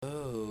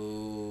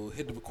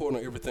hit the record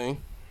on everything.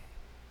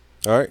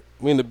 All right,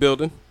 we in the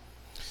building.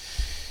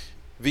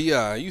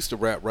 VI, you used to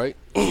rap, right?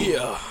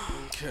 Yeah.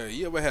 Okay,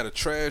 you ever had a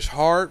trash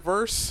hard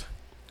verse?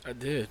 I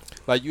did.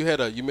 Like you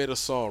made a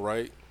song,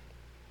 right?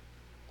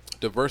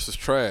 The verse is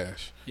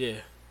trash,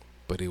 Yeah.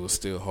 but it was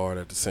still hard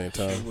at the same It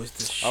time. was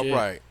the shit. All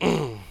right,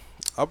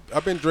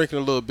 I've been drinking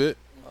a little bit.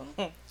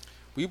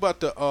 We about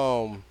to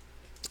I'm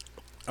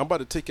about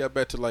to take y'all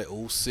back to like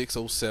 06,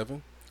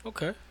 07.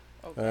 Okay.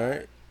 All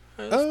right.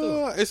 Let's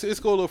do it. It's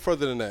go a little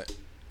further than that.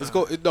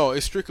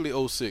 It's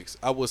strictly 06.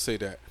 I would say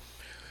that.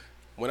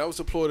 When I was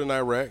deployed in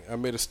Iraq, I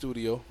made a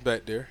studio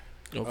back there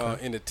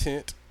in a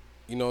tent.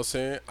 You know what I'm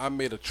saying? I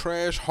made a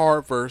trash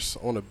hard verse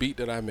on a beat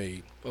that I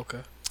made. Okay.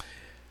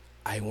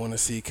 I want to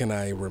see, can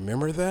I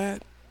remember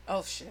that?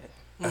 Oh, shit.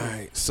 All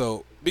right.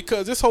 So,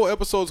 because this whole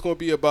episode is going to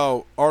be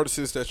about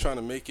artists that's trying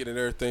to make it and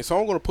everything. So,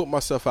 I'm going to put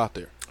myself out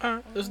there. All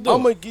right. Let's do I'm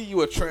it. going to give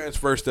you a trash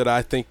verse that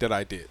I think that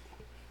I did.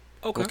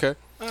 Okay.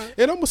 All right.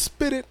 And I'm going to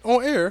spit it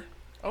on air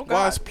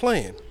while it's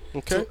playing.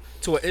 Okay.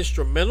 To an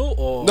instrumental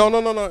or No.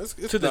 It's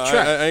to the nah,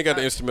 track? I ain't got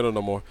the instrumental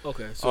no more.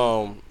 Okay.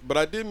 So But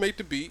I did make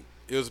the beat.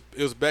 It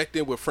was back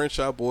then when French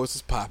Out Boys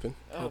was popping.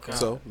 okay.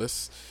 So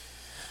let's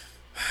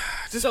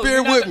just So bear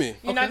you're not with go- me.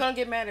 You're not going to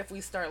get mad if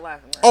we start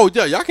laughing, right? Oh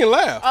yeah, y'all can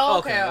laugh. Oh,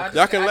 okay. Okay. I just,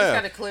 Y'all can I laugh.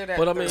 just got to clear that.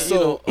 But I mean,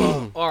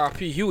 through.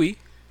 R.I.P. Huey.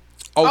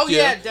 Oh,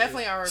 yeah,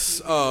 definitely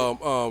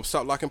RP.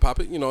 Stop, Lock, and Pop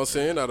It. You know what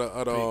I'm saying? Out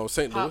of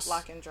St. Pop, Louis.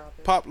 lock, and drop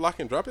it. Pop, Lock,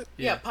 and Drop It.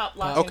 Yeah, pop,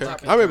 lock, Okay, and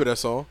drop it. I remember that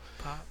song.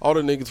 Pop. All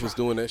the niggas was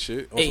doing that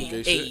shit on some Ay, gay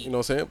ay. shit. You know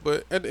what I'm saying?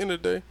 But at the end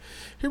of the day,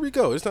 here we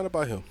go. It's not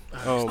about him.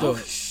 Let's do it.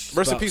 Rest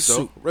in about peace,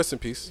 soup. though. Rest in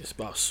peace. It's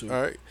about soup.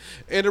 All right.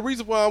 And the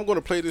reason why I'm going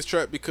to play this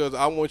track because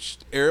I want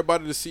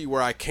everybody to see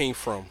where I came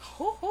from.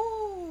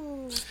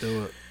 Hoo-hoo. Let's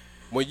do it.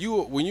 When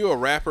you're a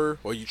rapper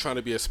or you trying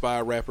to be a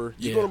spy rapper,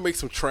 you're Yeah. gonna make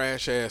some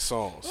trash ass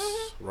songs,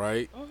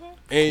 right?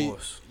 And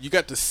course. you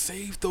got to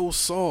save those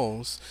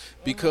songs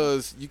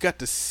because you got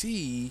to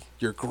see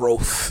your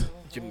growth.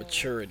 Your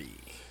maturity.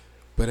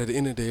 But at the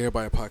end of the day,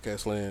 everybody in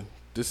podcast land,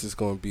 this is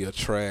gonna be a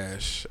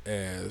trash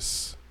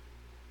ass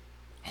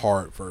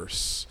hard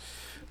verse.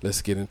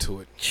 Let's get into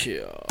it.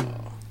 Chill.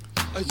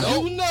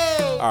 You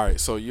know. All right,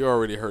 so you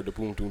already heard the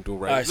boom doom doom,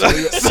 All right?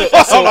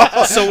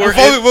 right. So we're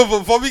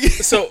before we get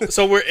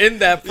so we're in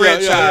that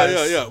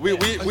franchise. yeah.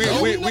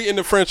 We in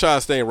the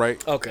franchise thing,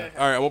 right? Okay.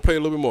 All right, I'm gonna play a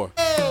little bit more.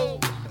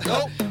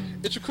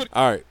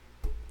 All right.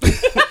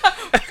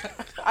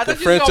 I thought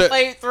you French- was going to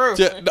play it through.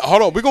 Yeah,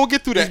 hold on, we're gonna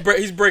get through that.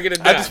 He's breaking it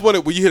down. I just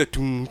wanted when you hit a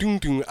doom doom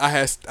doom,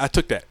 I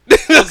took that.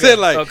 I said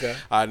like, okay.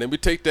 all right, let me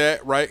take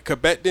that, right? Cause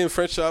back then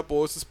French Out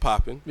Boys was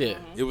popping. Yeah.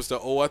 It was the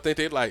I think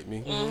they like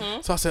me.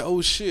 So I said,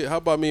 oh shit, how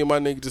about me and my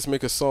nigga just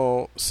make a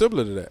song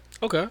similar to that,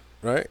 Okay.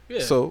 right? Yeah.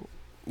 So,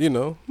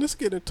 let's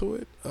get into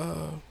it.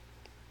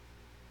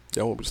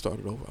 Y'all want me to start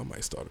it over? I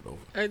might start it over.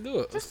 Hey, do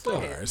it. Let's do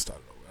All it. right, start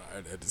it over.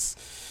 All right,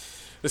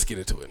 let's get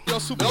into it. Yo,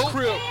 super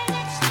crib.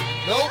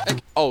 No.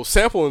 Oh,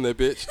 sample in that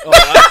bitch. Oh,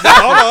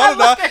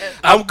 Hold on.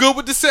 I'm good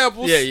with the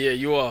samples. yeah,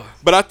 you are.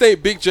 But I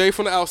think Big J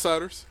from the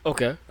Outsiders.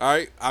 Okay. All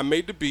right, I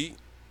made the beat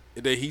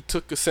that he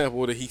took a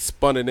sample that he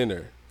spun it in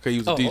there because he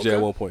was a Oh, DJ okay.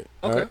 at one point.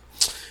 All Okay. right,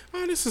 all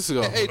right, this is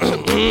go. Hey,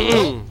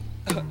 no.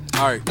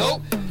 All right,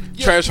 No.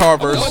 Trash hard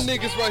My verse.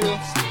 niggas right here.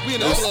 We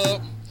in the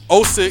club.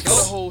 06. Got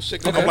a whole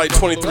shake. I'm like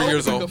 23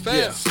 years old.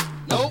 Fast.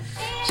 No.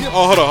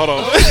 Oh, hold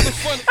on.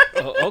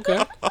 Oh,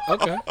 okay.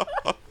 Okay.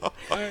 All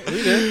right,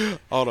 we there.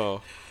 Hold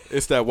on.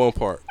 It's that one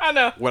part. I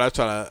know. When I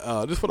try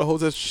to, just for the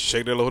hoes that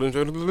shake their load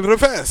and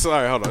fast. All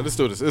right, hold on. Let's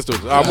do this.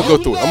 I'm going to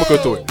go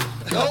through it.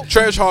 No.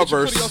 Trash hard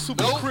verse.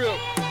 Super crib.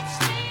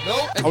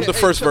 No. I'm the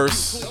first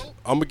verse.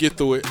 I'm going to get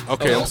through it.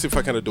 Okay, I'm going to see if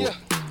I can do it.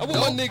 I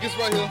want my niggas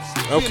right here.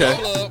 We Okay.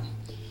 in the club.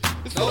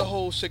 It's for the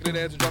whole shaking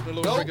that ass and dropping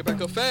it low and bring it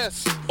back up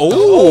fast.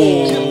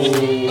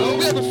 Oh.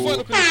 We having fun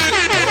up in this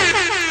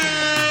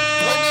shit.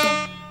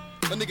 Right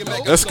now, a nigga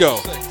Mac Let's go.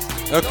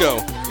 say, Let's go.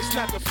 It's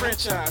not the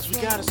franchise, we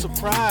got a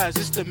surprise.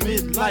 It's the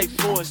midlife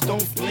voice,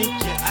 don't blink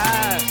your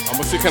eyes. I'm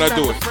going to see can I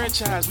do It's not it. the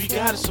franchise, we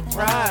got a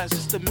surprise.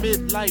 It's the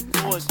midlife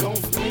voice,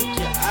 don't blink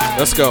your eyes.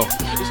 Let's go.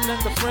 It's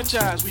not the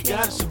franchise, we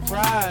got a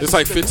surprise. It's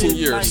like the 15 midlife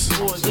years.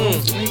 voice,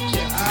 don't blink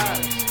your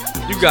eyes.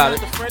 You got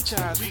It's it. not the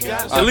franchise, we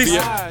got a At least-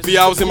 surprise. B,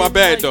 I was in my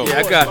bag, though. Yeah,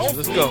 I got you.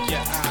 Let's go.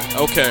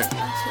 Okay.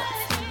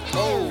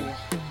 oh,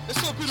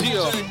 it's so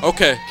beautiful. Jay.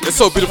 Okay. It's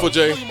so beautiful,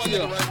 Jay. You my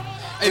nigga, right?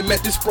 Hey,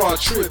 met this broad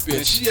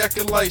trippin'. She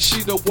acting like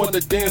she the one to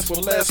dance for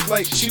last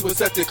night. She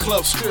was at the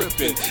club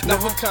strippin'. Now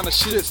what kind of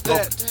shit's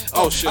that?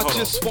 Oh, shit. I Hold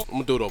just on. want I'm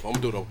going to do it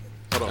over.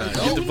 Hold on.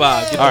 Get the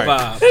vibe. Get the All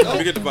right. vibe. Let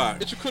me get the vibe.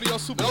 Get your cootie on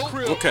super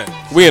crib. Okay.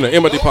 We in the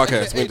MID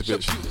podcast. We in the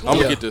bitch. I'm going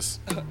to Yeah. get this.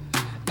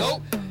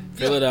 No.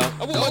 Fill it out.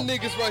 I want my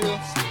niggas right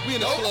here. We in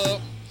the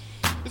club.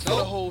 It's for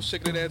the whole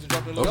shaking that ass and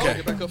dropping it low. Okay.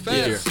 Get back up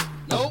Yeah. fast.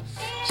 No.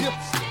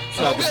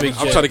 Shout out to Big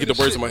I'm J. trying to get the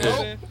words in my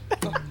head.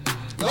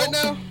 Right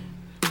now,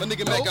 A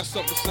nigga Mac got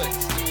something to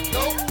say.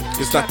 No.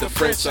 It's not the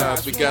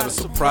franchise, we got a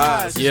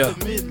surprise. Yeah. It's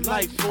the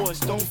midlife voice,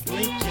 don't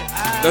blink your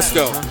eyes. Let's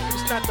go.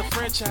 It's not the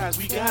franchise,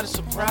 we got a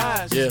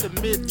surprise. Yeah. It's the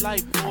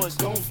midlife voice,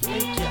 don't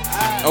blink your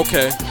eyes.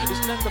 Okay.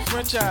 It's not the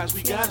franchise,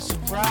 we got a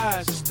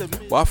surprise. It's the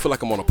midlife Well, I feel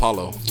like I'm on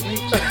Apollo.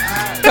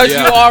 Because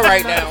Yeah. you are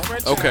right now.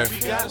 Okay. We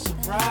got a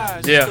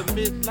surprise. Yeah. It's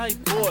the midlife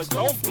voice,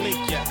 don't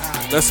blink your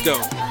eyes. Let's go.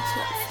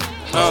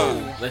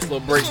 Nice little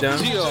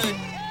breakdown. Yeah.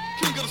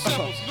 King of the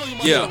samples. You know you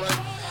my Yeah. nigga, right?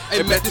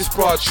 Hey, met this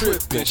broad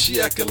trippin'.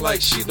 She acting like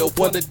she the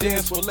one to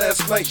dance for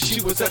last night. She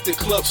was at the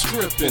club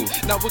strippin'.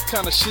 Now what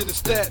kind of shit is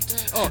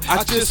that?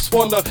 I just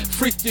wanna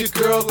freak your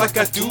girl like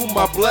I do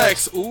my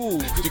blacks. Ooh,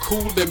 you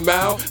cool and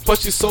mild,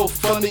 but you so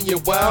funny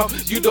and wild.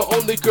 You the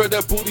only girl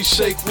that booty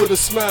shake with a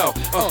smile.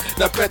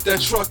 Now back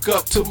that truck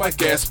up to my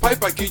gas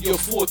pipe. I give you a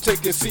full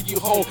take and see you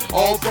home.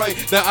 All right.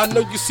 Now I know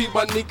you see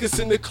my niggas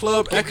in the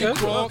club acting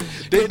drunk.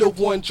 They the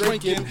one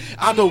drinking.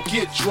 I don't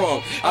get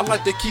drunk. I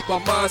like to keep my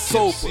mind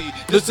sober.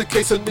 Just in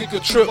case a nigga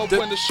trip up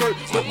in the shirt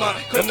with my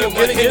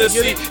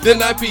Hennessy,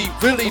 then I be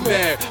really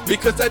mad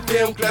because that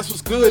damn glass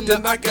was good.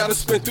 Then I gotta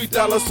spend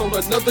 $3 on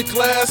another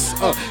glass.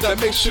 That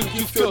make sure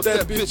you fill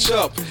that bitch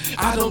up.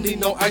 I don't need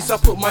no ice. I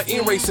put my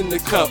earrings in the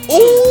cup. Ooh,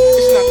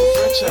 It's not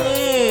the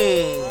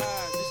franchise.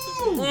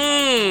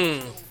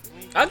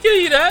 I'll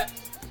give you that.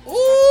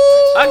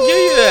 I'll give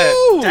you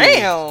that.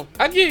 Damn.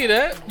 I'll give you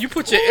that. You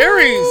put your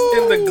earrings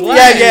in the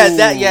glass.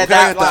 Yeah,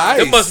 got the ice.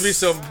 There must be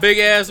some big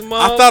ass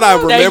mom. I thought I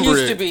They remember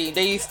used to it. be.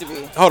 They used to be.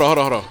 Hold on.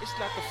 It's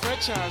not the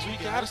franchise, we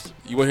got a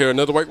You want to hear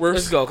another white verse?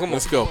 Let's go, come on.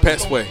 Let's go.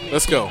 Pat's way.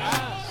 Let's go.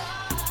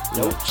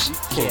 Nope, she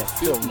can't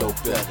feel no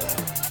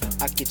better.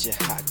 I get you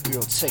hot,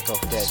 girl, take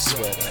off that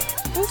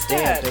sweater. Who's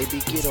Damn, that? baby,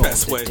 get on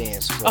Pass the away.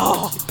 dance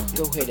floor.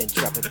 Go ahead and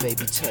drop it,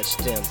 baby, touch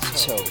them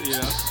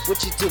toes.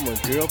 What you doing,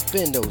 girl?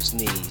 Bend those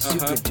knees. You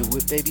can do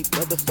it, baby,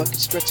 motherfucking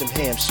stretch them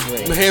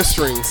hamstrings. The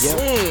hamstrings.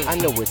 Yeah, I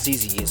know it's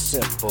easy and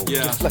simple.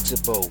 Yeah. You're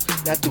flexible.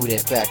 Now do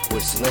that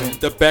backwards, Slim.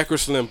 The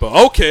backwards limbo.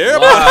 Okay,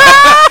 everybody.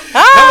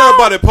 Hello,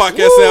 everybody.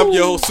 Podcast. I'm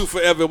your host, Sue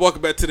Forever.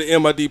 Welcome back to the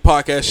MID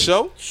Podcast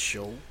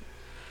Show.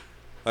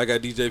 I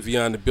got DJ V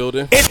in the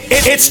building.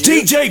 It's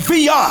DJ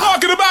VR.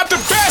 Talking about the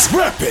best.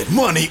 Reppin',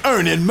 money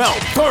earning, mouth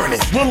burning.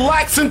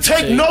 Relax and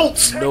take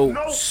notes.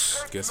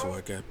 Notes. Guess who I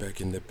got back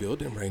in the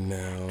building right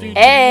now?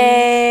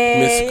 Hey.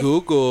 Miss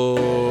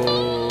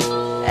Google.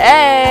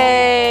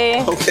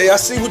 Hey. Okay, I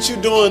see what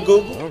you're doing,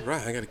 Google. All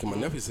right, I got to get my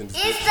nephews in this.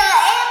 It's bitch. the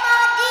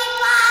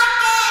MID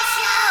Podcast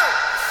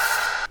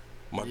Show.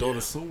 My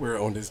daughter's somewhere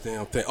on this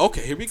damn thing.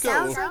 Okay, here we go.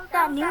 Sounds like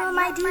that new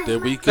MID. There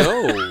we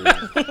go.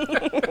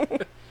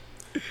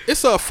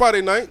 It's a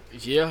Friday night.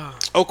 Yeah.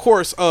 Of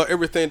course,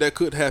 everything that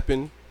could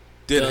happen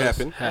did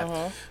happen.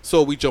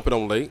 So we jumping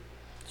on late.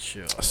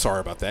 Sure.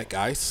 Sorry about that,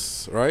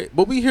 guys. All right,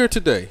 but we here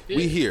today.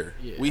 We here.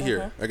 Yeah. We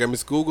here. I got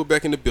Miss Google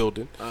back in the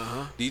building.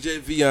 DJ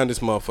V on this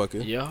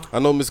motherfucker. Yeah. I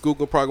know Miss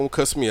Google probably gonna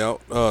cuss me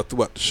out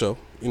throughout the show.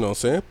 You know what I'm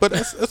saying? But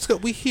that's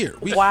good. We here.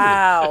 We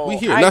Wow. Here. We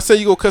here. Not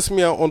saying you gonna cuss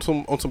me out on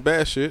some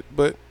bad shit,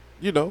 but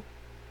you know.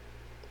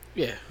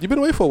 Yeah. You been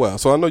away for a while,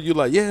 so I know you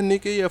like, yeah,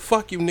 nigga, yeah,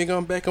 fuck you, nigga,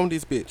 I'm back on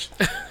this bitch.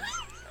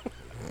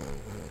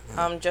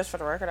 Just for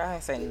the record, I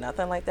ain't say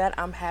nothing like that.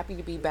 I'm happy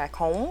to be back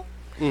home.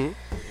 Mhm.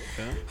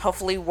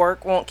 Hopefully,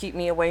 work won't keep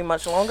me away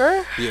much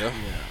longer. Yeah.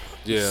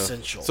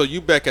 Essential. So you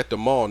back at the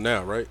mall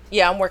now, right?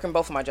 Yeah, I'm working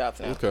both of my jobs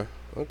now. Okay,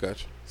 I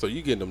got you. So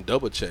you getting them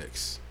double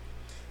checks,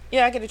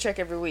 Yeah, I get a check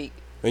every week.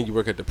 and you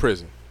work at the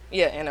prison,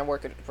 Yeah, and I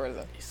work at the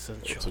prison.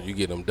 Essential. so you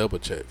get them double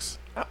checks.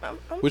 I'm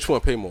Which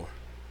one pay more?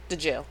 the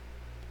jail.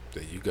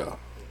 There you go.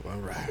 All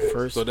right.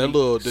 First So that week,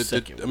 little,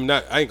 second I'm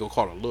not. I ain't gonna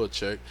call it a little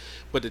check,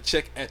 but the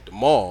check at the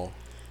mall.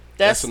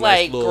 That's a nice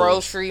like little-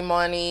 grocery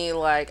money.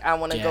 Like I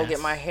want to go Gas. get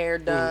my hair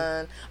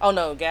done. Oh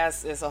no,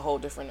 gas is a whole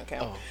different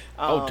account.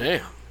 Oh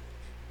damn.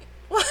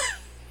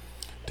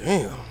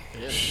 Damn.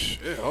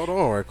 Shit. Hold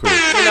on, right quick.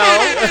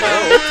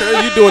 No,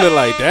 Okay, you doing it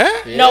like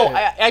that? no.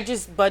 I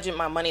just budget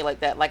my money like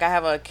that. Like I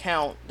have an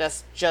account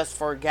that's just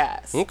for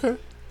gas. Okay.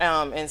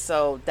 And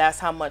so that's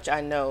how much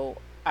I know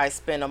I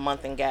spend a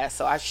month in gas.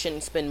 So I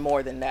shouldn't spend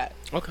more than that,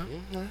 Okay.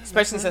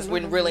 especially since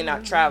we're really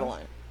not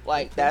traveling.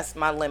 Like that's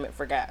my limit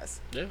for gas.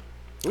 Yeah.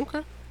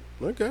 Okay.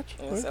 I got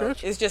you. And I so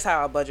got you. it's just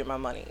how I budget my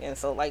money. And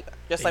so like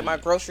just like my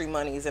grocery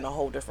money is in a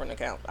whole different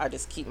account. I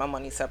just keep my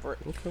money separate.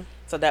 Okay.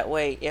 So that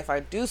way if I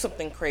do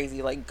something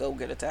crazy like go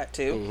get a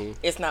tattoo, Mm-hmm.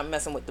 it's not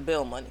messing with the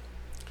bill money.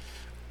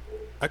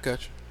 I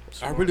got you.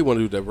 I really want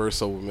to do that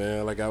verse over,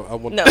 man. Like I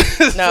want. No,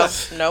 no,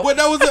 no. What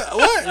that was?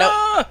 What?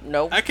 No,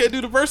 no. I can't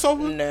do the verse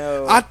over.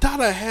 No. I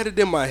thought I had it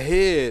in my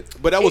head,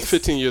 but that was It's-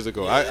 15 years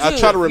ago. I Dude,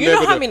 try to remember. You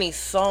know how the- many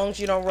songs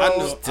you don't I roll?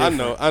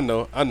 know. I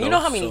know. You know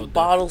how many So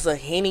bottles of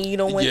Henny you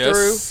don't went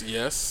Yes,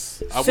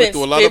 yes. I went Since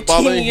through a lot of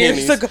bottle of 15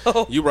 years Hennies.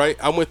 ago. You right.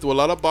 I went through a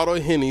lot of bottle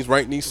of Hennies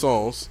writing these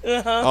songs.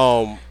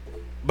 Uh-huh.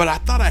 But I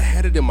thought I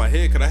had it in my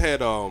head because I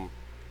had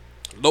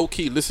low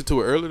key listened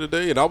to it earlier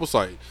today, and I was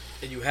like,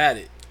 And you had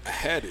it. I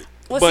had it.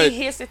 Well, but see,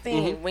 here's the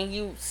thing. When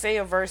you say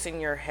a verse in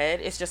your head,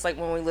 it's just like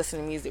when we listen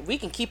to music. We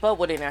can keep up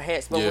with it in our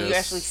heads, but when you're Yes.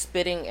 actually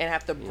spitting and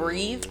have to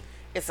breathe,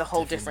 it's a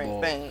whole different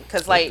ball. thing.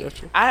 Because, like,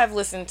 I have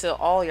listened to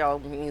all y'all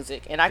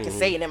music, and I can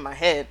say it in my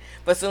head.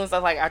 But as soon as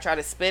I try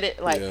to spit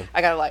it, like,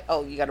 I got to, like,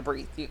 oh, you got to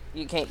breathe.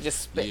 You can't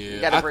just spit. Yeah.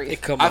 You got to breathe.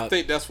 I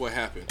think that's what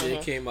happened.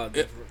 It came out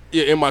different.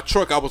 In my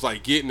truck, I was,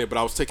 like, getting it, but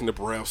I was taking the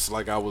breaths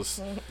like I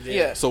was.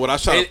 Yeah. So when I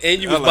shot... And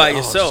you was by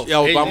yourself. Yeah, I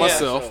was And by you-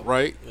 myself,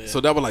 right? Yeah.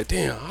 So that was like,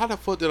 damn, how the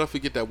fuck did I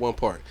forget that one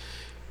part?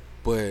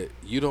 But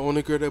you the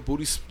only girl that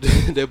booty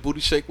that booty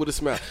shake with a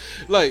smile.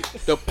 Like,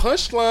 the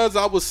punchlines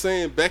I was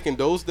saying back in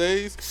those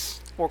days...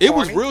 It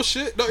was real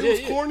shit. No, it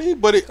was corny,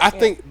 but I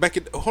think back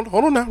in hold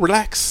on now,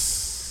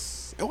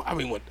 relax. I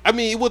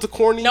mean, it was a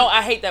corny. No,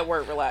 I hate that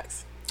word.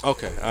 Relax.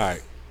 Okay, all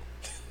right.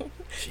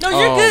 No,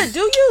 you're good. Do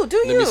you?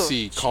 Let me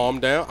see.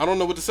 Calm down. I don't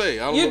know what to say.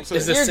 I don't know what to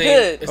say. You're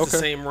good. It's the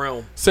same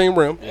realm. Same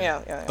realm.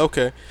 Yeah.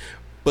 Okay,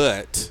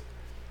 but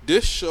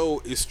this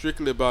show is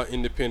strictly about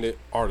independent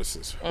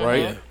artists,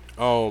 right?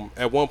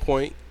 At one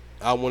point,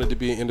 I wanted to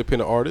be an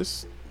independent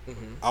artist.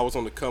 I was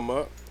on the come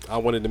up. I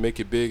wanted to make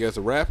it big as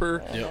a rapper.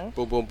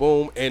 Boom, boom,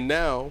 boom. And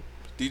now,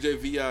 DJ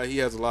VI, he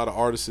has a lot of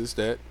artists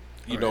that,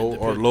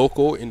 are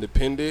local,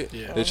 independent.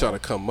 They try to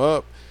come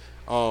up.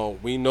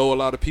 We know a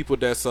lot of people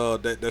that's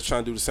trying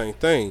to do the same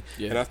thing.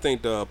 And I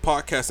think the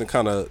podcasting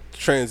kind of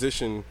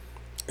transition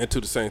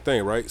into the same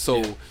thing, right? So,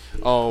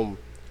 and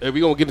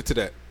we're going to get into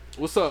that.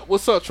 What's up,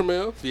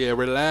 Tramel? Yeah,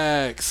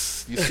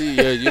 relax. You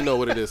see, you know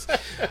what it is. All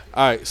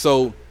right,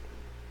 so,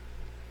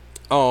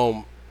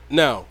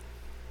 now,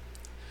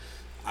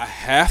 I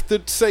have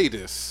to say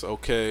this,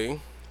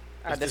 okay?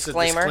 A Is this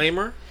disclaimer. a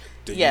disclaimer?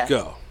 There you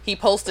go. He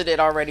posted it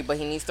already, but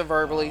he needs to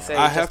verbally say it.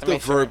 I have to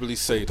verbally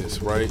say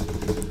this, right?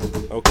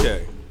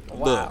 Okay.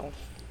 Wow. Look,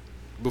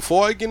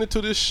 before I get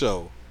into this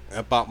show,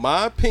 about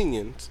my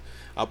opinions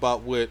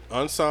about what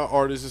unsigned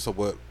artists or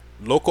what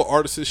local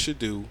artists should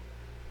do,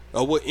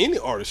 or what any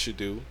artist should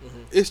do,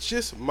 it's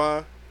just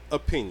my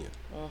opinion.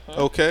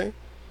 Okay?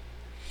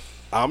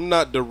 I'm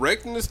not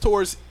directing this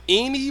towards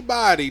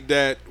anybody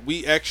that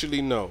we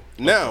actually know.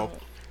 Now,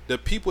 the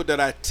people that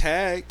I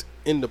tagged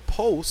in the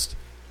post,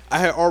 I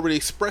had already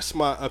expressed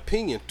my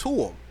opinion to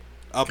them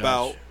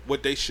about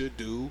what they should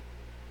do,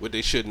 what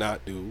they should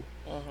not do,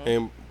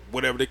 and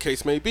whatever the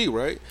case may be,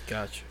 right?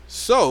 Gotcha.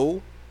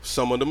 So,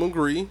 some of them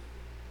agree,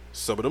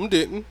 some of them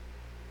didn't,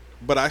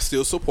 but I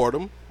still support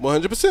them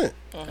 100%.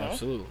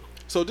 Absolutely.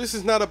 So, this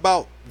is not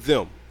about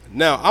them.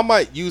 Now, I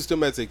might use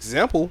them as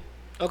example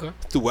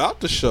throughout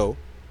the show.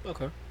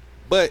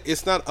 But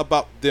it's not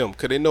about them,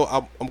 because they know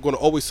I'm going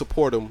to always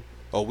support them,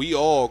 or we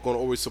all going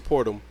to always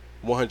support them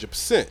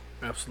 100%.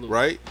 Absolutely.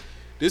 Right?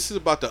 This is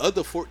about the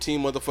other 14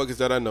 motherfuckers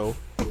that I know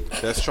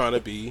that's trying to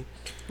be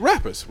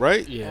rappers,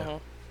 right? Yeah.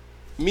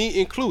 Me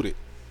included.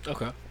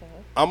 Okay.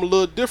 I'm a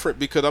little different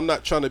because I'm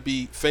not trying to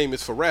be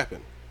famous for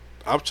rapping.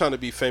 I'm trying to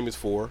be famous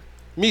for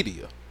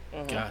media.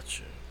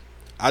 Gotcha.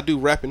 I do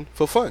rapping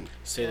for fun.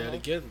 Say that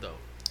again, though.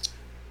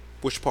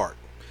 Which part?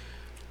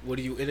 What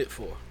are you in it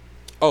for?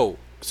 Oh,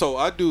 so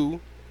I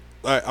do.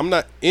 I'm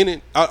not in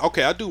it.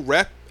 I do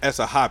rap as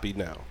a hobby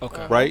now.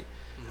 Okay. Right.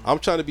 I'm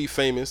trying to be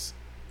famous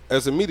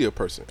as a media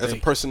person, as a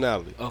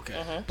personality.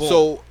 Okay.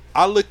 So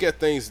I look at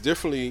things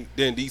differently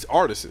than these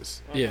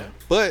artists. Yeah.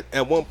 But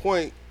at one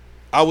point,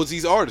 I was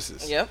these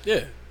artists. Yep.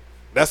 Yeah.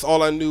 That's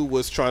all I knew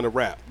was trying to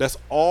rap. That's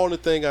all the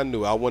thing I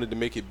knew. I wanted to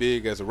make it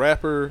big as a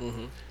rapper.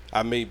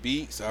 I made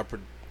beats.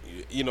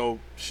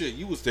 Shit,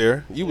 you was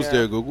there. You was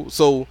there, Google.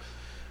 So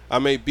I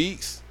made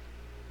beats.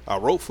 I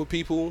wrote for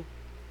people.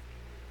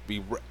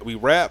 We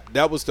rap.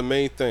 That was the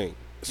main thing.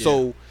 Yeah.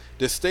 So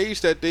the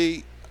stage that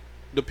the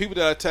people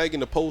that I tag in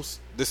the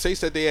post, the stage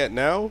that they at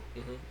now,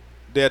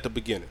 they're at the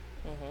beginning,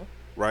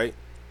 right?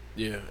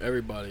 Yeah,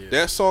 everybody is.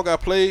 That song I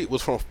played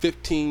was from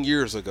 15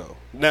 years ago.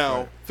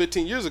 Now,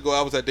 15 years ago,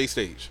 I was at their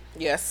stage.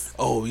 Yes.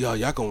 Oh,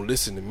 y'all gonna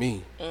listen to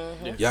me.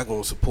 Y'all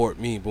gonna support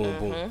me. Boom,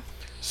 boom.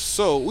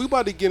 So we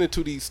about to get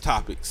into these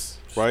topics,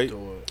 right?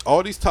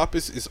 All these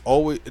topics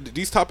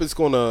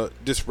gonna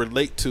just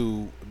relate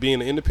to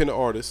being an independent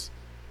artist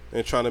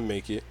and trying to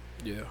make it.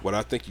 Yeah. What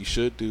I think you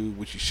should do,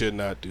 what you should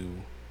not do.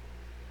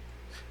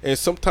 And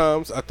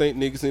sometimes I think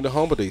niggas need to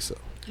humble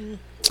themselves.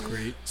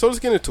 Great. So let's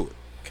get into it.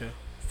 Okay.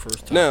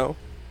 First time. Now,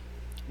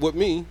 with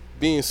me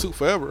being Suit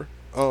Forever,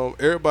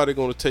 everybody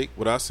gonna take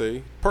what I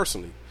say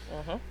personally.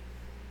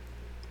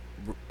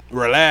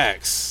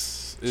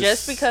 Relax.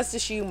 Just because the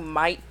shoe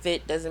might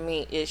fit doesn't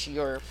mean it's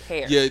your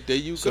pair. Yeah, there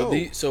you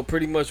go. So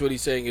pretty much what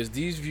he's saying is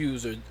these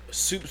views are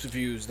Soup's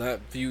views,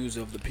 not views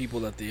of the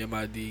people at the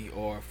MID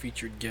or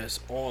featured guests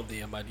on the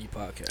MID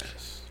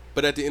podcast.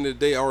 But at the end of the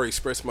day, I already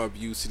expressed my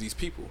views to these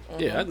people.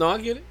 Yeah, I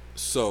get it.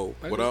 So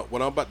what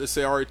I'm about to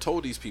say, I already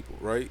told these people,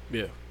 right?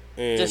 Yeah.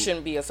 And this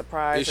shouldn't be a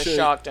surprise, or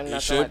shocked, or nothing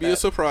like that. It shouldn't be a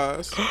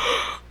surprise.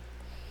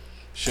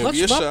 Shouldn't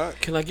be a shock.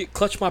 Can I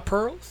clutch my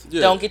pearls?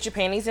 Yeah. Don't get your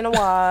panties in a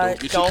wad.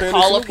 Don't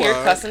call up here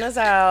cussing us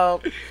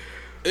out.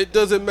 It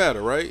doesn't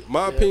matter, right?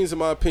 My opinions are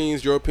my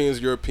opinions. Your opinions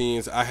are your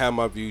opinions. I have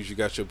my views. You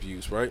got your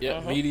views, right?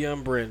 Yeah. Media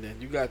and Brandon.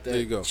 You got that. There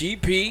you go.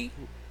 GP.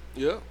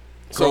 Yeah.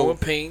 Growing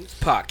Pains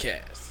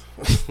podcast.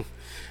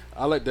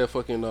 I like that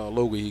fucking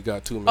logo he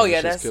got too, man. Oh,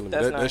 yeah, that that's killing me.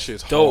 nice. That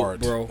shit's Dope, hard,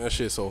 bro. That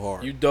shit's so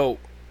hard. You dope.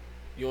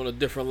 You on a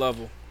different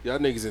level. Y'all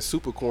niggas in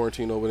super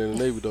quarantine over there in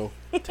the Navy, though.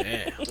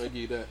 Damn. I give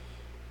you that.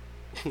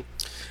 All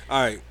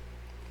right.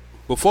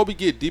 Before we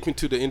get deep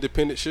into the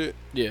independent shit,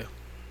 Yeah.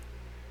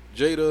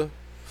 Jada,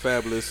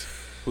 Fabulous,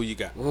 who you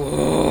got?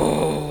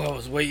 Oh, I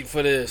was waiting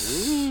for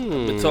this. I've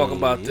been talking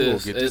about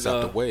this. Get this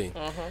out the way.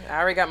 I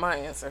already got my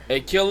answer.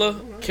 Hey, Killer.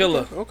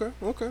 Okay.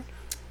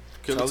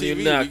 Killer Tell you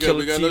TV. now, we got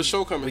Killer another TV.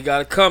 show coming. We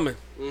got it coming.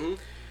 Mhm.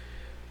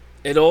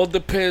 It all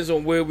depends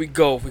on where we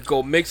go. If we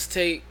go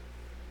mixtape,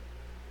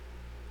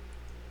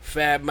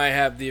 Fab might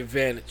have the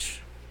advantage.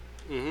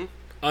 Mhm.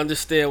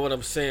 Understand what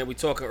I'm saying? We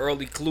talking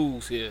early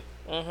clues here.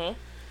 Mm-hmm.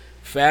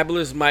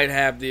 Fabulous might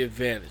have the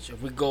advantage.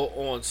 If we go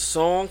on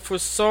song for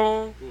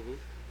song,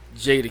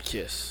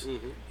 Jadakiss.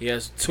 He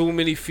has too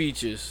many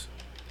features.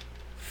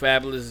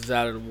 Fabulous is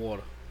out of the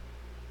water.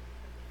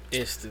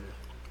 Instantly.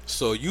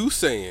 So you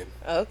saying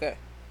Okay.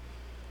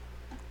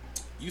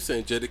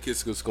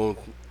 Jadakiss is going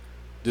to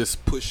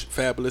just push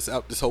Fabulous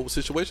out this whole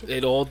situation?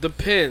 It all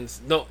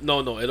depends. No.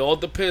 It all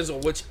depends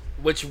on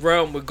which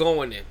realm we're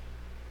going in.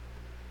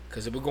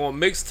 Because if we're going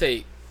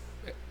mixtape,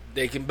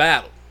 they can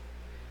battle.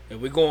 If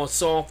we're going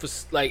song for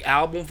like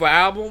album for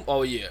album,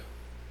 oh yeah,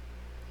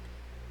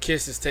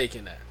 Kiss is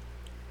taking that.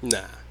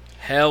 Nah.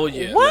 Hell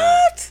yeah.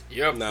 What?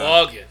 You're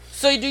bugging.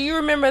 So do you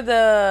remember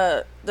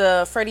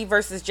the Freddie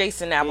versus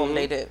Jason album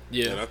they did?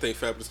 Yeah. And I think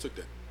Fabulous took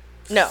that.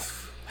 No.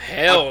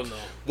 Hell no.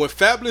 When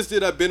Fabulous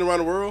did I've Been Around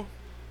the World,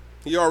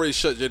 he already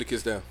shut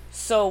Jadakiss down.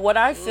 So what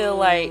I feel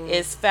like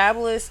is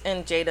Fabulous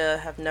and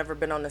Jada have never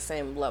been on the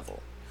same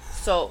level.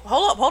 So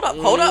hold up.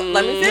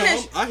 Let me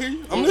finish. I hear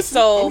you. I'm listening.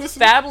 So I'm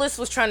listening. Fabulous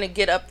was trying to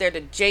get up there to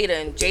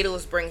Jada, and Jada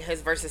was bringing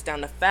his verses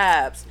down to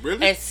Fabs.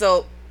 Really? And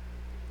so.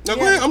 No,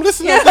 go ahead. I'm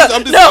listening. Yeah.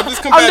 I'm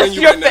just combating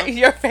you right now.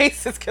 Your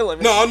face is killing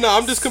me. No,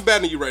 I'm just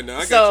combating you right now.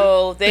 I got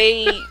So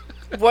they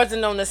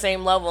wasn't on the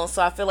same level,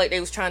 so I feel like they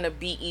was trying to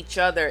beat each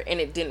other,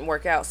 and it didn't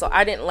work out. So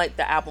I didn't like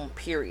the album,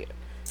 period.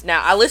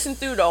 Now, I listened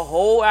through the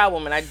whole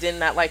album, and I did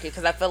not like it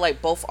because I feel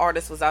like both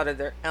artists was out of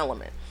their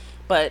element.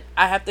 But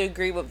I have to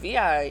agree with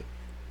VI.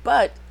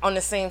 But on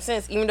the same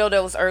sense, even though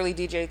that was early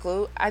DJ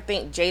Clue, I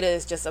think Jada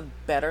is just a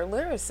better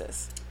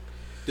lyricist.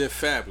 They're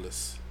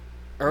Fabulous.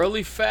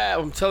 Early Fab,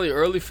 I'm telling you,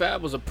 early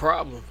Fab was a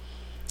problem.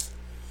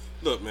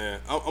 Look, man,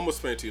 I'm going to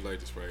explain it to you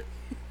like this, right?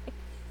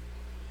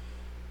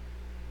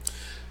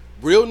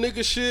 Real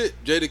nigga shit,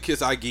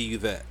 Jadakiss, I give you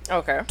that.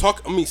 Okay.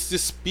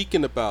 Just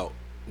speaking about,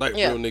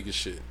 real nigga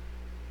shit.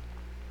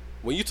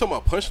 When you talking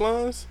about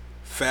punchlines,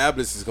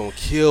 Fabulous is going to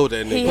kill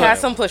that nigga. He has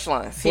some push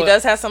lines. He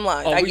does have some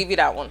lines. I give you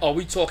that one. Are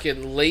we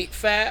talking late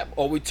Fab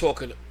or are we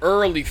talking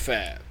early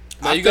Fab?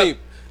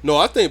 Now,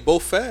 I think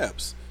both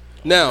Fabs.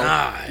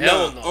 Now,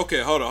 hell no.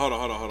 Okay, hold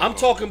on. I'm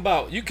talking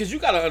about you because you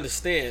got to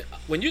understand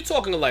when you're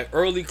talking to like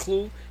early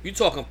Clue, you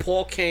talking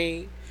Paul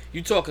Kane,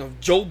 you talking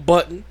Joe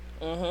Button,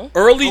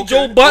 early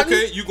Joe Button.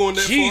 Okay, you going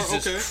that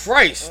Jesus far?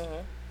 Okay. Christ,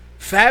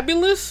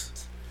 Fabulous.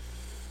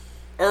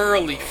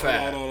 Early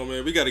Fab. Hold on,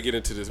 man. We got to get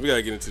into this, man.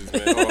 Hold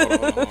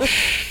on.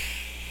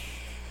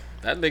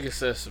 That nigga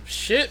said some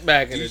shit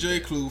back in the day.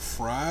 DJ Clue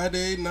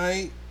Friday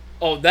night.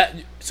 Oh, that.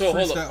 So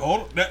hold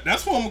on.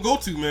 That's what I'm gonna go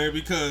to, man.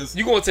 Because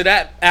you going to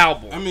that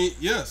album? I mean,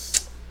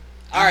 yes.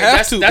 All right,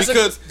 that's a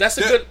good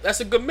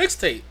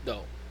mixtape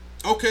though.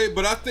 Okay,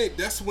 but I think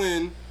that's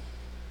when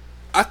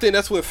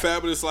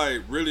Fabulous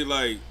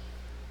really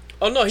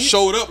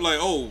showed up like,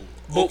 oh,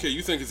 okay,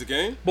 you think it's a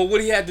game? But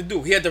what he had to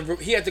do, he had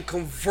to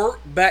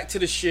convert back to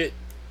the shit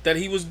that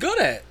he was good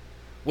at,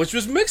 which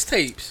was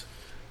mixtapes.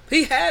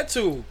 He had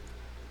to.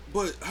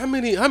 But how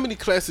many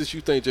classes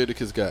you think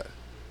Jadakiss got?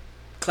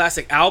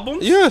 Classic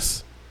albums?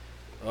 Yes.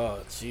 Oh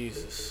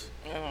Jesus.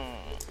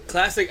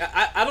 Classic.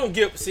 I don't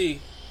give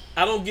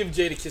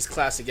Jadakiss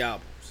classic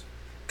albums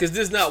because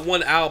there's not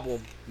one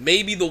album.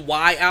 Maybe the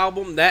Y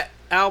album. That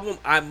album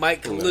I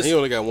might listen. He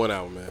only got one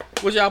album, man.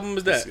 Which album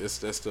is that?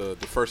 That's the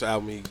first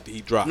album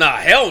he dropped. Nah,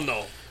 hell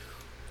no.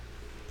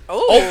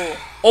 Oh.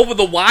 Over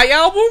the Y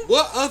album?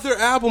 What other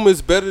album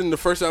is better than the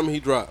first album he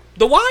dropped?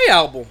 The Y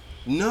album.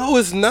 No,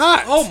 it's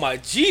not. Oh my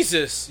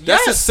Jesus.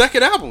 That's his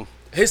second album.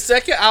 His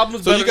second album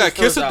is better than his first album. So you got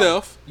Kiss of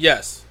Death.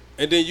 Yes.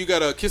 And then you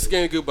got Kiss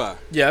Again Goodbye.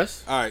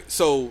 Yes. All right.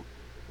 So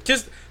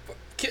Kiss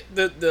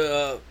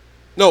Again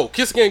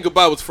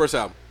Goodbye was the first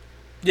album.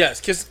 Yes.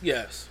 Kiss of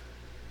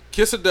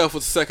Death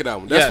was the second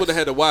album. That's what they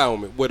had the Y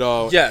on it with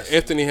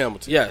Anthony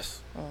Hamilton.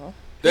 Yes.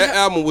 That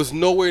album was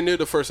nowhere near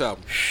the first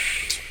album.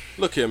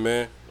 Look here,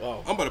 man.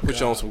 Oh, I'm about to put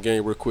you on some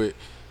game real quick.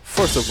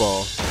 First of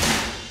all,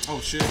 oh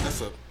shit, that's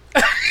a.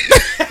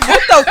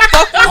 What the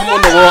fuck?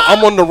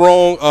 I'm on the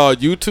wrong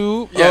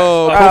YouTube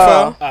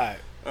profile.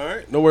 All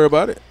right. Don't worry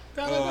about it.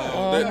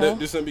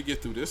 Just let me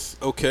get through this.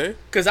 Okay.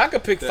 Because I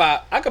could pick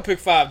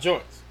five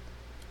joints.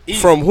 Easy.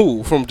 From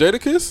who? From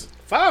Jadakiss?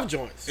 5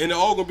 joints. And they're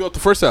all gonna be off the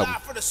first album.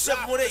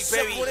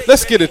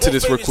 Let's get into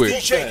this real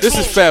quick. This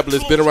is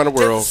Fabulous. Been Around the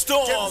World.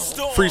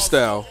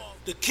 Freestyle.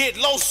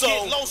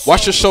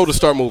 Watch your shoulder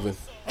start moving.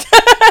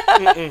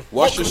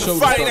 Watch your shoulder.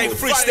 Friday night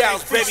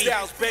freestyles,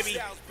 baby.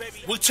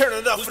 We turn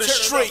it up for the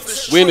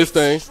streets. Win this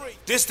thing.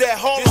 This that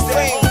Hall of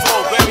Fame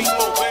flow, baby.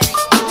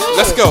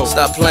 Let's go.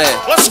 Stop playing.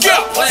 Let's go.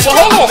 So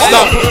hold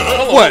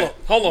on. What?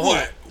 Hold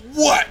on.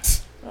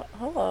 What?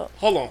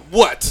 Hold on.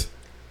 What?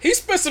 He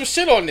spent some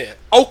shit on there.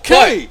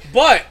 Okay.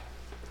 But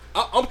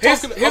I'm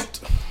talking.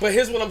 but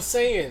here's what I'm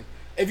saying.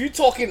 If you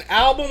talking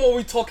album or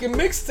we talking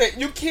mixtape,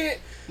 you can't.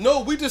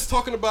 No, we just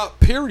talking about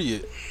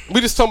period.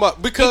 We just talking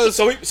about because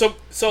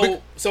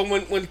So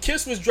when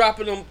Kiss was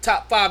dropping them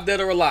top 5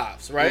 Dead or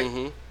Alive, right?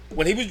 Mm-hmm.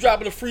 When he was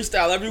dropping a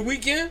freestyle every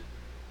weekend,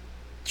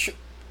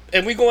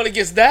 and we going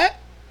against that,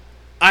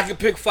 I can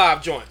pick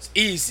 5 joints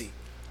easy.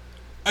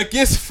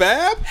 Against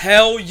Fab?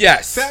 Hell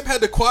yes. Fab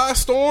had the Quiet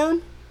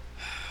Storm.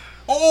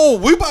 Oh,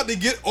 we about to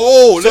get.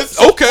 Oh,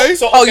 okay. You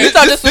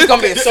thought this was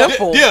gonna be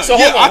simple? Yeah, So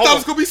I hold thought on. it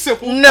was gonna be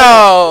simple.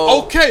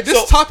 No. Okay,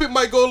 this topic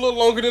might go a little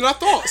longer than I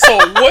thought.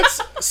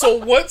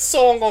 What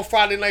song on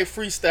Friday Night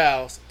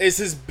Freestyles is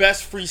his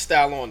best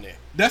freestyle on there?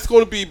 That's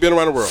going to be Been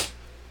Around the World.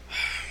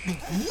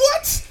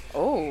 What?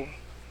 Oh.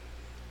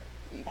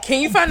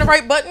 Can you find the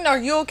right button? Are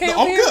you okay?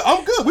 No,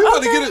 I'm good. We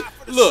about to get it.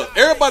 Look,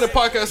 everybody in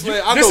podcast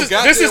land. I know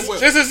this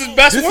is his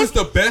best one. This is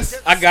the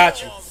best. I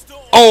got you.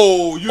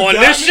 Oh, you on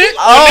got this me? shit?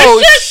 Oh,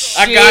 on this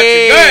shit? I got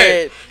you. Go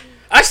ahead.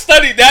 I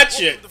studied that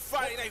shit.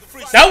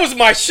 That was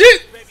my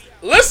shit.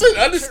 Listen,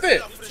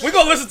 understand. We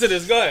gonna listen to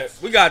this. Go ahead.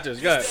 We got this.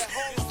 Go ahead.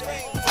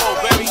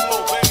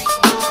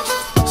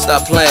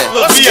 Stop playing.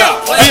 Look,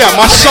 Via,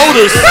 my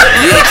shoulders.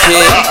 Yeah,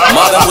 kid.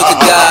 Mobbing with the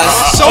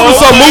guys. Shoulders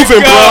are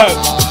moving,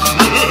 bro.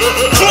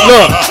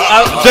 Look,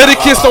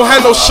 Jadakiss don't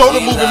have no shoulder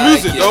moving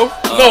music, though.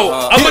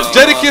 No,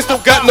 Jadakiss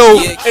don't got no.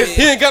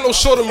 He ain't got no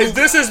shoulder moving. Is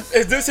this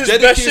his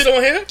best shit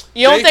on here?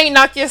 You don't think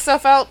Knock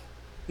Yourself Out?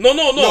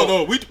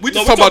 No. We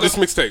just talking about this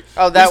mixtape.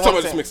 Oh, that one.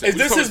 Is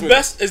this his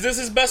best? Is this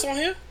his best on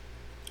here?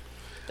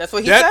 That's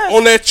what he said.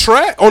 On that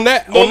track, on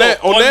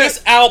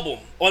this album,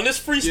 on this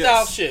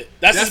freestyle shit.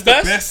 That's his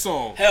best. The best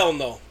song. Hell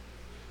no.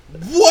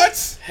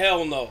 What?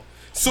 Hell no.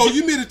 So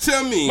you mean to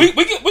tell me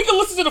we can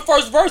listen to the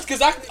first verse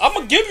because I'm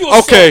gonna give you a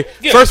okay song.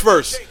 Yeah. First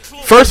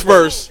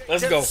verse.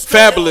 Let's go.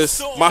 Fabulous.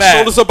 My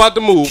shoulders are about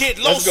to move.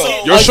 Let's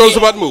go. Your shoulders are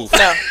about to move.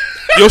 No.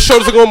 Your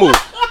shoulders are gonna move.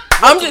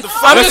 I'm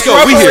just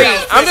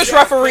refereeing. I'm just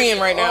refereeing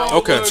right now.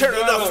 Okay. Turn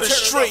it up for the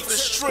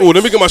streets. Oh,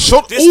 let me get my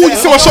shoulders. Oh, you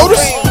see my shoulders?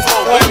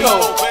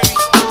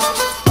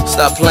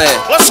 Stop playing.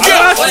 Let's go,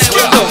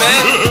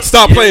 man.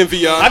 Stop playing,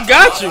 VR. I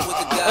got you.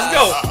 Let's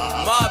go.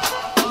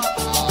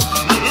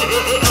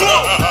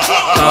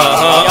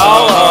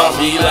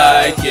 Be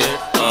like it.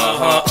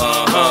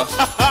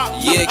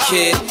 Yeah,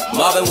 kid.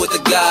 Mobbing with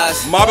the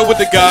guys. Mobbing with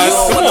the guys.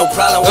 You don't want no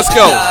problem Let's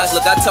with go. the guys.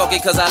 Look, I talk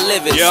it cause I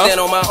live it. Yeah.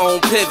 Stand on my own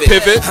pivot.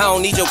 I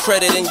don't need your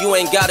credit and you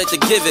ain't got it to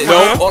give it.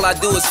 No. All I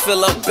do is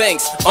fill up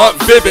banks.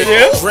 Vivid.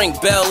 Drink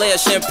Bel Air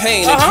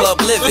champagne and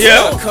club living.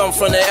 Yeah. Come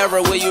from the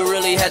era where you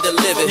really had to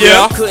live it.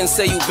 Yeah. Couldn't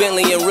say you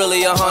Bentley and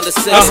really a Honda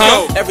Civic.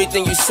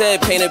 Everything you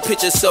said painted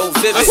pictures so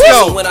vivid. Let's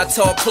go. So when I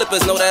talk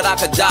Clippers, know that I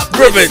could dock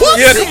Ribbit.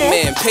 Yeah, Sick come on.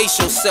 man, pace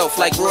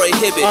yourself like Roy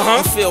Hibbert.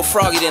 You feel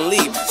froggy, then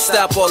leave.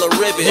 Stop all the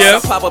ribbits. Yeah. I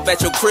pop up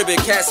at your crib,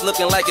 cats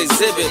looking like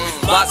exhibit.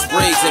 Box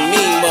braids and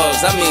mean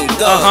mugs, I mean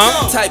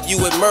thugs. Type you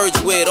would merge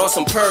with on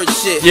some purge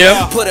shit.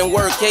 Yeah. Put in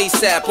work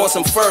ASAP on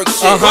some Ferg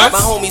shit. My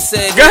homie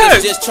said Go ahead.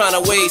 niggas just trying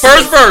to waste.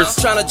 First verse.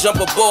 Trying to jump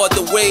aboard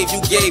the wave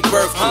you gave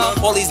birth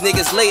to. All these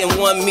niggas late in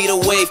 1 meter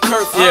wave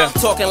curfew. Yeah.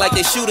 Talking like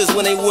they shooters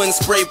when they wouldn't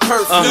spray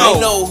perfume. No. They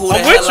know who the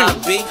I'm with hell I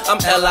you. be. I'm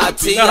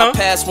L.I.T. I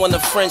pass one to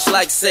French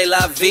like say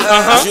la vie.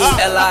 Jules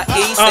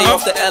L.I.E. Stay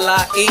off the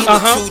L.I.E.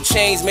 The 2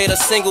 chains made a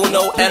single,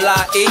 no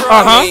L.I.E.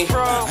 I mean,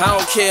 I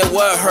don't care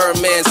what her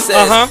man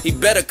says. He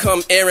better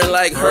come airing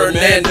like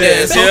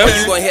Hernandez. Yeah.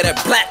 You gonna hear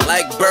that black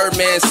like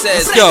Birdman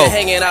says. Let's go.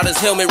 Hanging out his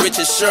helmet,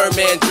 Richard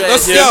Sherman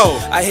dress. Let's go.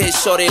 I hit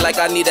shorty like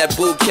I need that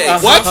bouquet.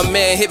 What? Her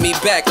man hit me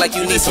back like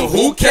you need some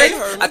who bouquet. cake?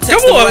 I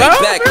text Come him on, right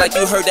man. back like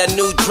you heard that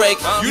new Drake.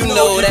 You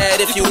know that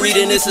if you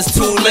reading this is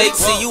too late.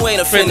 See, you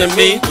ain't offending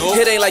me.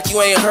 It ain't like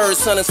you ain't heard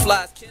Son is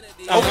Flies Kennedy.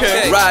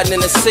 Okay. Riding in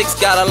the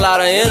 6, got a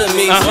lot of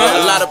enemies.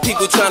 A lot of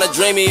people trying to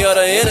drain me of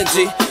the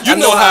energy. You I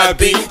know how it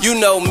be. You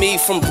know me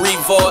from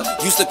Brevard.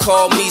 Used to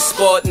call me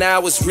sport,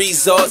 now it's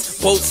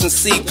resorts. Boats and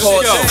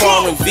seaports,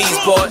 foreign V's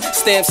bought.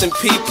 Stamps and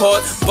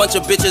P-ports. Bunch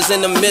of bitches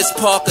in the Miss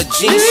Parker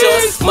jean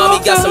shorts. Mommy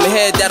got some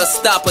head that'll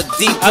stop a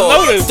deep I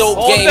know this. Dope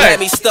All game day. had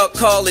me stuck,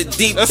 call it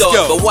deep Let's dog.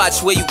 go. But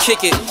watch where you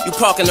kick it. You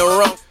parking the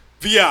wrong.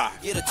 VI.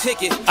 Get a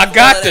ticket. I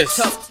got this.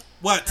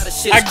 What?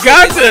 I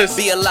got this.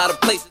 Be a lot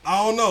of places.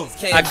 I don't know.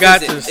 Can't I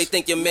got visit. this. They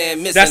think your man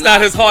missing. That's not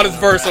his hardest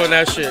verse on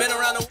that shit. Been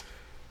around the-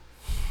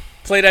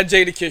 Play that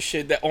Jadakiss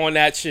shit on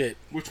that shit.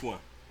 Which one?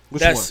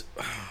 That's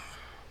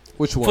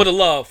Which one? for the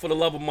love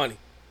of money.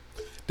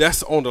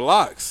 That's on the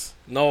locks.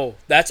 No,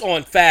 that's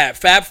on Fab.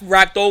 Fab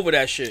rapped over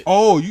that shit.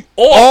 Oh, you.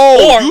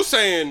 Or you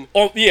saying?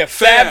 Oh yeah,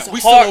 Fab. Fab's We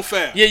still hard. on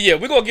Fab. Yeah,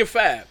 we're gonna get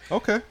Fab.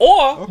 Okay.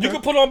 Or Okay. you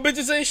can put on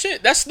Bitches Ain't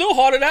Shit. That's still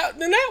harder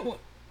than that one.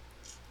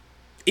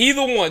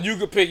 Either one. You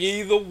could pick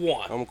either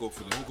one. I'm gonna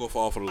go for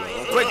All for the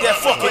Love. Break that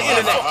fucking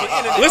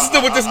internet. Listen to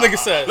what this nigga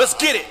says. Let's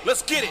get it.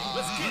 Let's get it.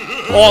 Let's get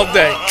it. All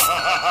day.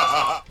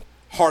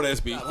 Hard ass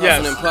beat.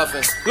 Yes. And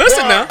puffing.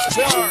 Listen now.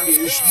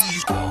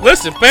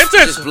 Listen, pay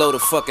attention. Just blow the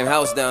fucking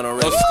house down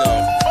already. Let's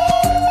go.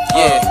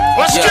 Yeah,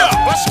 Let's yeah. go,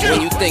 let's go.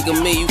 When you think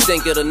of me, you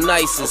think of the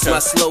nicest. My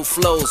slow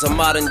flows, a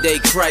modern day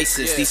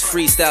crisis. These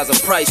freestyles are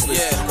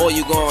priceless. All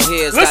you gon'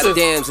 hear is Listen.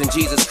 goddams and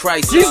Jesus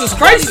Christ. Jesus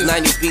Christ. These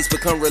 90s beats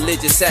become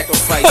religious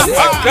sacrifices. Oh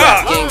my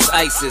God. Games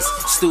ISIS,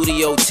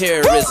 studio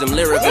terrorism,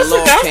 lyrical Listen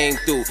law now. came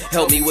through.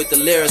 Help me with the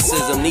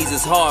lyricism. These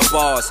is hard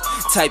bars.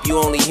 Type you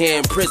only hear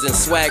in prison.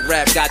 Swag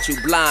rap got you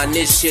blind.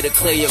 This shit'll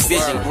clear your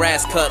vision.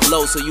 Grass cut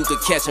low so you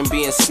could catch 'em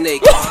being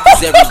snake.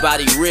 Cause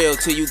everybody real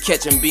till you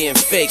catch 'em being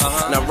fake.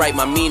 And I write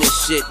my meaning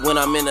shit when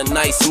I'm in a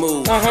nice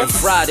mood. And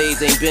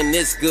Fridays ain't been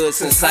this good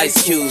since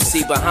Ice Cube.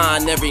 See,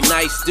 behind every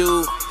nice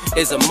dude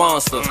is a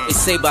monster. They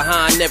say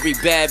behind every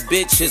bad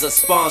bitch is a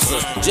sponsor.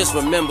 Just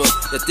remember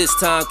that this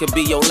time could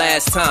be your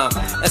last time.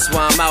 That's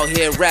why I'm out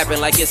here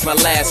rapping like it's my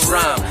last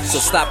rhyme. So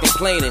stop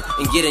complaining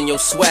and get in your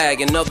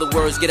swag. In other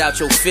words, get out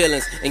your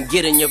feelings and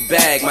get in your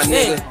bag, my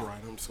nigga. All right,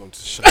 I'm just gonna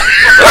shut up.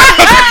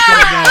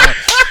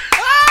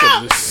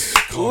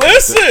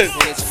 Listen.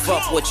 It's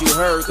fuck what you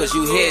heard cause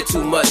you hear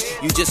too much.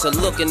 You just a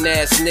looking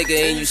ass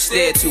nigga and you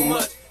stare too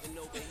much. And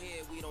over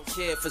here we don't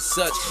care for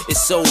such.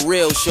 It's so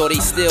real, sure they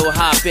still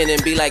hop in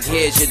and be like,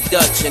 here's your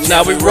Dutch. And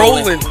Now we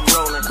rolling.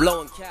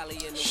 Blowing Cali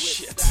in the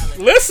shit.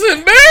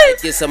 Listen, man.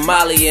 It's a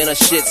Molly in her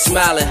shit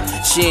smiling.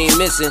 She ain't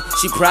missing,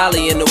 she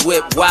probably in the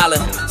whip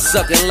wildin'.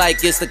 Sucking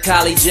like it's the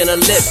college in her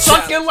lips.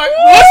 Sucking like,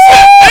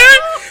 listen, man.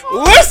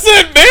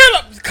 Listen,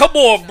 man. Come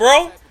on,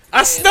 bro.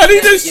 I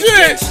studied this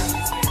shit.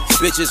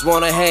 Bitches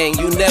wanna hang,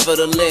 you never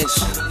the lynch.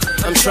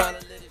 I'm trying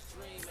to live this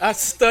dream. I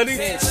studied.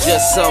 It's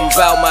just something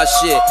about my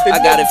shit. I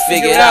got it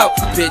figured out.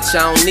 Bitch,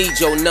 I don't need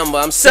your number.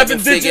 I'm seven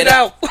figured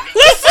out.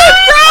 Listen,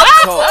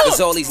 bro. Talk is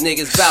all these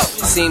niggas bout.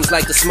 Seems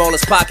like the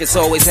smallest pockets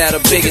always had the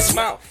biggest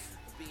mouth.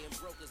 Being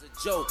broke is a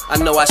joke. I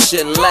know I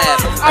shouldn't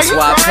laugh. That's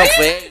why I come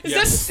for it.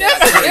 Before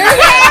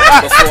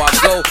I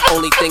go,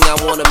 only thing I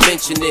wanna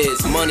mention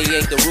is money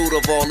ain't the root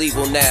of all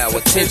evil now.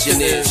 Attention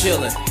is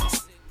chillin'.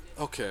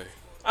 Okay.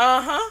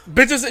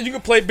 Bitches, you can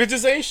play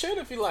Bitches Ain't Shit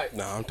if you like.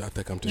 Nah, I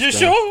think I'm just You done.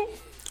 sure?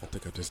 I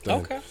think I'm just done.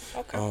 Okay.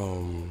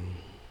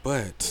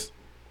 But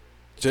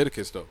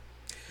Jadakiss though.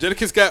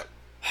 Jadakiss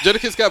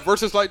got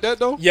verses like that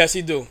though? Yes,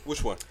 he do.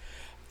 Which one?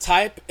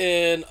 Type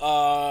in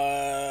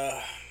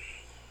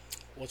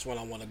which one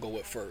I want to go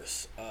with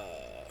first.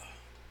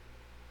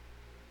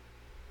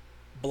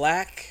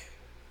 Black.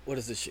 What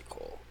is this shit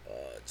called?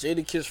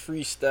 Jadakiss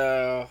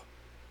freestyle.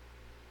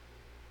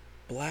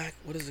 Black.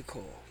 What is it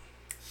called?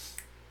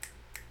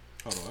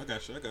 Hold on, I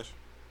got you.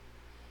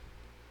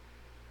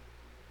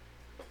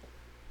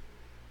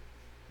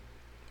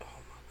 Oh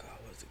my God,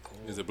 what is it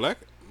called? Is it Black?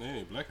 It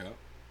ain't Black out.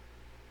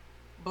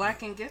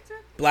 Black and Gifted?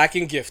 Black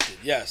and Gifted.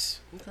 Yes.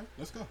 Okay,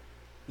 let's go.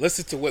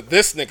 Listen to what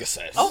this nigga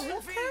says. Oh,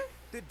 okay.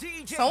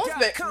 Someone's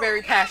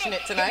very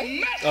passionate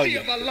tonight. Oh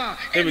yeah.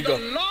 Here we go.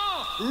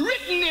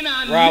 Written in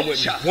our Ride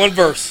with me. One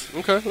verse.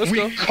 Okay, let's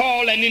go. We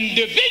call an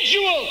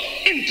individual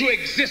into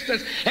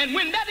existence, and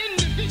when that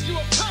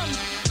individual comes,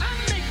 I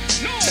make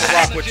no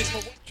Rock with you.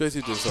 Jay-Z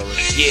did this already.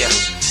 Yeah,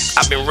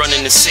 I've been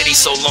running the city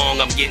so long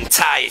I'm getting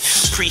tired.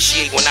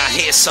 Appreciate when I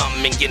hear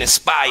something and get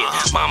inspired.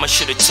 Mama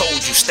should've told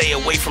you stay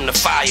away from the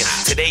fire.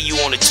 Today you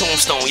on the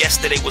tombstone,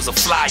 yesterday was a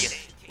flyer.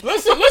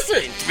 Listen.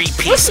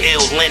 Three-piece ill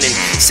linen,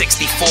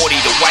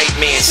 60-40, the white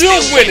man still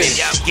winning.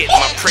 Getting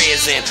my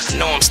prayers in, I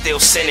know I'm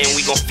still sinning.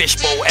 We gon'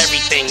 fishbowl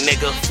everything,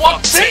 nigga.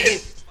 Fuck 10.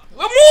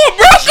 Come on,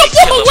 bro.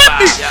 Come on with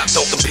me.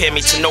 Don't compare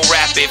me to no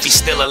rapper if he's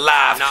still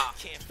alive.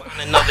 Can't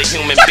find another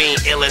human being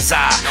ill as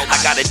I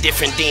got a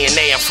different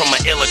DNA, I'm from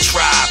an iller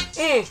tribe.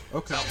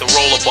 Okay. To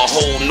roll up a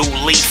whole new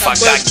leaf, I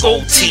got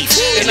gold teeth,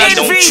 and I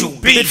don't chew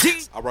beef.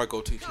 I rock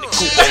gold teeth. The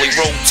coupe only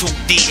roll too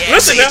deep.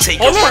 Listen so you now, take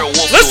hold a on. real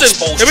wolf Listen, to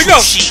expose here we true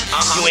go. sheep.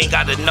 You ain't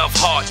got enough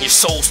heart, your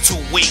soul's too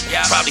weak.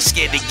 Probably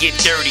scared to get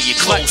dirty, your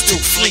clothes too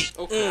fleek.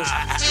 What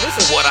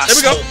I Here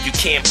we go. smoke, you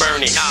can't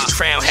burn it. The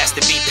crown has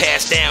to be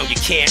passed down, you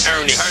can't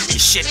earn it. The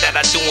shit that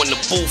I do in the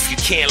booth, you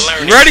can't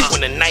learn it. Ready?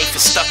 When the knife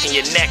is stuck in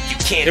your neck, you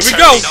can't Here we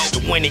turn go. it.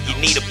 To win it, you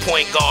need a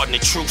point guard and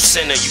a true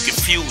center. You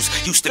confused.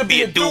 Used to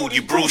be a dude,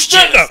 you Bruce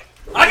Jenner.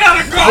 I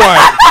gotta go.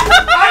 Right.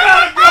 I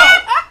gotta go.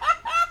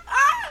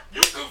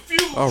 You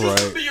confused. All You right.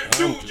 should be a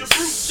dude. You're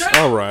Bruce Jenner.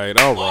 All right.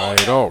 Oh my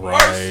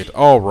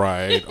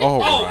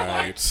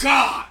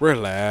God.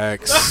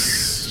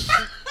 Relax.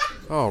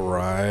 All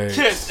right.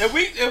 Kiss. If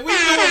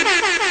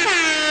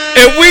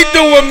we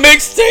doing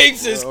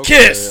mixtapes, it's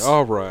Okay, Kiss.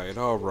 All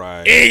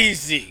right.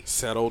 Easy.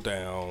 Settle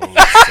down.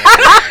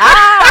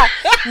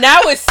 Now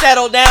it's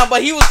settled down,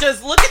 but he was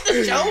just, look at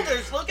the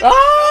shoulders. Look at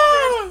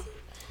the shoulders.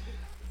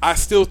 I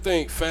still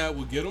think Fab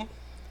will get him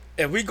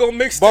And we go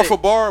mixtape. bar for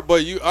bar,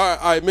 but you all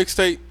right,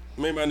 mixtape.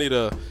 Maybe I need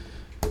to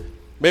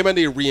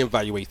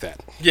reevaluate that.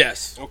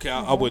 Yes. Okay,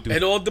 I would do.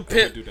 It all I would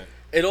depends. do that.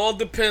 It all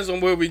depends on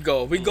where we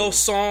go. We go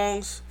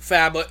songs,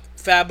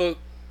 Fabba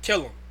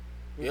kill him.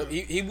 Yep,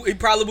 he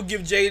probably would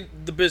give Jay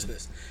the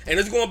business, and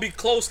it's going to be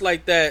close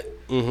like that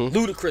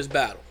Ludacris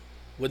battle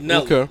with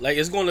Nelly. Okay. Like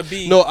it's going to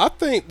be. No, I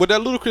think with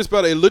that Ludacris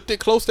battle, it looked it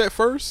close at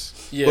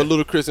first, Yeah. but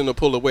Ludacris ended up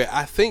pull away.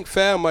 I think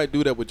Fab might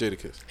do that with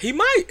Jadakiss. He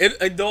might.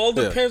 It all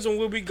depends on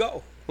where we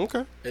go.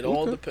 Okay. It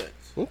all depends.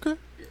 Okay.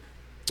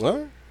 All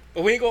right.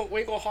 But we ain't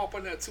gonna hop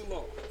on that too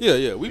long.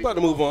 Yeah. We about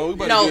to move on. We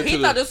about No, to get he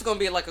into thought the... this was gonna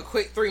be like a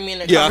quick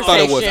 3-minute Yeah, I thought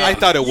it conversation. was. I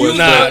thought it was.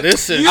 Nah, but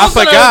this is. You I was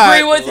gonna forgot.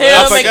 agree with him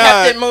I and forgot.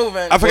 kept it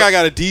moving. I forgot I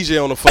got a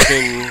DJ on the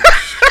fucking.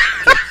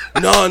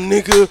 Nah,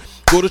 nigga,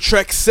 go to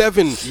track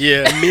 7.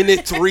 Yeah.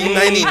 Minute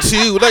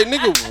 392. Like,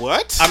 nigga,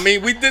 what? I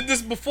mean, we did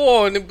this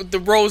before, and with the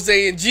Rose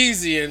and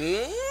Jeezy, and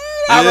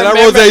yeah, that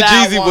Rose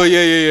Jeezy, but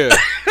yeah.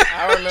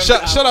 I remember.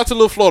 Shout out to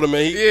Lil Florida,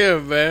 man. yeah,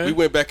 man. We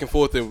went back and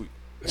forth and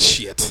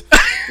shit.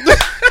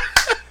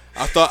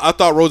 I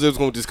thought Rose was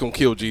gonna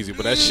kill Jeezy,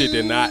 but that shit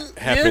did not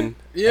happen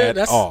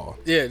at all.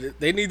 Yeah,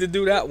 they need to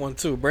do that one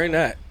too. Bring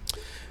that.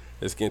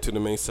 Let's get into the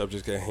main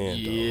subject at hand.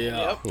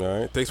 Yeah. All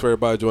right. Thanks for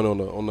everybody joining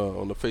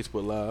on the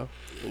Facebook Live.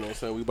 You know what I'm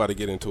saying? We about to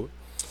get into it.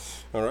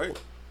 All right.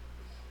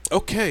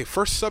 Okay.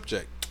 First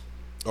subject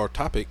or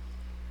topic.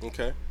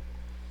 Okay.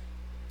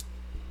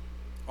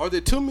 Are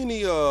there too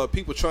many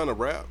people trying to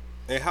rap,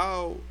 and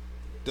how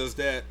does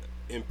that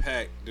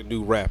impact the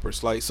new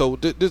rappers? Like, so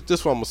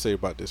this what I'm gonna say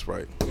about this,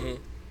 right? Mm-hmm.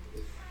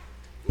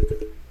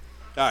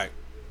 All right.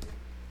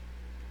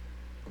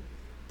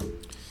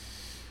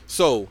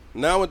 So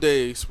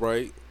nowadays,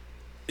 right,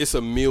 it's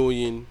a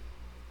million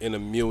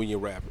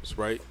rappers,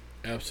 right?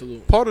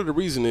 Absolutely. Part of the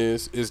reason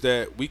is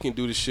that we can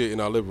do this shit in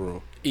our living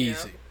room.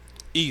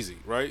 Easy,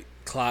 right?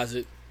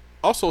 Closet.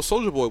 Also,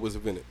 Soulja Boy was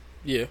invented.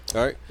 Yeah.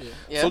 All right.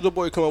 Yeah. Soulja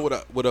Boy come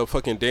up with a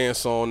fucking dance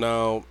song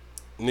now.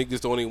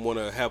 Niggas don't even want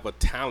to have a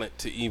talent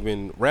to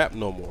even rap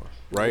no more,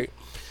 right?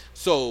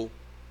 So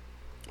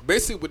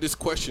basically, what this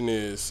question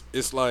is,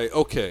 it's like,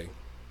 okay,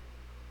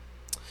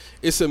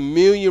 it's a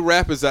million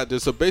rappers out there.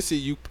 So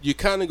basically, you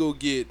kind of go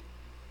get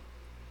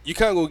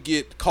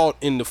caught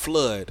in the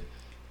flood.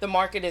 The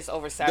market is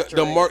oversaturated.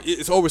 The market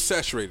is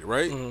oversaturated,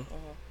 right? Mm-hmm.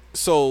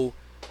 So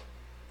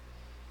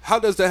how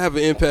does that have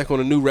an impact on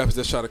the new rappers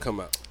that try to come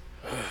out?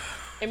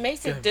 It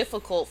makes it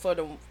difficult for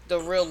the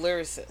real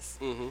lyricists.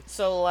 Mm-hmm.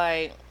 So,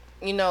 like,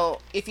 you know,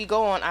 if you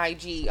go on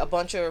IG, a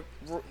bunch of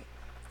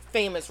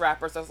famous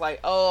rappers that's like,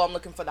 oh, I'm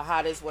looking for the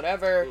hottest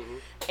whatever.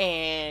 Mm-hmm.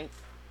 And,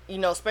 you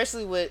know,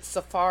 especially with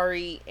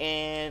Safari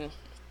and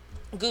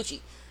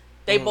Gucci,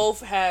 they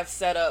both have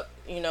set up,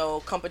 you know,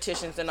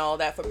 competitions and all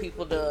that for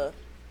people to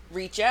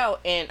reach out.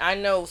 And I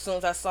know as soon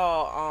as I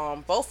saw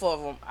both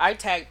of them, I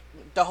tagged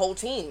the whole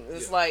team.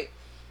 It's like,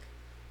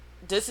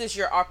 this is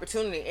your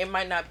opportunity. It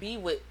might not be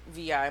with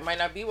VI. It might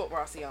not be with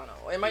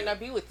Rossiano. It might not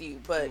be with you.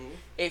 But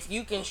if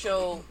you can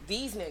show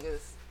these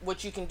niggas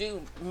what you can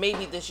do,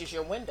 maybe this is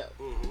your window.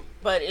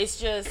 But it's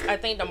just, I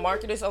think the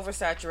market is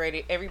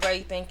oversaturated.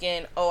 Everybody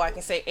thinking, oh, I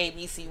can say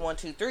ABC 1,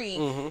 2, 3,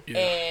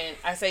 and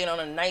I say it on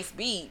a nice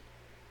beat.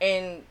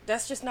 And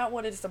that's just not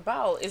what it's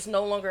about. It's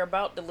no longer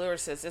about the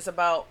lyricist. It's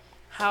about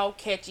how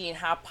catchy and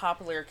how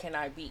popular can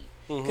I be.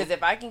 Because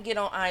if I can get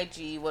on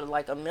IG with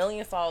like 1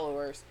 million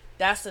followers,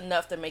 that's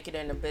enough to make it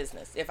in the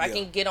business. If I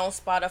can get on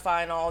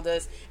Spotify and all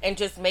this and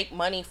just make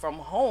money from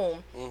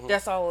home,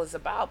 that's all it's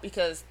about,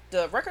 because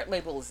the record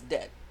label is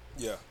dead.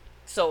 Yeah.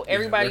 So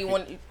everybody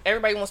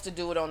wants to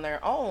do it on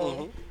their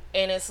own,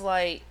 and it's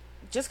like,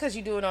 just because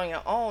you do it on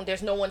your own,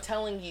 there's no one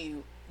telling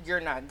you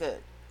you're not good.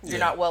 You're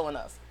not well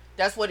enough.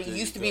 That's what it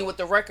used to be with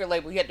the record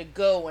label. You had to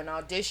go and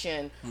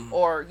audition,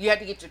 or you had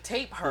to get your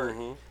tape heard.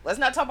 Let's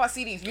not talk about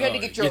CDs. You had to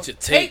get your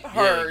tape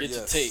heard, get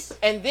your tape,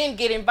 and then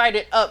get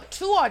invited up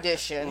to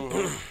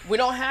audition. We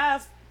don't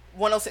have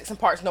 106 and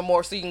Parks no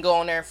more, so you can go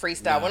on there and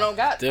freestyle. We don't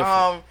got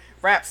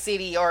Rap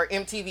City or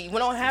MTV. We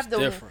don't have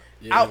the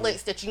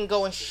outlets that you can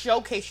go and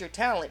showcase your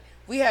talent.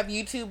 We have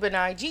YouTube and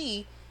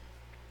IG.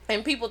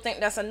 And people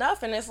think that's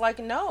enough, and it's like,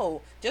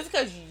 no. Just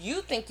because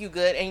you think you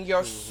good and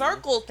your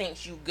circle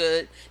thinks you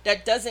good,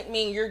 that doesn't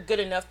mean you're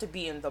good enough to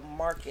be in the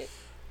market.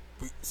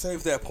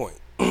 Save that point.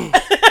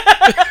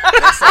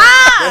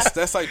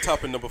 that's like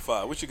topic number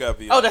 5. What you got,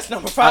 V? Oh, that's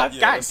number 5?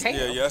 Yeah, God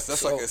damn. Yeah,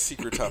 that's like a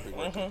secret topic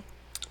right there.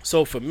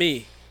 So for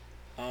me,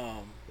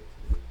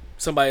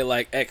 somebody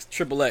like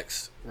Triple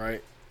X,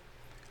 right?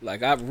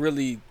 Like, I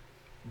really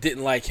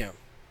didn't like him.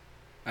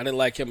 I didn't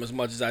like him as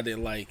much as I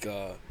didn't like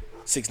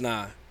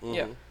 6ix9ine.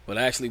 Yeah. But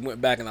I actually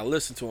went back and I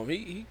listened to him.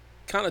 He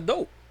kind of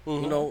dope,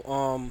 you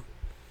know.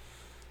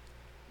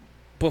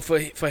 But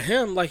for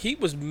him, like, he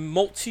was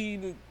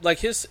like,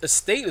 his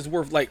estate is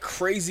worth like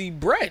crazy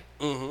bread,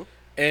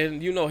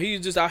 and you know,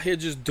 he's just out here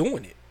just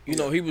doing it. You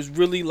know, he was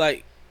really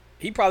like,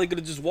 he probably could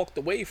have just walked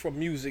away from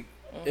music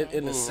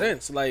in a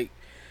sense, like,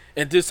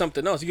 and did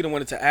something else. He could have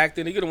went into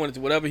acting. He could have went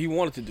into whatever he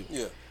wanted to do.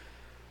 Yeah.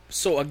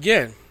 So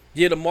again,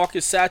 the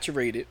market's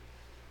saturated,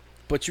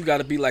 but you got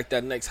to be like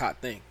that next hot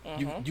thing.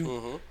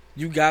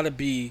 You got to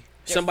be,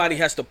 somebody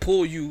has to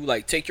pull you,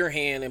 like, take your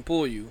hand and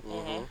pull you,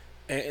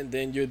 and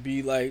then you'd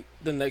be like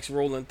the next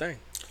rolling thing.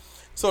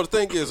 So the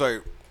thing is,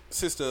 like,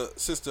 since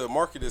the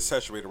market is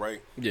saturated,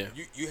 right? Yeah.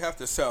 You have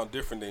to sound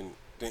different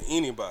than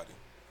anybody.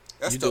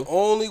 That's You the do?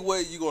 only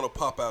way you're gonna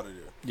pop out of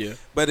there. Yeah.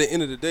 But at the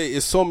end of the day,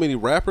 it's so many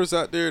rappers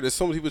out there. There's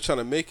so many people trying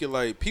to make it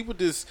like people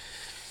just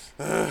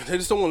they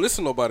just don't want to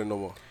listen to nobody no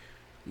more.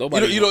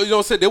 Nobody. You know what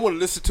I'm saying? They want to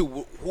listen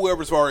to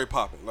whoever's already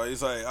popping. Like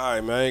it's like, all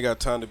right, man, I ain't got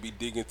time to be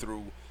digging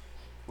through.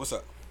 What's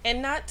up?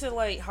 And not to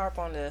like harp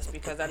on this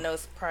because I know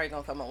it's probably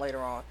gonna come up later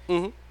on.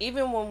 Mm-hmm.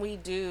 Even when we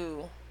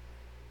do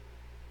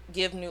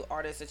give new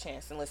artists a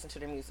chance and listen to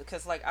their music,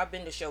 because like I've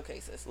been to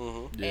showcases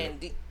Mm-hmm.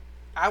 and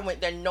I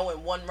went there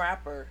knowing one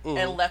rapper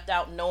and left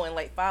out knowing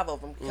like 5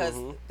 of them because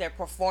their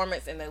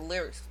performance and their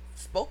lyrics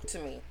spoke to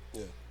me.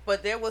 Yeah.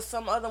 But there was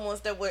some other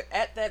ones that were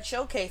at that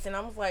showcase, and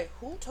I was like,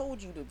 "Who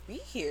told you to be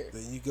here?"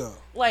 There you go.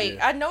 Like,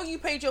 I know you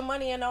paid your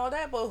money and all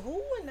that, but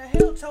who in the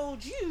hell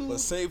told you? But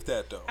save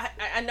that though.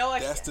 I know.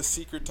 That's the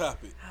secret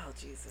topic. Oh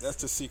Jesus. That's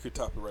the secret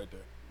topic right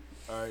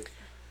there. All right.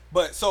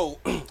 But so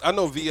I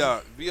know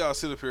VR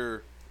sit up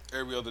here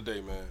every other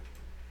day, man.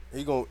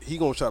 He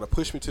gonna try to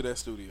push me to that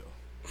studio.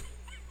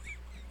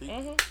 He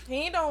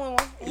ain't the only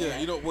one. Yeah,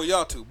 you know, well,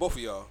 y'all too, both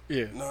of y'all.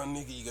 Yeah. Nah,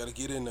 nigga, you gotta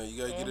get in there. You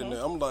gotta get in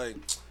there. I'm like,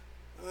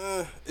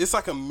 it's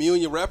like a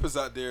million rappers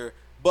out there,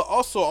 but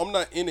also I'm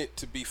not in it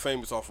to be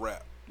famous off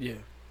rap. Yeah.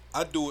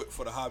 I do it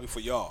for the hobby for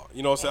y'all.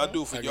 You know what I'm saying? I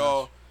do it for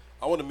y'all.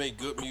 I want to make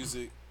good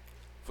music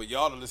for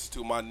y'all to listen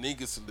to, my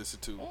niggas to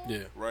listen to.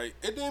 Yeah. Right?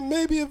 And then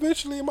maybe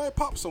eventually it might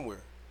pop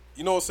somewhere.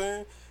 You know what I'm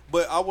saying?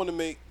 But I want to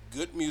make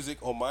good music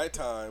on my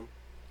time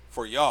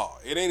for y'all.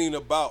 It ain't even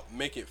about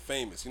making it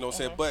famous. You know what I'm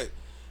saying? But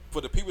for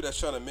the people that's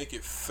trying to make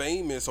it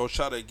famous or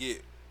try to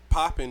get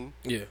popping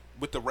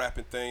with the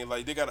rapping thing,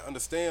 like they got to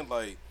understand,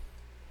 like,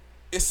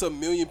 it's a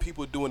million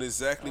people doing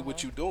exactly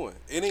what you doing.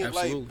 It ain't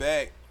like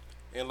back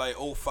in like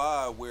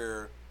 05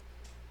 where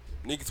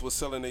niggas was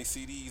selling their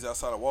CDs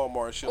outside of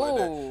Walmart and shit like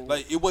that.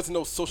 Like it wasn't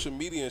no social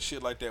media and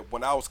shit like that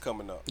when I was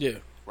coming up. Yeah.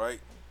 Right?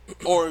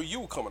 Or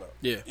you were coming up.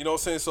 Yeah. You know what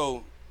I'm saying?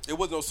 So it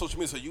wasn't no social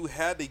media. So you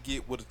had to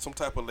get with some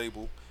type of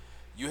label.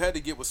 You had to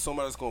get with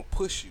somebody that's gonna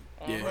push you.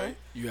 Yeah. Right?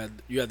 You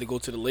had to go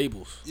to the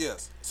labels.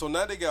 Yes. So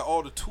now they got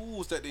all the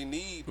tools that they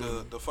need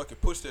to fucking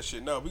push that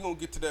shit. Now we're gonna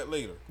get to that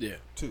later. Yeah.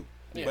 Too.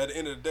 Yeah. But at the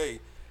end of the day,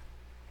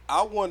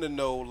 I want to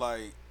know,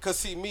 like, cause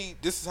see me,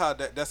 this is how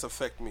that's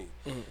affect me.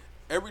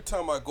 Every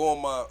time I go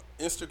on my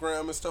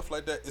Instagram and stuff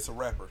like that, it's a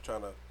rapper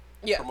trying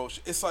to promote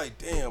shit. It's like,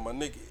 damn, my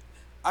nigga,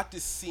 I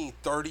just seen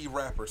 30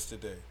 rappers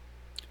today.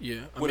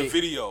 Yeah. With a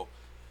video.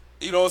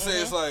 You know what I'm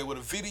saying? It's like with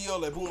a video,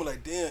 like boom,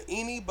 like damn,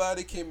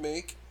 anybody can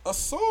make a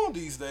song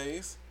these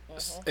days.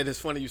 And it's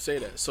funny you say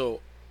that. So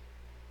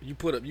you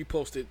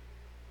posted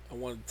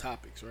on one of the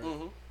topics, right?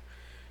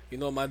 You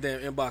know, my damn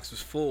inbox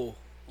was full.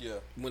 Yeah.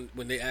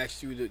 When they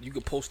asked you you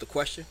could post a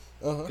question,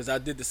 because I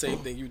did the same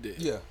thing you did.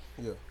 Yeah.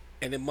 Yeah.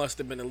 And it must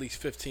have been at least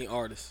 15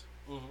 artists.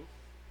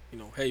 You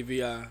know, hey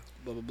VI,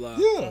 blah blah blah.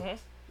 Yeah.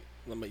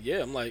 I'm like,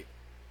 yeah. I'm like,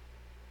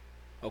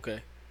 okay.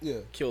 Yeah.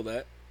 Kill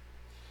that.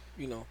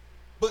 You know.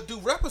 But do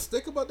rappers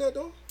think about that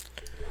though?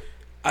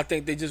 I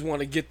think they just want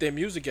to get their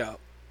music out.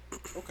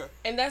 Okay.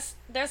 And that's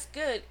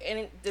good.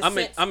 And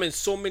I'm in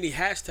so many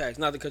hashtags.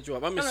 Not to cut you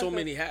off. I'm in so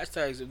many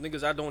hashtags of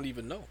niggas I don't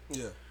even know.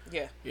 Yeah.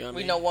 Yeah. You know what I we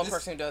mean? know one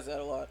person who does that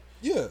a lot.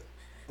 Yeah.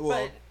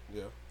 Well,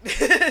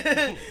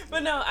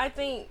 But no, I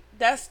think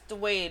that's the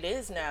way it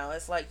is now.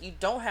 It's like you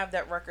don't have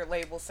that record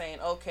label saying,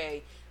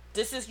 okay,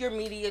 this is your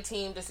media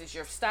team, this is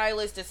your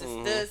stylist, this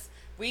is this.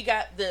 We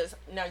got this.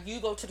 Now you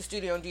go to the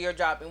studio and do your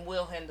job and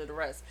we'll handle the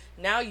rest.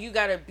 Now you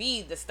got to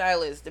be the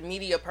stylist, the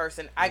media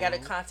person. I got to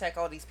contact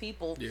all these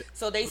people. Yeah.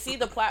 So they see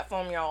the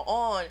platform y'all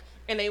on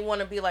and they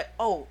want to be like,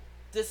 oh,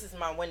 this is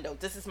my window.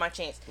 This is my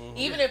chance.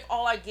 Even if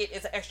all I get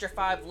is an extra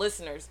 5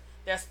 listeners,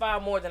 that's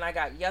 5 more than I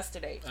got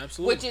yesterday.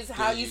 Absolutely. Which is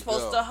how you're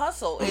supposed to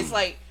hustle. It's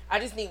like, I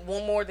just need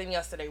 1 more than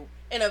yesterday.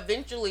 And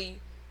eventually,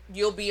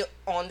 you'll be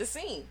on the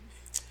scene.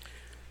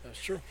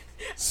 That's true.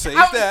 Save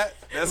that.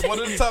 That's one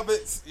of the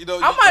topics. You know,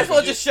 I might as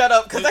well just shut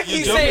up because I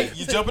keep saying.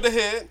 You jumping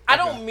ahead. I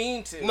don't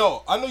mean to.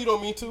 No, I know you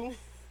don't mean to,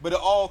 but it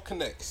all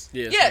connects.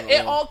 Yeah,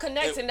 it all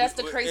connects, and that's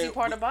the crazy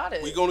part about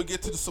it. We're going to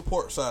get to the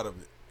support side of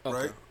it,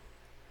 right?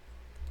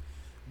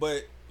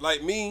 But,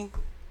 like me,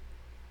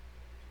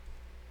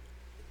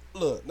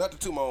 look, not to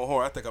toot my own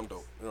horn, I think I'm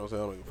dope. You know what I'm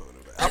saying? I don't even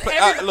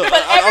fucking know that.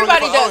 But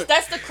everybody does.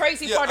 That's the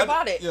crazy part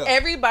about it. Yeah.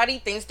 Everybody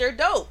thinks they're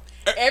dope.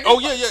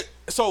 Yeah.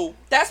 So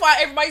that's why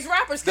everybody's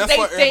rappers. That's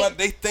why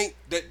everybody think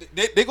that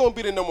they're gonna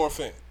be the number 1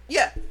 fan.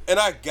 Yeah. And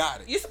I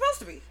got it. You're supposed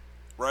to be.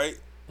 Right.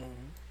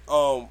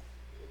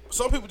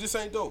 Some people just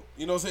ain't dope.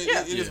 You know what I'm saying?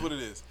 Yeah. It is what it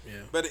is. Yeah.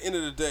 But at the end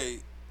of the day,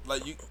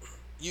 like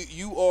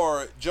you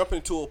are jumping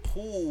into a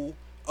pool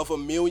of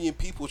 1 million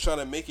people trying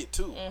to make it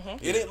too.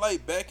 It ain't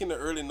like back in the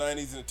early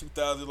 90s and the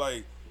 2000s.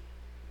 Like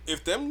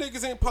if them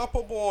niggas ain't pop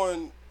up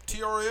on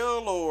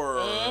TRL or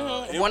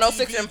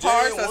 106 in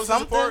Parks or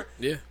something.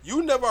 Yeah.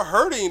 You never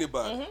heard of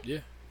anybody. Yeah.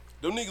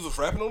 Them niggas was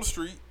rapping on the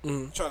street,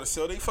 trying to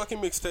sell their fucking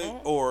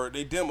mixtape or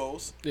their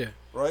demos. Yeah.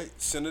 Right?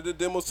 Sending the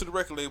demos to the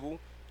record label.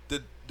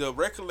 The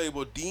record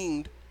label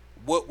deemed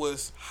what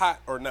was hot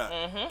or not.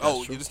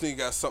 Oh, this nigga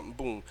got something,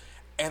 boom.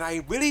 And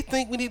I really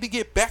think we need to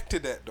get back to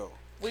that though.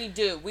 We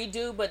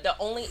do, but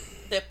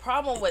the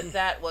problem with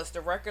that was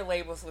the record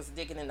labels was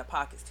digging in the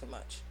pockets too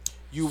much.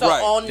 You so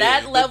right. on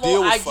that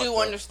level, I do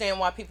up. understand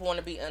why people want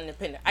to be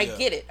independent. I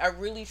get it. I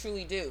really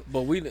truly do.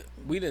 But we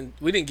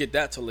didn't get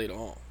that till later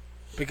on,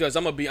 because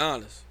I'm gonna be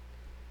honest.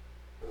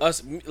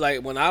 Us,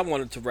 like when I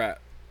wanted to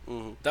rap,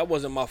 that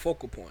wasn't my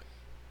focal point.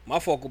 My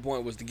focal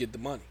point was to get the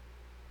money.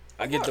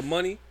 I get the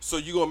money. So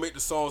you gonna make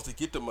the songs to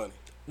get the money?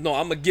 No,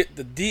 I'm gonna get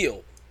the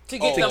deal to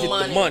get the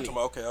money.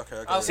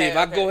 Okay. See, if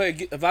I go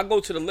ahead, if I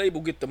go to the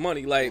label, get the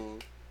money, like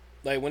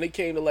when it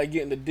came to like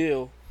getting the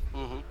deal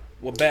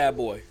with Bad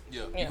Boy,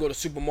 you go to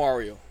Super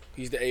Mario.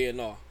 He's the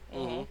A&R,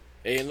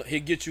 and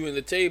he'll get you in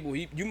the table.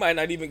 You might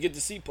not even get the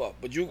C-pop,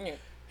 but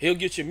he'll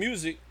get your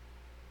music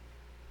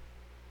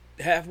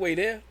halfway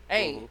there.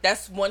 Hey,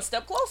 that's one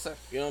step closer.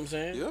 You know what I'm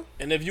saying? Yeah.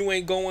 And if you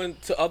ain't going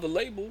to other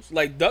labels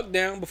like Duck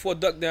Down, before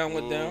Duck Down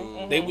went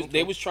down,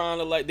 they was trying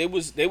to like they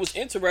was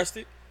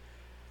interested.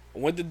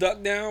 When the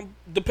Duck Down,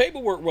 the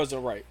paperwork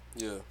wasn't right.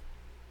 Yeah.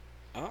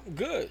 I'm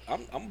good.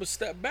 I'm gonna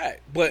step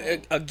back.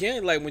 But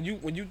again, like when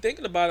you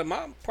thinking about it,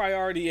 my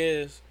priority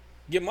is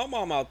get my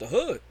mom out the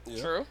hood.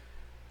 Yeah. True.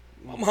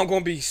 My mom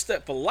gonna be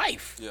set for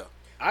life. Yeah.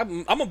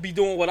 I'm gonna be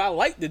doing what I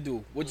like to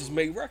do, which is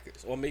make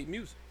records or make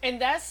music.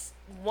 And that's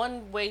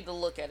one way to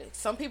look at it.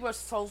 Some people are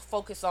so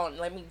focused on,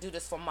 let me do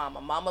this for mama.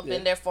 Mama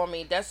been there for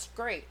me. That's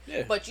great.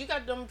 Yeah. But you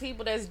got them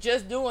people that's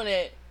just doing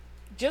it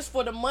just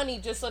for the money,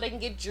 just so they can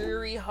get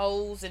jewelry,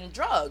 hoes, and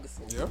drugs.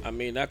 Yeah. I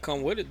mean, that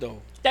come with it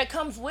though. That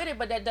comes with it,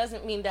 but that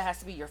doesn't mean that has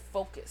to be your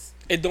focus.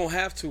 It don't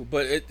have to,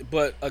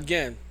 but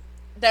again,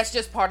 that's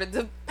just part of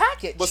the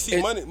package. But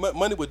see,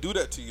 money would do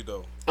that to you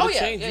though. Oh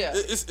yeah.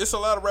 It's a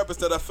lot of rappers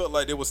that I felt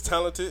like they was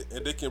talented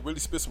and they can really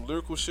spit some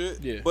lyrical shit.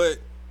 Yeah. But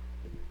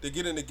to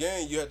get in the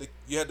game,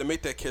 you had to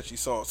make that catchy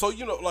song. So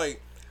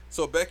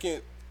so back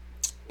in,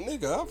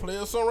 nigga, I'll play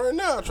a song right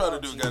now. I try to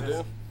do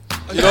goddamn.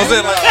 You know what I'm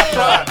saying?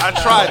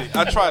 Like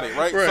I tried it,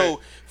 right?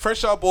 So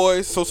Fresh Out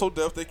Boys, So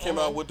Def, they came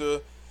out with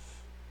the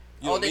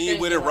lean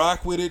with it,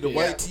 rock with it, the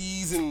white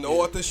tees, and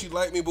I think she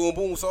like me, boom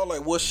boom. So I'm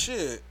like, well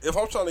shit, if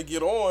I'm trying to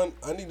get on,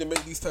 I need to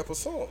make these type of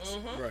songs.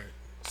 Right.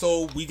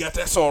 So we got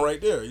that song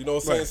right there. You know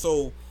what I'm saying?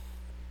 So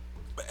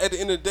at the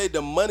end of the day,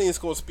 the money is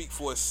gonna speak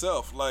for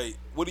itself. Like,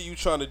 what are you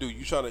trying to do?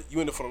 You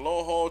in it for the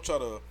long haul, try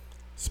to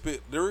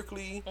spit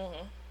lyrically,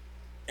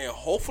 and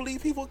hopefully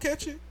people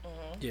catch it.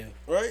 Yeah.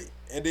 Right?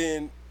 And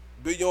then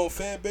build your own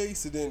fan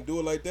base and then do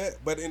it like that.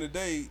 But at the end of the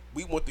day,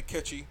 we want the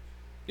catchy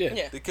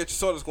the catchy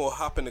song that's gonna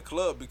hop in the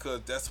club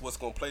because that's what's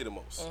gonna play the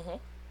most.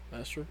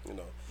 That's true. You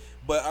know.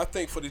 But I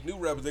think for these new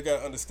rappers, they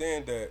gotta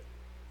understand that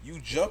you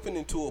jumping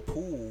into a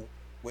pool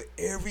where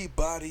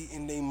everybody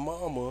and their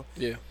mama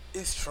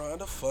is trying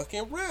to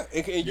fucking rap.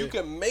 And you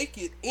can make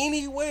it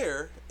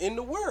anywhere in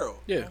the world.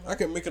 Yeah. I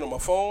can make it on my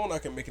phone, I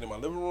can make it in my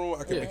living room,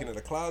 I can make it in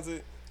the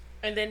closet.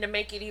 And then to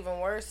make it even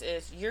worse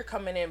is you're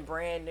coming in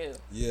brand new.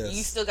 Yes.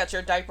 You still got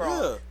your diaper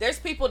on. There's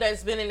people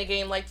that's been in the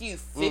game like you,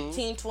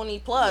 15, 20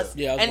 plus.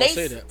 Yeah, and they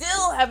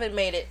still haven't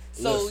made it.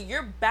 So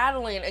you're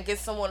battling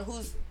against someone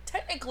who's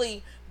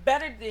technically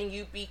better than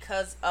you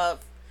because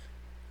of,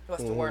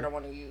 what's the word I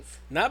want to use?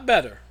 Not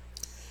better.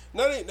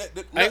 I ain't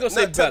gonna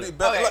say better.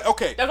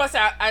 Okay. That's what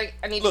I said.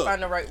 I need to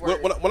find the right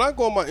word. When I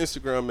go on my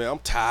Instagram, man, I'm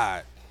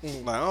tired.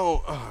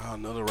 Like,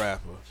 another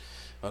rapper.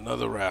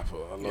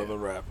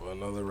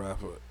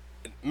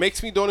 It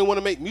makes me don't even want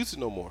to make music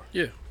no more.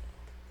 Yeah.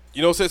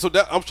 You know what I'm saying? So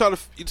that I'm trying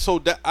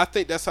to. I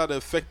think that's how to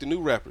affect the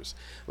new rappers.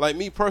 Like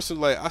me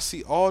personally, like I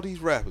see all these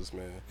rappers,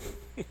 man.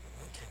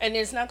 And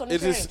it's not going to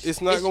change.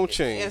 It's not going to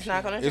change. It's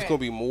not going to change. It's going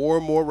to be more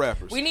and more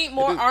rappers. We need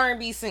more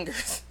R&B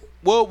singers.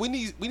 Well, we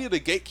need a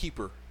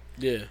gatekeeper.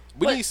 Yeah.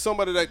 We need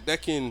somebody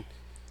that can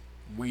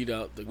weed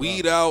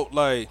out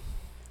like.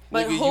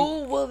 But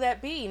who will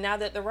that be now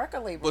that the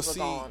record labels are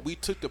gone? We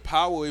took the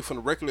power away from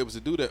the record labels to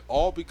do that,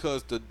 all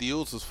because the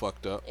deals was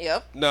fucked up.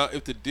 Yep. Now,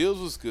 if the deals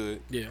was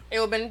good, it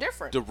would have been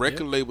different. The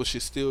record label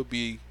should still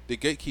be the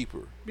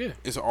gatekeeper. Yeah.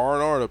 It's an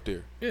R&R up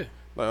there. Yeah.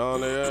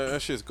 Like,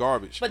 that shit's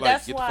garbage. But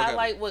that's why I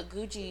like what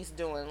Gucci's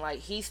doing. Like,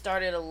 he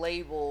started a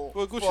label.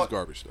 Well, Gucci's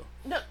garbage, though.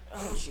 No,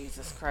 oh,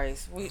 Jesus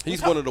Christ.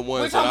 He's one of the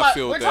ones that I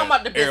feel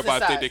that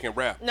everybody think they can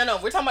rap. No,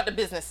 we're talking about the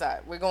business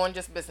side. We're going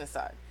just business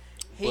side.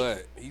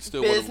 But he's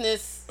still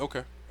business.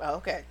 Okay. Oh,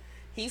 okay.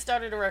 He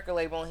started a record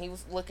label and he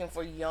was looking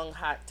for young,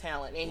 hot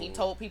talent. And he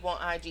told people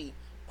on IG,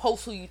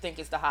 post who you think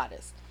is the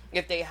hottest.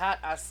 If they hot,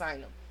 I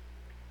sign them.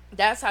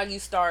 That's how you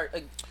start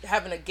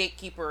having a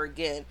gatekeeper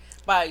again,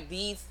 by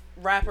these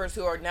rappers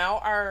who are now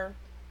our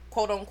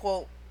quote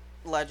unquote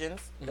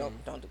legends.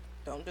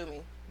 Don't do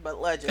me,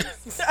 but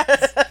legends.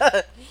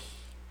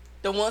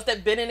 The ones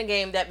that been in the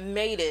game that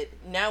made it.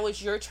 Now it's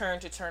your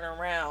turn to turn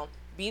around.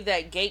 Be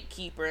that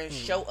gatekeeper and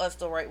show us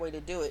the right way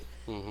to do it.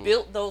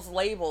 Build those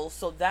labels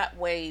so that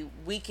way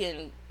we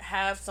can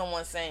have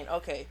someone saying,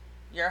 okay,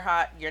 you're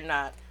hot, you're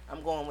not,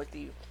 I'm going with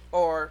you.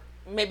 Or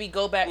maybe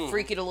go back,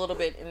 freak it a little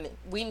bit, and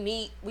we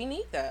need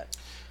that.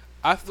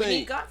 I think we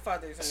need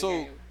godfathers in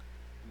the game.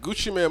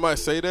 Gucci Mane might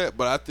say that,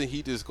 but I think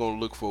he just gonna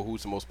look for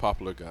who's the most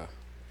popular guy.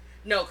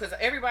 No, because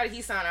everybody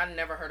he signed, I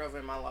never heard of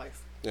in my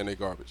life. And they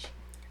garbage.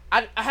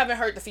 I haven't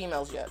heard the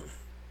females yet.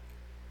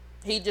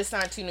 He just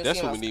signed 2 new females.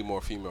 That's when we need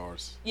more female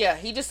artists. Yeah,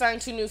 he just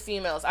signed 2 new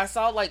females. I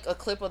saw like a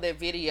clip of their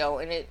video,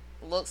 and it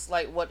looks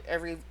like what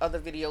every other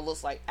video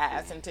looks like: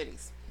 ass and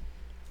titties.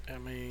 I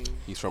mean,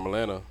 he's from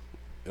Atlanta.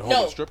 At home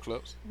No. at strip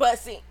clubs. But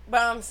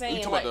I'm You saying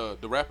talking like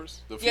about the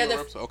rappers, the female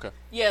rappers? Okay.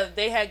 yeah,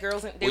 they had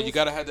girls in. Well, you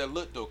gotta have that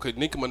look though, cause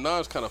Nicki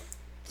Minaj kind of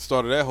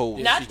started that whole.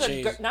 Not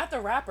the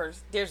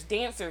rappers. There's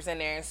dancers in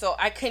there, and so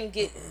I couldn't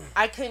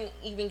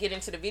even get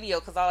into the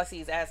video because all I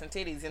see is ass and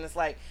titties, and it's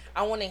like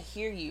I want to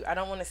hear you. I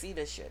don't want to see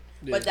this shit.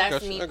 Yeah. But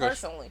that's I me got you.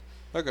 personally.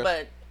 Okay.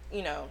 But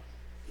you know,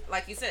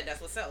 like you said,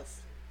 that's what sells.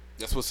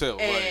 That's what sells.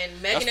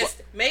 And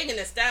right. Megan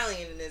Thee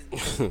Stallion is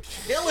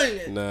killing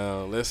it.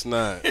 No, let's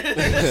not.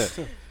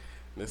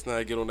 Let's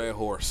not get on that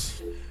horse.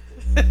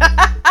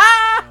 That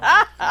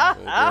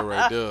girl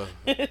right there.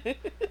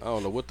 I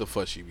don't know what the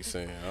fuck she be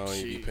saying. I don't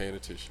even be paying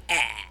attention.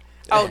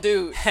 Oh,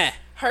 dude.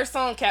 Her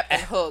song Captain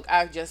Hook,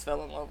 I just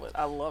fell in love with.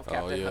 I love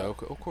Captain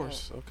Hook. Okay, of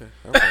course. Okay.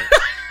 All right.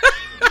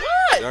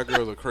 What? Y'all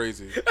girls are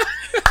crazy.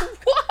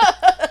 What?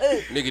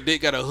 Nigga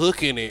dick got a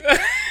hook in it.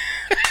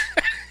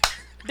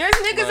 There's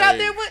niggas out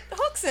there with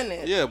hooks in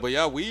it. Yeah, but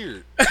y'all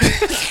weird.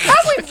 How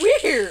we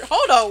weird?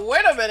 Hold on,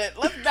 wait a minute.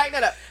 Let's back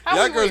that up. How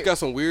Y'all we girls weird? got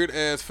some weird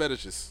ass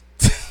fetishes.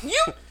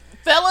 You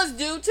fellas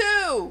do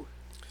too.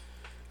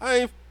 I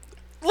ain't.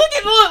 Look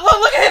at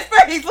his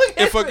face. Look at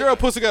his If a face. girl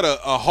pussy got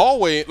a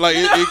hallway, like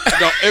look,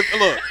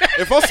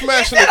 if I'm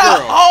smashing a Said girl,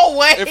 a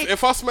hallway.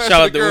 if I'm smashing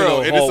Shout a out to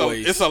girl Reno and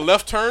hallways. it's a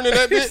left turn in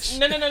that bitch.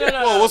 No.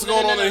 Whoa, what's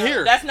going on in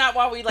here? That's not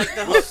why we like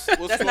the hook.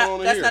 What's going on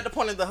in That's here? not the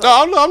point of the hook.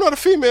 No, I'm not a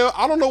female.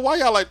 I don't know why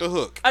y'all like the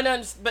hook. I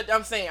know, but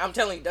I'm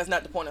telling you, that's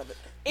not the point of it.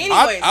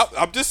 Anyways,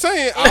 I'm just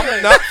saying,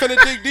 I'm not finna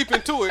dig deep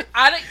into it.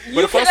 You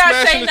But if I'm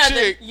cannot say smashing a nothing.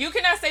 chick You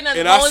cannot say nothing.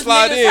 and As I long as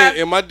slide niggas in have-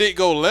 and my dick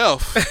go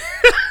left,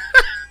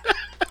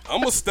 I'm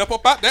gonna step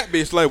up out that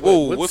bitch like,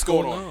 whoa, what's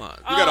going on?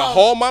 You got a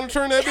hall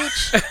monitor in that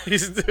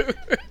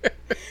bitch?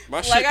 My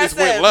shit Like I just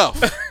went said, left.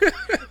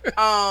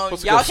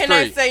 Supposed to y'all go cannot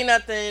straight. say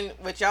nothing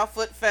with y'all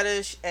foot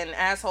fetish and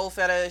asshole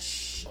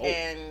fetish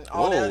and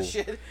all that other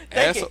shit.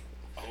 Thank you.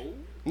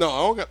 No, I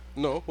don't got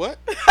no. What?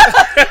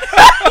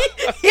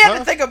 He had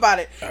to think about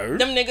it. Them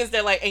niggas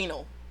that like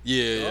anal.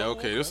 Yeah,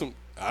 okay. There's some.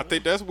 I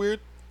think that's weird.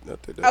 I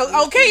think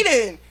Oh, okay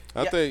then.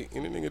 I think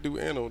any nigga do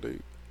anal, they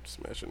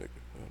smash a nigga.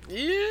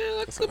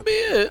 Yeah, that could be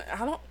it.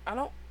 I don't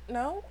know.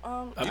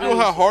 You know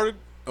how hard it?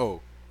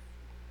 Oh.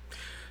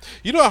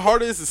 You know how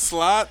hard it is to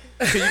slide?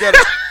 'Cause you gotta.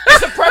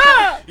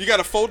 You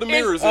gotta fold the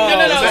mirrors. No.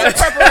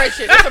 It's a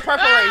preparation. It's a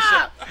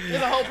preparation.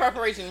 There's a whole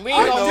preparation. We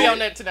ain't gonna be on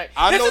that tonight.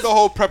 I know the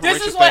whole preparation.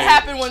 This is what thing.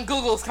 happened when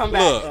Googles come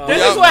back. Look,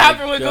 This is what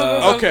happened when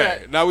Googles come Okay,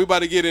 back. now we about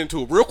to get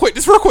into it real quick.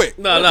 Just real quick.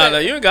 No,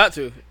 you ain't got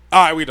to.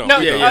 All right, we don't. No,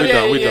 we yeah, don't.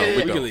 yeah, We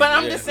yeah, don't. yeah. But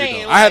I'm just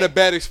saying, I had a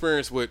bad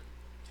experience with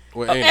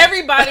anal.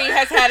 everybody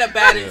has had a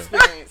bad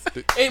experience.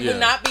 It Yeah. would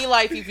not be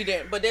life if you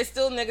didn't. But there's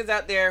still niggas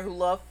out there who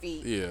love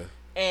feet. Yeah.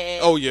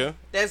 And oh yeah.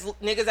 There's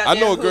niggas out there. I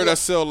know a who girl that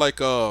sell like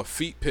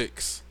feet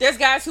pics. There's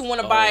guys who want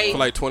to buy for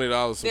like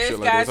 $20. Some There's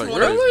shit guys like who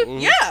that. want It's like, to.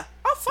 really? Yeah.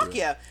 Oh fuck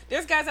yeah.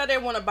 There's guys out there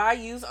want to buy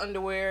used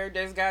underwear.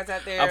 There's guys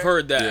out there. I've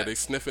heard that. Yeah, they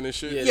sniffing and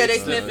shit. Yeah, they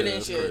sniffing and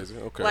that's shit. crazy.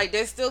 Okay. Like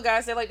there's still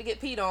guys that like to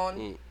get peed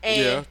on.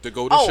 And yeah, to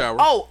go to the shower.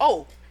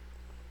 Oh.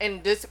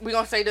 And this we're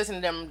gonna say this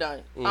and then I'm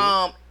done.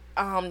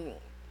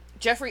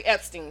 Jeffrey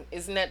Epstein,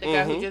 isn't that the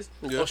guy who just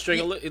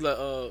strangle it?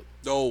 Like,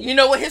 You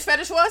know what his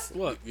fetish was?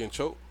 What? Getting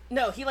choked?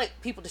 No, he liked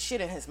people to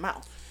shit in his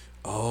mouth.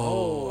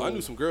 Oh, I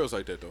knew some girls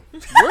like that though.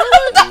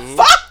 What the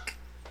fuck?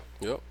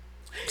 Yep.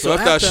 So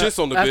after I shits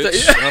on the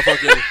bitch, I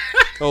fucking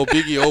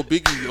Biggie after I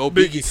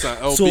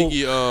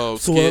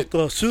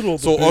shit on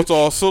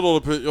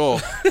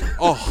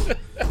the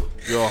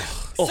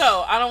bitch,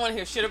 So I don't want to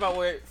hear shit about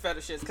weird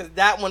fetishes because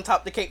that one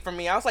topped the cake for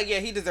me. I was like, yeah,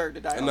 he deserved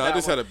to die. No, I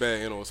just had a bad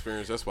anal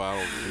experience. That's why I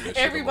don't do that shit.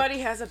 Everybody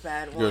has a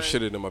bad one. Girl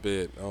shitted in my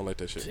bed. I don't like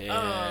that shit.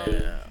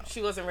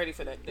 She wasn't ready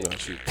for that. No,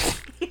 she.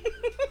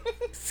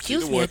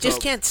 Excuse me, I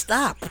just can't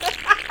stop.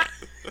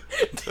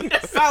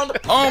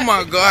 Oh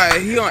my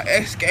god, he on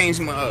X Games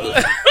mode.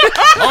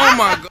 Oh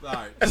my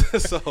god.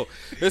 Alright, so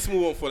let's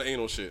move on for the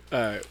anal shit.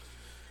 Alright.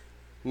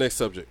 Next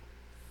subject.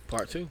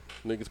 Part 2.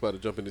 Niggas about to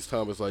jump in this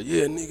time. It's like,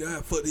 yeah, nigga,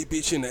 I fucked this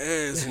bitch in the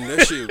ass and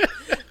that shit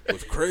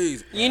was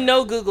crazy. You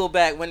know Google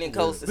back when it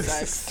goes to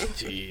sex.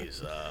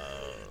 Jeez.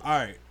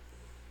 Alright.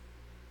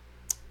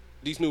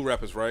 These new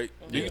rappers, right?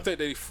 Do you think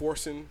they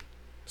forcing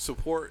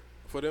support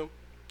for them?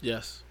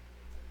 Yes.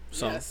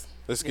 Yes.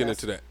 Let's get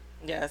into that.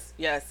 Yes.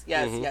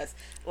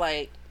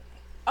 Like,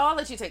 I'll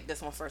let you take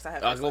this one first.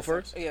 I'll go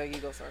first? Yeah, you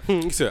go first.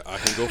 He said, I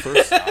can go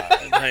first.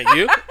 Thank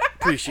you.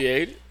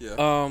 Appreciate it.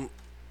 Yeah.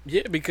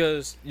 Yeah,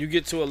 because you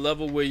get to a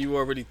level where you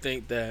already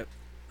think that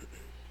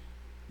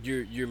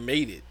you're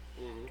made it.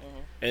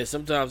 And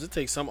sometimes it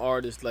takes some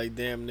artists like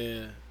damn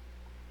near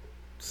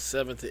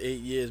 7 to 8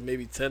 years,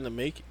 maybe 10 to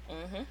make it.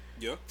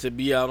 Yeah. To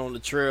be out on the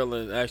trail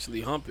and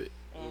actually hump it.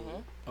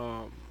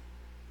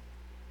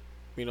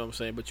 You know what I'm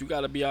saying? But you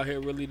got to be out here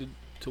really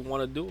to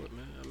want to do it,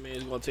 man. I mean,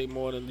 it's going to take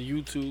more than the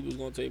YouTube. It's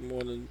going to take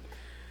more than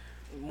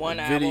one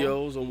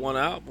videos or one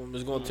album.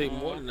 It's going to take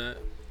more than that.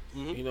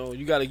 Mm-hmm. You know,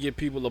 you got to give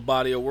people a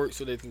body of work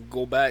so they can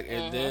go back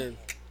and then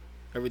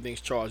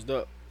everything's charged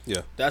up.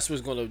 Yeah, that's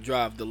what's gonna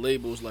drive the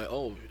labels. Like,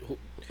 oh,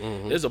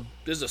 there's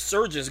a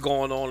surgeons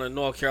going on in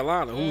North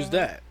Carolina. Who's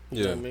that?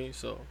 You know what I mean?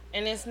 So,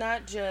 and it's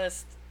not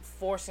just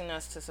forcing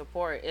us to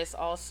support. It's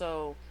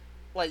also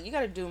like you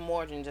got to do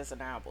more than just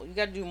an album. You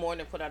got to do more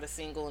than put out a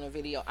single and a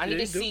video. I need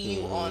to see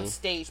you on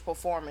stage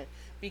performing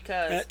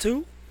because that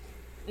too.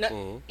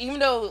 Even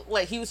though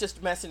like he was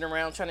just messing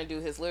around trying to do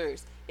his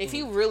lyrics, if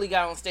he really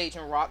got on stage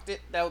and rocked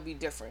it, that would be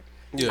different.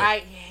 Yeah. I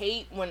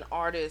hate when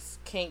artists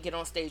can't get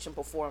on stage and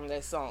perform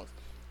their songs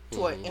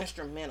to an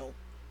instrumental.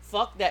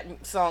 Fuck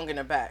that song in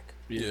the back.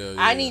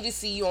 I need to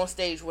see you on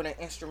stage with an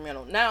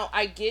instrumental. Now,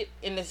 I get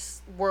in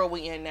this world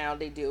we in now,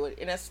 they do it,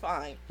 and that's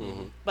fine.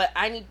 But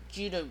I need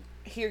you to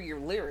hear your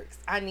lyrics.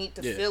 I need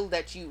to feel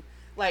that you,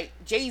 like,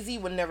 Jay-Z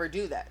would never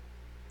do that.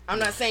 I'm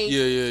not saying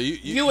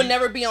you would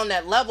never be on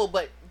that level,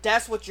 but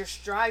that's what you're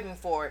striving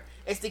for,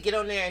 is to get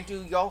on there and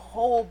do your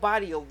whole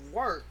body of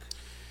work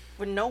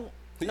with no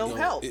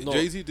help.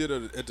 Jay-Z did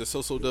it at the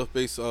So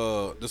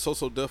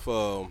Def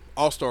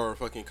All-Star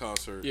fucking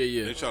concert.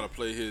 Yeah. They try to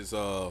play his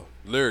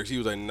lyrics. He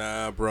was like,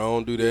 nah, bro,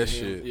 don't do that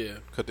shit. Yeah.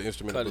 Cut the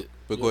instrument.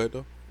 But go ahead,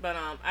 though. But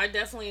I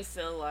definitely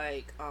feel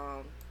like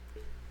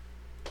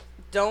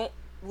don't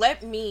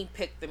let me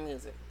pick the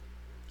music.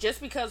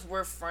 Just because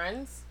we're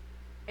friends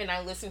and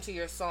I listen to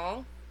your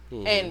song,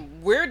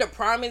 and we're the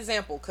prime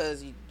example,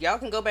 because y'all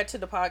can go back to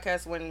the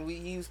podcast when we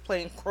used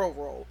playing Crow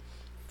Roll.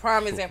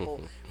 Prime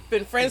example.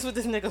 Been friends with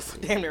this nigga for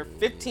damn near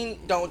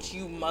 15. Don't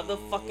you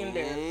motherfucking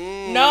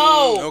dare.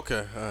 No.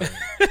 Okay. All right.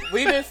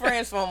 We've been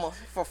friends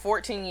for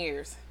 14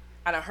 years.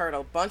 And I heard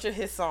a bunch of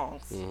his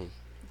songs.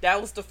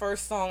 That was the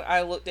first song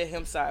I looked at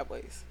him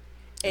sideways.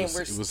 And it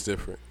was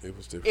different.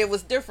 It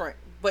was different.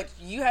 But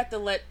you have to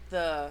let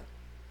the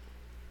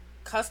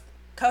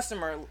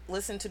customer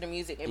listen to the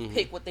music and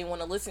pick what they want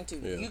to listen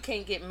to. You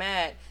can't get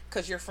mad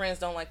because your friends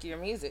don't like your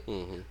music.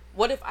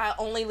 What if I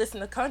only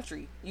listen to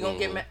country? You gonna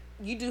get mad?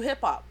 You do hip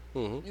hop.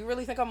 You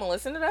really think I'm gonna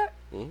listen to that?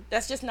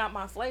 That's just not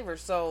my flavor.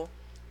 So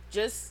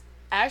just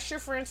ask your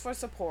friends for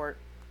support,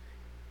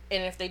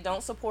 and if they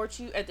don't support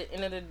you, at the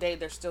end of the day,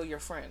 they're still your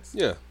friends.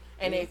 Yeah.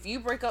 And if you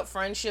break up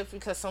friendships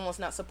because someone's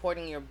not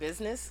supporting your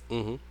business,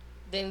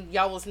 then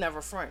y'all was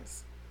never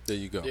friends. There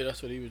you go. Yeah,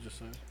 that's what he was just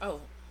saying. Oh,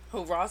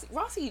 who, Rossi?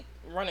 Rossi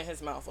running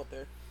his mouth up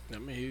there. I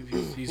mean,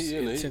 he's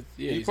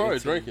he's probably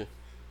drinking.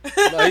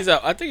 No, he's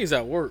out. I think he's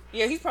at work.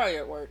 Yeah, he's probably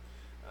at work.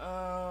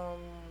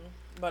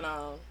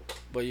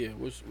 But yeah,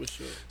 what's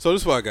your... So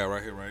this is what I got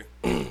right here, right?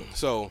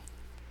 So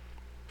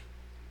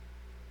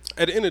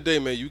at the end of the day,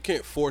 man, you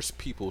can't force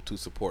people to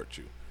support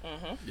you.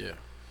 Yeah.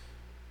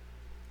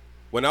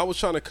 When I was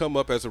trying to come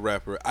up as a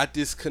rapper, I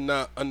just could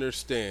not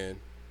understand.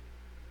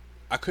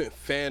 I couldn't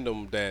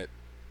fathom that.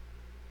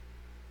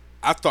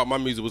 I thought my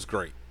music was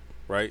great,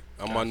 right?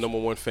 I'm my number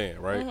one fan,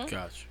 right?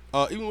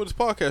 Gotcha. Even with this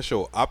podcast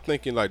show, I'm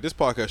thinking like this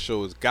podcast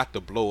show has got to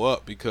blow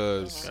up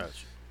because,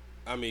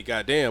 I mean,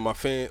 goddamn,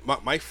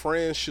 my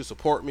friends should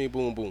support me,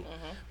 boom, boom.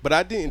 But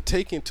I didn't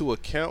take into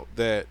account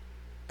that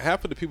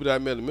half of the people that I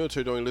met in the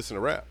military don't even listen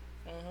to rap,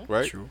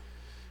 right? True.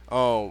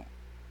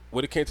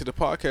 When it came to the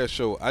podcast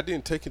show, I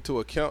didn't take into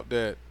account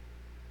that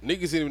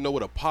niggas didn't even know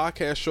what a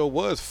podcast show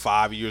was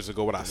 5 years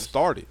ago when I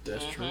started.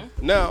 That's true.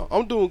 Now,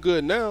 I'm doing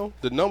good now.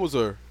 The numbers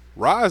are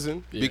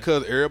rising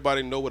because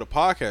everybody know what a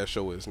podcast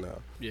show is now.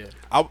 Yeah.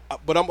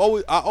 But I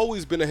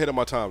always been ahead of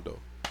my time though,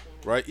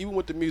 right? Even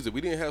with the music,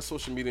 we didn't have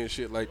social media and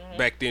shit like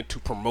back then to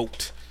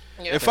promote.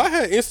 Yeah. If I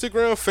had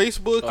Instagram,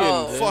 Facebook,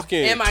 and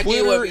fucking MID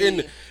Twitter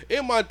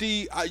and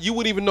MID, you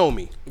wouldn't even know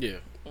me. Yeah.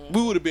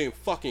 We would have been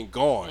fucking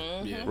gone,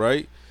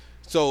 right?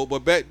 So,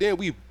 but back then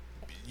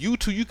you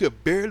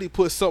could barely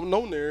put something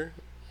on there.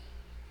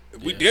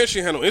 We damn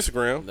sure had no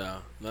Instagram. No,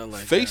 nothing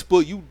like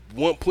Facebook, you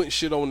weren't putting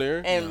shit on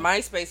there. And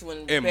MySpace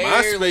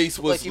MySpace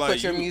was you like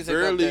put your you music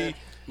barely, up there.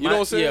 You know what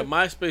I'm saying? Yeah,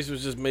 MySpace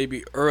was just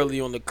maybe early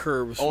on the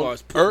curve as far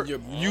as putting your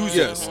music.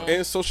 Yes,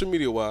 and social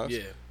media wise.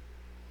 Yeah.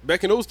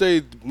 Back in those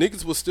days,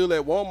 niggas was still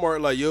at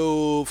Walmart like,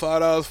 yo,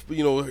 $5,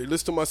 you know,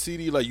 listen to my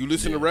CD. Like, you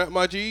listen to rap,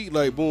 my G?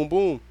 Like, boom,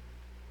 boom.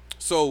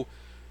 So,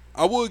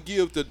 I would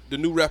give the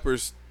new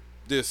rappers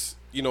this,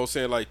 you know what I'm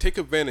saying, like, take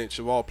advantage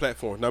of all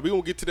platforms. Now, we're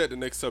going to get to that the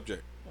next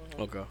subject.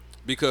 Okay.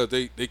 Because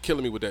they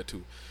killing me with that,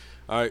 too.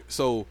 All right,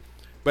 so,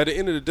 by the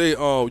end of the day,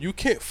 you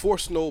can't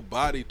force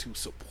nobody to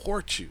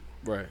support you.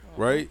 Right.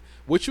 Right?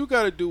 What you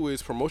got to do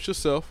is promote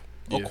yourself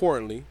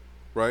accordingly,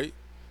 right?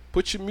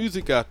 Put your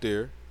music out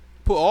there.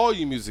 Put all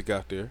your music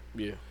out there.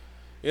 Yeah.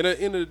 And at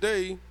the end of the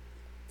day,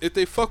 if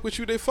they fuck with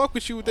you, they fuck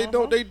with you. If they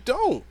don't, they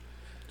don't.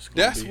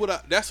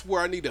 That's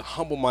where I need to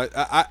humble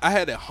I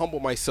had to humble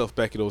myself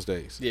back in those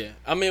days. Yeah.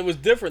 I mean, it was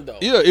different though.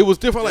 Yeah, it was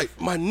different.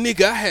 Like, my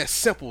nigga, I had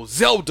sampled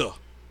Zelda.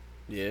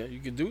 Yeah, you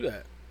could do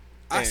that.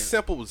 I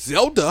sampled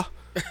Zelda.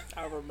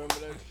 I remember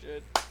that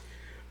shit.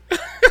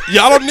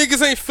 Y'all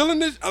niggas ain't feeling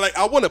this. Like,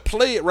 I want to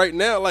play it right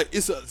now. Like,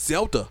 it's a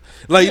Zelda.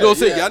 Like, you know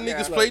what I'm saying? Y'all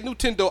niggas play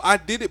Nintendo. I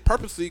did it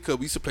purposely because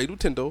we used to play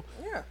Nintendo.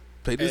 Yeah.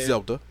 Play the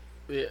Zelda.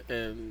 Yeah,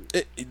 and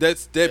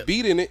that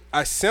beat in it.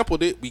 I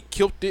sampled it. We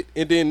killed it,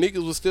 and then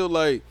niggas was still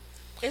like.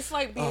 It's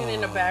like being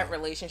in a bad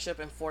relationship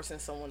and forcing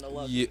someone to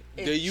love you.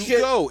 There you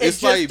go.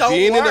 It's like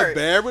being in a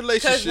bad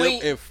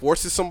relationship and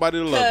forcing somebody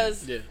to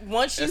love you. Because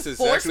once you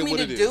force me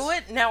to do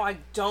it, now I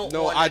don't.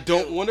 No, I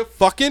don't want to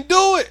fucking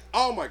do it.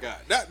 Oh my god,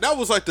 that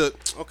was like the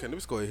okay. Let me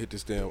just go ahead and hit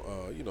this damn.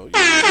 You get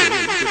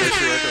that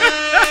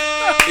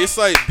shit right there. It's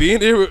like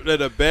being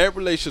in a bad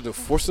relationship,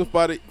 forcing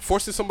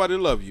somebody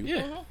to love you.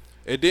 Yeah. Mm-hmm.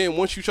 And then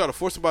once you try to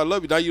force somebody to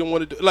love you, now you don't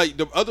want to do like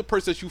the other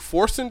person that you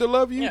forcing to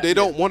love you. They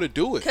don't want to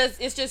do it because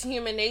it's just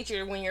human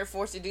nature. When you're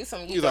forced to do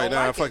something, you He's don't like,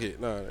 nah, like fuck it.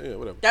 Nah, yeah,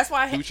 whatever. That's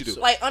why I hate. Do what you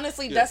do. Like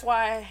honestly, that's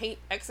why I hate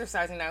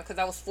exercising now because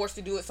I was forced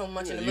to do it so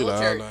much in the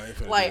military.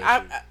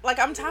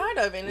 I'm tired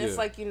of it. And it's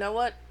like, you know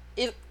what?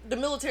 The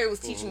military was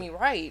teaching me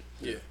right.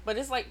 Yeah. But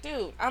it's like,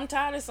 dude, I'm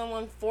tired of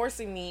someone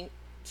forcing me.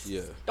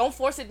 Yeah. Don't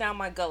force it down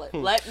my gullet.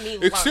 Let me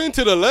learn. Extend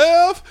to the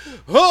left.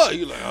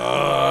 You like,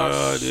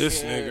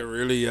 this nigga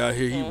really out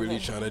here. He really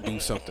trying to do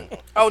something.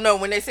 Oh no!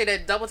 When they say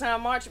that double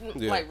time march,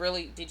 like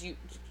really, did you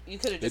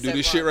could have just they do said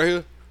this run. shit right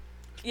here?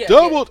 Yeah.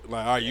 Double.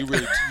 Like, all right, you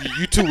really,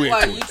 you too into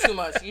like, it. You too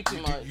much. You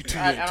too much.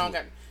 I don't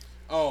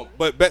got.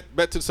 But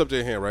back to the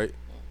subject at hand, right?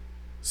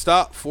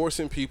 Stop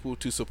forcing people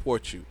to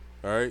support you.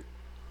 All right.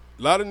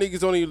 A lot of niggas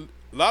don't even.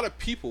 A lot of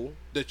people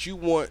that you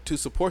want to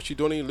support you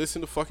don't even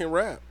listen to fucking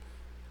rap.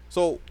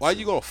 So why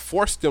you gonna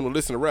force them to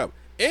listen to rap?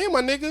 And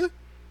my nigga,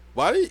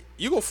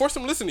 you gonna force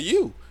them to listen to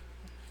you?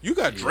 You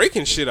got Drake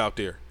and shit out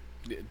there.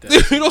 You know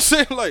what I'm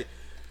saying? Like,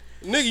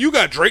 nigga, you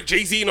got Drake,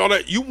 Jay-Z, and all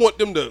that. You want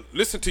them to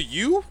listen to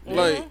you?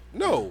 Like,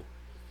 no.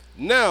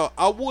 Now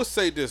I will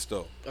say this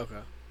though. Okay.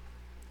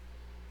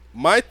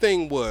 My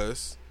thing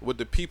was with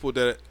the people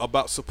that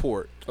about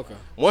support. Okay.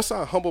 Once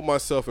I humble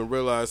myself and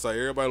realize like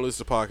everybody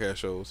listens to podcast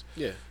shows.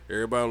 Yeah.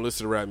 Everybody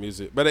listens to rap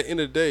music. But at the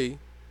end of the day,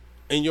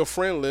 in your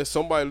friend list,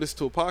 somebody listens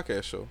to a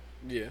podcast show.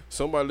 Yeah.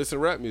 Somebody listens to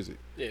rap music.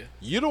 Yeah.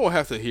 You don't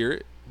have to hear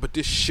it, but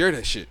just share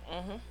that shit.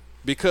 Mm-hmm.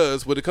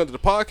 Because when it comes to the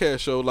podcast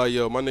show, like,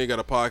 yo, my nigga got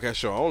a podcast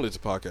show. I don't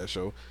listen to a podcast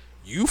show.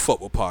 You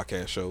fuck with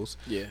podcast shows.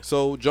 Yeah.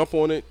 So jump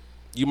on it.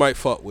 You might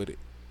fuck with it.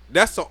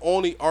 That's the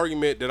only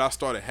argument that I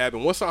started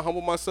having. Once I humble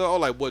myself,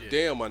 I'm like, well,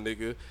 damn, my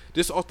nigga.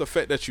 Just off the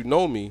fact that you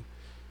know me,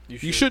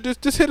 you should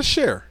just hit a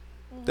share.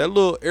 That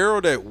little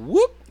arrow that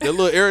whoop, that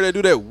little arrow that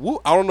do that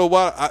whoop. I don't know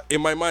why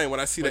in my mind when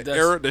I see that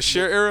arrow, the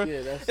share arrow,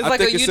 it's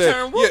like a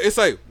U-turn whoop. Yeah, it's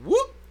like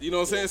whoop. You know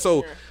what I'm saying?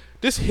 So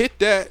just hit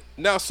that.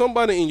 Now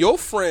somebody in your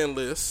friend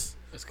list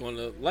is going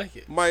to like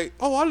it. Might,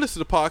 I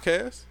listen to the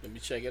podcast. Let me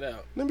check it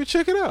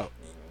out.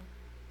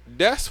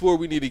 That's where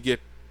we need to get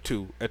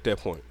to at that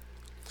point.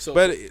 So,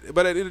 but at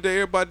the end of the day,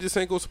 everybody just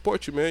ain't gonna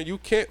support you, man. You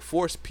can't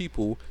force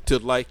people to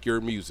like your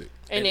music.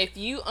 And if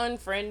you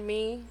unfriend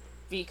me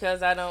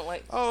because I don't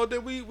like,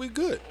 then we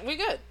good. We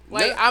good.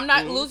 Like I'm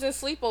not losing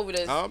sleep over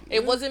this.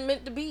 It wasn't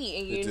meant to be,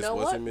 and you know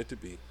what? It just wasn't meant to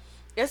be.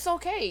 It's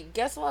okay.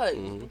 Guess what?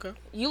 Mm-hmm. Okay.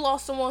 You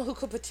lost someone who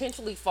could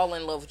potentially fall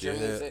in love with your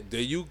music. There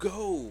you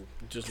go.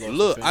 Just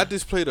look, I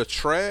just played a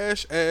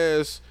trash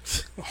ass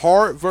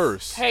hard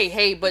verse.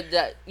 Hey, but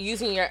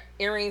using your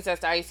earrings as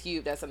the Ice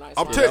Cube, that's a nice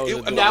line.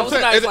 That was a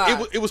nice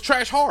line. It was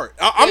trash hard.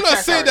 I'm not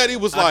saying that it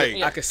was like.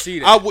 I could see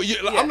that.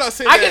 I'm not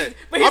saying that.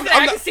 But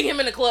I can see him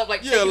in the club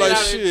like yeah, like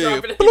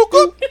shit.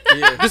 Bluka.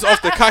 Just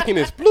off the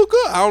cockiness.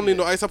 Bluka. I don't need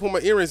no ice. I put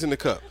my earrings in the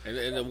cup.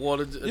 And the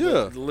water,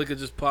 the liquor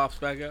just pops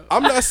back out.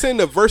 I'm not saying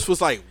the verse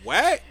was like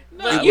whack.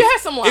 No, you had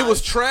some lines. It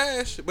was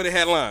trash, but it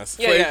had lines.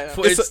 Yeah.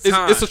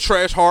 It's a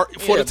trash hard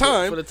for the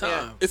time. For the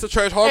time, it's a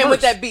trash hard. And verse.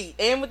 with that beat,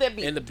 and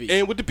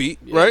with the beat,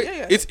 right?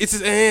 Yeah. It's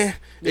just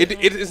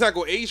it's not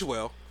gonna age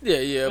well.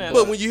 Yeah.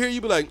 But when you hear,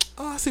 you be like,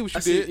 oh, I see what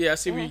you did. Yeah, I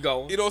see where you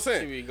going. You know what I'm saying?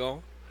 I see where you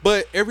going.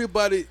 But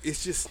everybody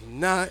is just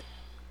not.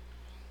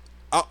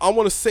 I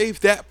want to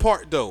save that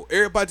part though.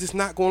 Everybody's just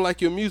not gonna like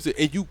your music,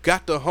 and you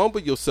got to humble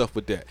yourself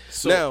with that.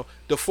 So, now,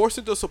 the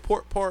forcing the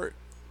support part,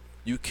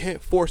 you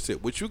can't force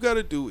it. What you got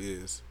to do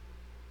is,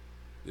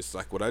 it's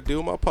like what I did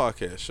with my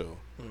podcast show.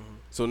 Mm-hmm.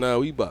 So now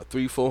we about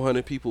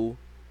 300-400 people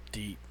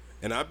deep,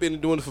 and I've been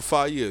doing it for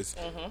 5 years.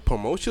 Mm-hmm.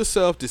 Promote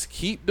yourself. Just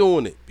keep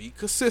doing it. Be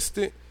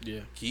consistent.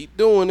 Yeah. Keep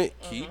doing it.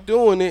 Mm-hmm. Keep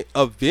doing it.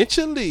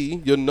 Eventually,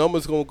 your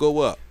numbers gonna go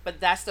up.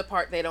 But that's the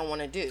part they don't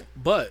want to do.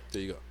 But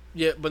there you go.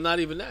 Yeah, but not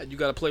even that. You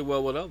got to play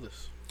well with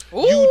others.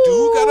 Ooh. You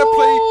do got to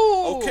play.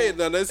 Okay,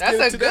 now let's get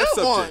into that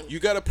subject. One. You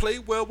got to play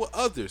well with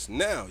others.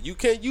 Now, you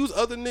can't use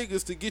other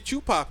niggas to get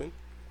you popping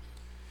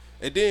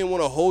and then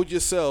want to hold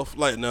yourself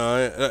like,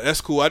 nah,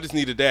 that's cool. I just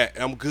needed that.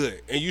 I'm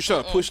good. And you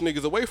trying to push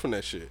niggas away from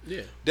that shit.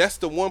 Yeah. That's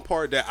the one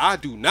part that I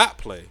do not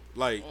play.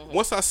 Like,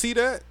 once I see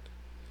that,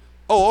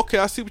 okay,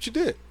 I see what you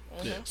did.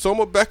 Yeah. So I'm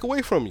going to back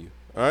away from you.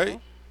 All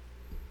right?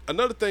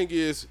 Another thing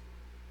is,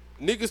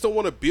 niggas don't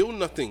want to build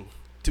nothing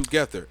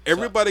together.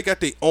 Everybody got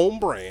their own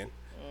brand.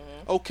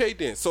 Okay,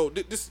 then. So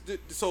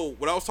so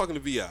when I was talking to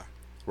VI,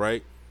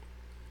 right?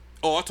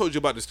 Oh, I told you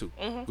about this too.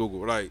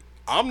 Google. Like,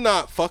 I'm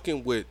not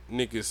fucking with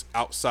niggas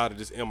outside of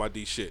this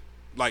MID shit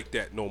like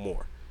that no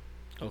more.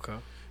 Okay.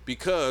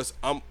 Because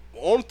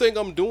only thing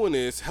I'm doing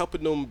is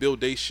helping them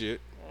build their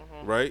shit,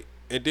 right?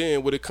 And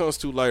then when it comes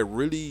to like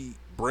really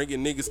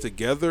bringing niggas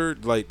together,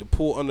 like to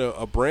pull under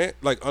a brand,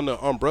 like under an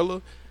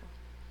umbrella.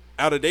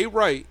 Out of they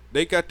right,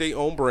 they got their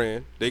own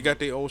brand, they got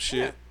their own shit.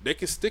 Yeah. They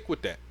can stick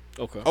with that.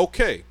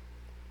 Okay.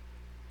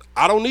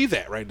 I don't need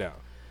that right now.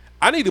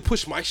 I need to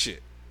push my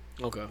shit.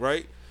 Okay.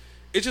 Right?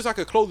 It's just like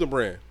a clothing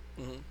brand.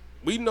 Mm-hmm.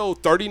 We know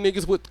 30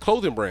 niggas with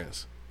clothing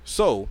brands.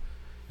 So,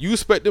 you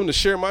expect them to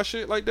share my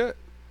shit like that?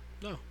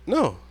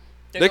 No.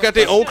 They got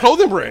their own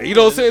clothing brand. You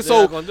know what I'm saying?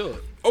 So, gonna do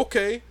it.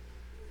 Okay.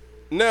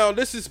 Now,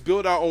 let's just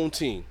build our own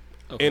team.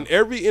 Okay. And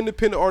every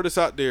independent artist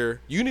out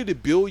there, you need to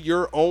build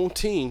your own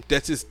team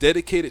that's just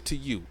dedicated to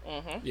you.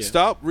 Mm-hmm. Yeah.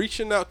 Stop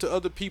reaching out to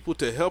other people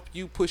to help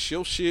you push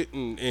your shit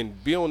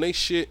and be on their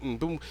shit and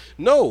boom.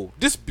 No,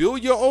 just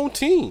build your own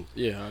team.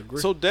 Yeah, I agree.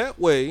 So that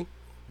way,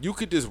 you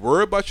could just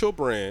worry about your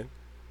brand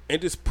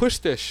and just push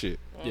that shit.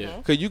 Yeah.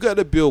 Because you got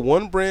to build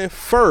one brand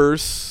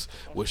first,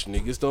 which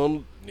niggas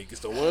don't want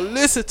to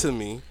listen to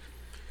me.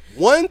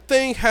 One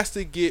thing has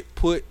to get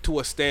put to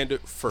a standard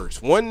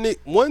first.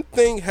 One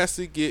thing has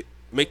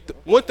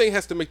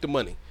to make the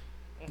money.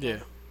 Yeah.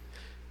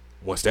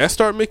 Once that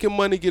start making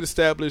money get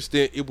established,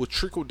 then it will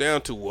trickle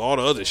down to all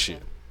the other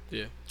shit.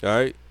 Yeah. All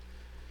right.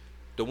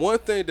 The one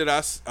thing that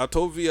I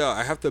told VI,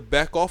 I have to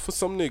back off of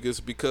some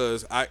niggas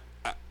because I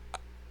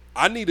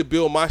need to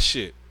build my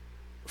shit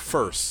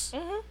first.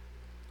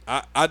 Mm-hmm.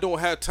 I don't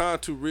have time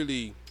to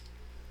really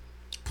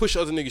push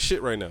other niggas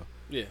shit right now.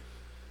 Yeah.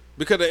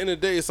 Because at the end of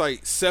the day, it's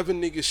like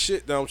 7 niggas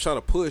shit that I'm trying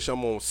to push.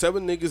 I'm on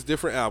 7 niggas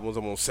different albums.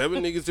 I'm on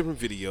 7 niggas different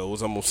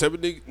videos. I'm on 7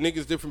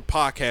 niggas different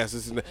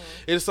podcasts. And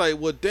it's like,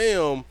 well,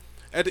 damn,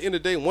 at the end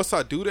of the day, once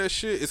I do that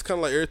shit, it's kind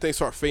of like everything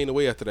start fading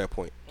away after that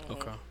point.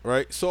 Okay.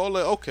 Right? So I'm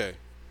like, okay.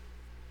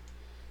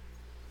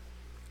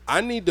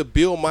 I need to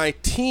build my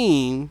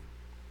team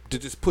to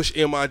just push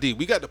MID.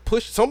 We got to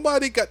push. We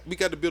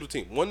got to build a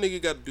team. One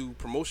nigga got to do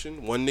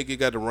promotion. One nigga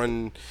got to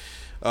run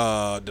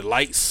the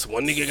lights.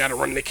 One nigga got to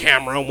run the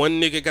camera.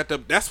 One nigga got to.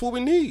 That's what we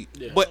need.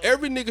 Yeah. But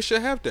every nigga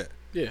should have that.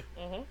 Yeah.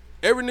 Mm-hmm.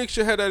 Every nigga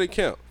should have that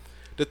account.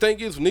 The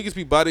thing is, niggas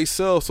be by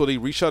themselves, so they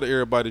reach out to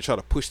everybody to try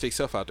to push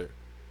themselves out there.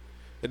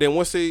 And then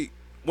once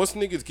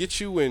niggas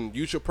get you and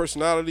use your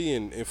personality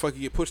and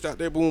fucking get pushed out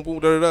there, boom, boom,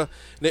 da da da,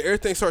 then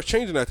everything starts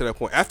changing after that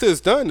point. After it's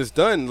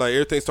done. Like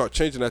everything starts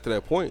changing after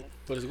that point.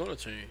 But it's gonna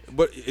change.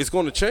 But it's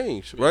gonna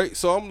change, right?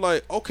 So I'm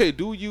like, okay,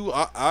 do you?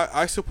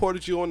 I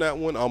supported you on that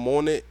one. I'm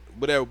on it.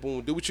 Whatever,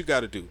 boom, do what you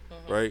got to do,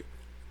 right?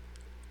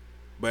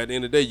 But at the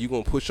end of the day, you're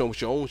going to push on with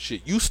your own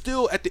shit. You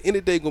still, at the end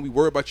of the day, going to be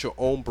worried about your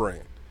own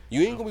brand.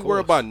 You ain't going to be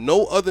worried about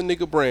no other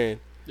nigga brand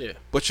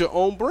but your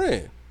own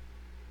brand.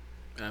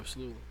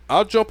 Absolutely.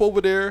 I'll jump over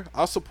there.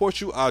 I'll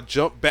support you. I'll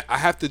jump back. I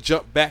have to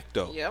jump back,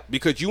 though. Yep.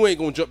 Because you ain't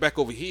going to jump back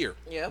over here.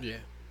 Yep. Yeah.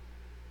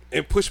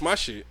 And push my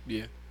shit.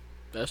 Yeah.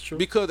 That's true.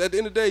 Because at the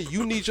end of the day,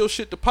 you need your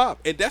shit to pop.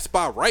 And that's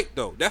by right,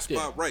 though. That's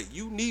by right.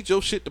 You need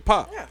your shit to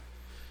pop. Yeah.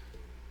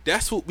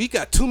 That's what we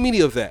got too many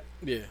of that.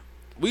 Yeah.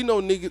 We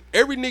know niggas.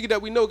 Every nigga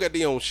that we know got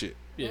their own shit.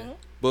 Yeah.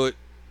 But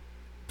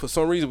for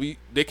some reason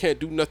they can't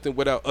do nothing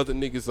without other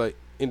niggas like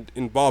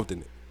involved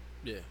in it.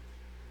 Yeah.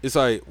 It's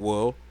like,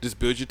 well, just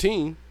build your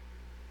team.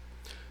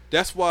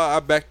 That's why I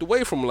backed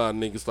away from a lot of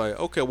niggas. Like,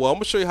 okay, well, I'm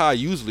gonna show you how I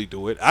usually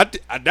do it.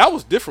 That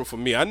was different for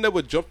me. I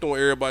never jumped on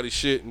everybody's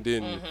shit and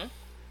then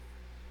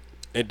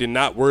did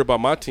not worry about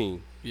my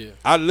team. Yeah.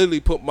 I literally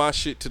put my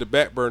shit to the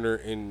back burner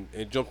and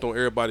jumped on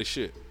everybody's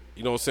shit.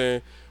 You know what I'm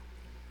saying?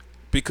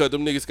 Because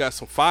them niggas got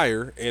some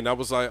fire, and I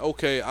was like,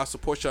 okay, I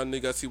support y'all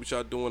niggas. I see what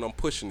y'all doing. I'm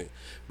pushing it.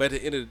 But at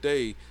the end of the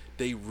day,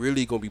 they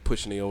really gonna be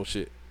pushing their own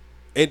shit,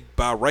 and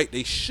by right,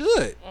 they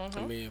should. I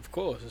mean, of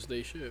course,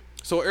 they should.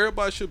 So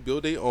everybody should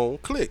build their own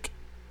clique.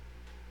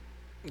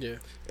 Yeah.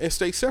 And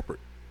stay separate.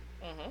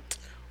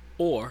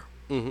 Or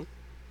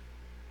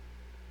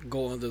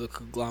go under the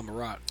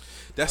conglomerate.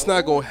 That's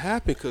not gonna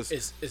happen because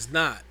it's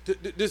not.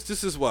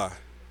 This is why.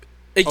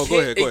 Go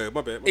ahead.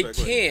 My bad. It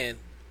can.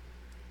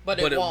 But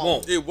it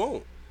won't. It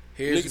won't.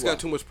 Niggas got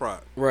too much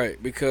pride.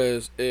 Right,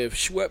 because if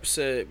Schweppes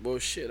said, well,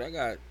 shit, I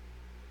got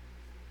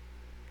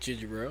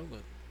ginger ale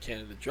and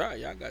Canada Dry.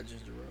 Y'all got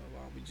ginger ale.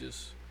 Why don't we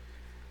just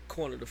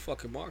corner the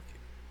fucking market?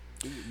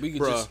 We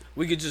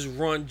could just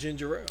run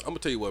ginger ale. I'm gonna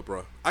tell you what,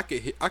 bro. I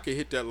could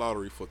hit that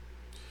lottery for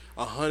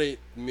 $100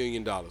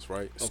 million, right?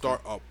 Okay.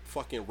 Start a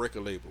fucking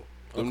record label.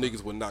 Them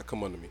niggas would not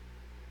come under me.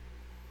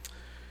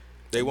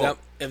 They won't.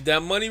 If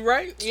that money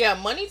right? Yeah,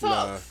 money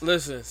talks. Nah.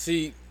 Listen,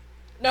 see.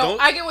 No,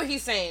 I get what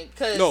he's saying.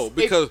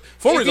 Because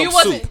for reason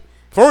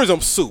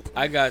I'm soup.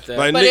 I got that.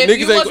 Like, but niggas if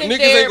you wasn't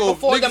there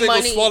before the money,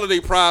 gonna swallow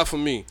their pride for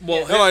me.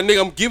 Well, like,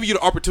 nigga, I'm giving you the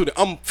opportunity.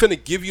 I'm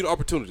finna give you the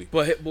opportunity.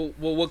 But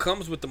what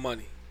comes with the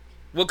money?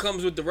 What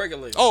comes with the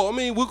regulation? Oh, I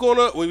mean,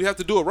 we have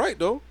to do it right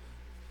though.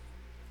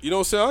 You know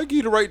what I'm saying? I'll give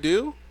you the right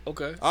deal.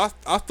 Okay.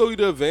 I'll throw you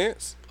the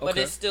advance. But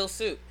it's still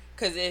soup.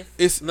 Because if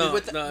it's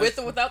with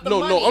or without the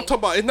money. No, I'm talking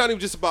about, it's not even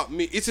just about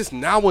me. It's just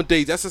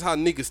nowadays, that's just how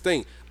niggas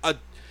think.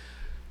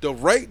 The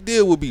right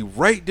deal will be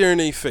right there in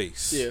their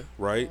face. Yeah.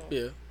 Right?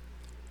 Yeah.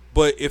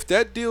 But if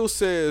that deal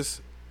says,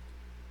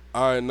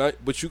 all right,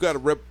 but you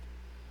got to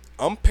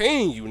I'm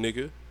paying you,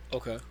 nigga.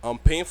 Okay. I'm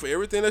paying for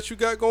everything that you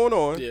got going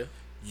on. Yeah.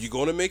 You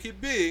gonna make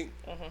it big,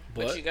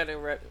 but you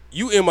gotta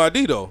you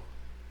MID though.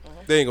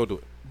 They ain't gonna do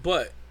it.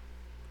 But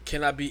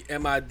can I be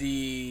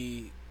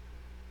MID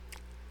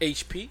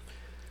HP?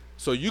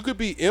 So you could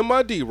be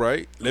MID,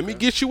 right? Let me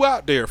get you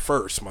out there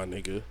first, my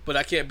nigga. But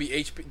I can't be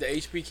HP. The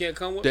HP can't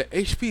come with. The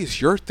HP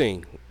is your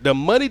thing. The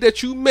money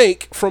that you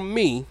make from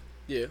me,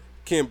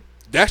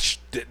 that's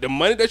the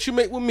money that you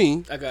make with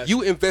me. I got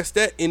you invest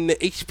that in the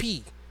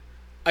HP.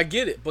 I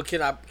get it, but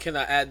can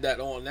I add that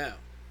on now?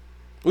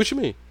 What you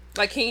mean?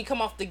 Like, can you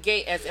come off the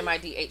gate as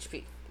MID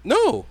HP?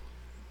 No.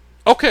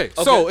 Okay.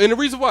 So, and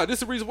this is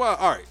the reason why.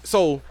 All right.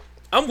 So,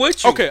 I'm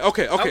with you. Okay. I'm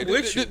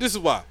with you. This is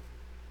why.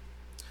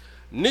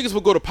 Niggas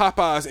will go to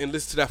Popeyes and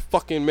listen to that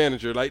fucking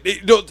manager. Like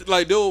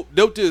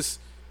they'll just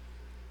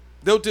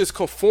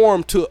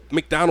conform to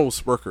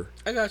McDonald's worker.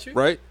 I got you.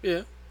 Right?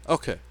 Yeah.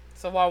 Okay.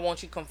 So why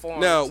won't you conform?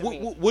 Now, to me?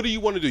 what do you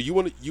want to do? You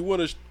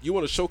want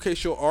to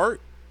showcase your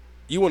art?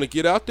 You want to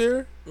get out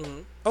there?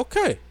 Mm-hmm.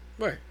 Okay.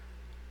 Right.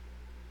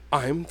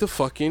 I'm the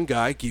fucking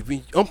guy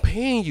I'm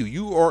paying you.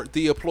 You are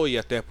the employee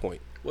at that point.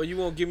 Well, you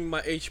won't give me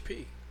my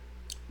HP.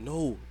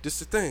 No,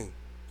 this is the thing.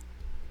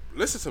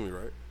 Listen to me,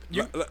 right?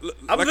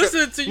 I'm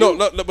listening to you. No,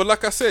 but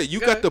like I said, you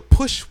got to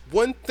push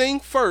one thing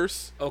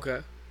first.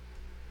 Okay.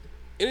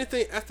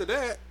 Anything after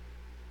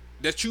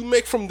that you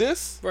make from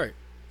this, right?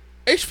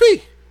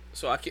 HP.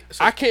 So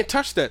I can't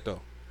touch that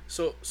though.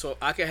 So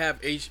I can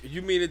have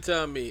You mean to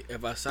tell me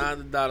if I sign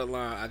the dotted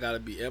line, I gotta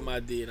be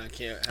MID and I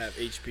can't have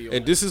HP on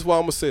And this is why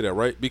I'm gonna say that,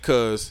 right?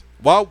 Because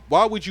why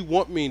would you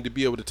want me to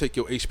be able to take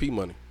your HP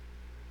money?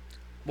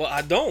 Well,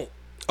 I don't.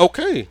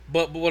 Okay.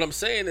 But what I'm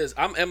saying is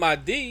I'm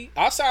MID.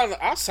 I'll sign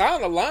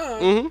a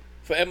line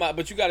for MID,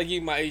 but you gotta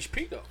give me my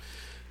HP though.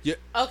 Yeah.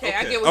 Okay,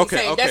 I get what you're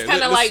saying. That's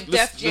kind of like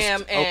Def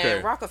Jam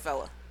and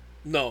Rockefeller.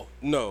 No.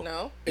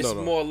 It's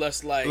more or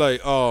less like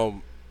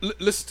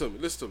listen to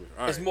me.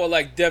 All right. It's more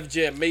like Def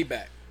Jam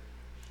Maybach.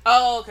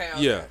 Oh, okay.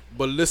 Yeah,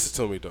 but listen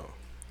to me though.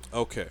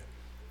 Okay.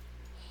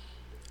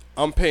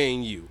 I'm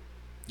paying you.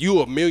 You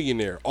a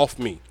millionaire off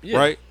me,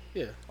 right?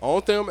 Yeah. All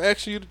thing I'm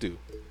asking you to do.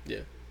 Yeah.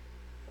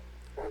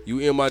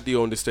 You MID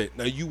on this state.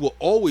 Now you will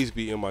always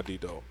be MID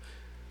though.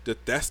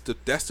 That's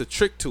the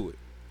trick to it.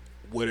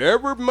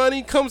 Whatever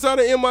money comes out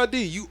of MID,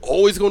 you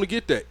always gonna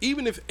get that.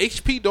 Even if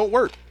HP don't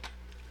work.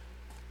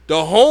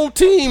 The home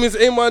team is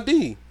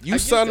MID. You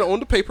sign it on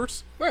the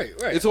papers. Right.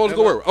 It's always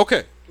gonna work.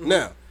 Okay.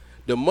 Now,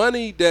 the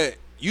money that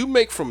you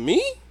make from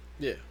me,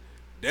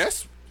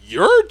 that's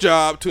your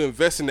job to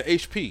invest in the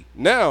HP.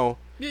 Now,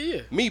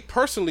 me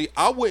personally,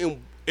 I wouldn't.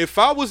 If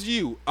I was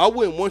you, I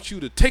wouldn't want you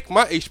to take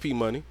my HP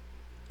money.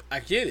 I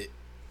get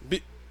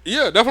it.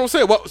 Yeah, that's what I'm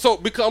saying. Well, so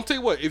because I'm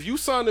telling you what, if you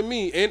sign to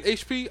me and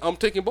HP, I'm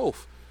taking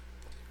both.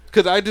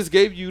 Because I just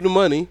gave you the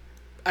money.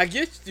 I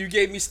get you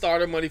gave me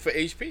starter money for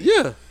HP.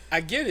 Yeah. I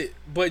get it,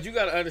 but you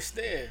gotta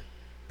understand,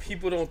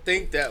 people don't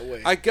think that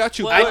way. I got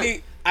you. Well,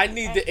 I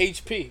need the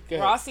HP.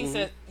 Rossi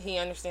said he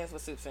understands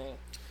what Soup's saying.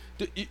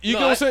 You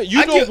know what I'm saying?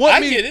 You don't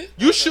want me.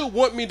 You should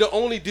want me to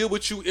only deal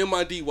with you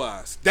MID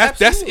wise.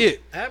 That's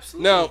it.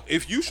 Absolutely. Now,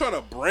 if you trying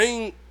to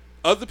bring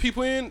other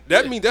people in,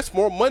 that means that's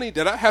more money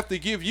that I have to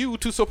give you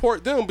to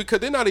support them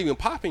because they're not even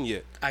popping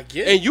yet. I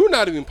get it. And you're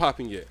not even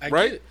popping yet,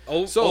 right? Get it.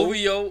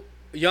 OVO,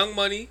 Young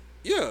Money,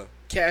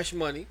 Cash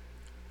Money,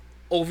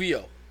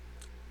 OVO.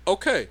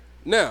 Okay,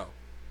 now,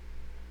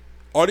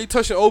 are they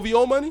touching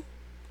OVO money?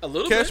 A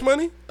little Cash bit.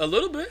 money? A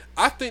little bit.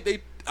 I think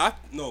they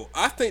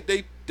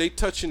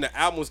touching the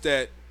albums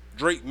that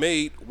Drake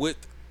made with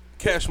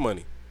Cash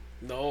Money.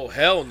 No,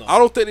 hell no. I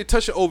don't think they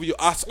touching OVO.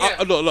 I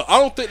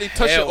don't think they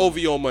touching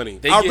OVO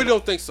money. I really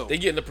don't think so. They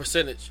getting a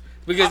percentage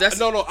because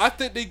that's I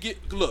think they get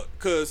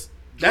because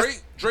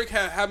Drake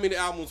had how many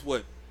albums?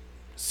 What,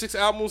 6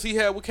 albums he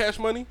had with Cash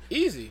Money?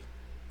 Easy.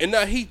 And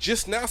now he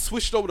just now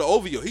switched over to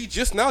OVO. He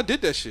just now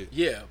did that shit.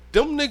 Yeah.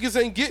 Them niggas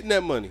ain't getting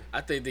that money.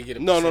 I think they get a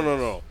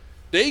No.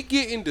 They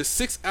getting the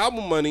 6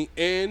 album money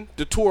and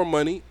the tour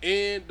money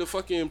and the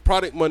fucking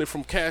product money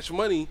from Cash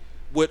Money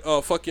with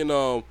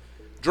fucking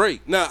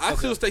Drake. Now, I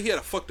still say he had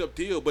a fucked up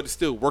deal, but it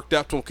still worked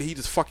out to him because he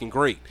just fucking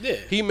great. Yeah.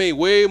 He made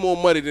way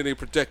more money than they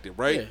projected,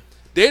 right? Yeah.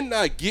 They're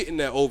not getting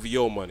that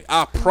OVO money.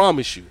 I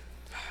promise you.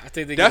 I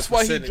think they that's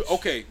why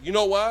okay, you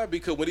know why?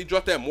 Because when he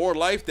dropped that More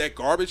Life, that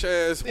garbage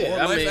ass More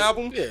Life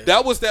album,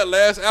 that was that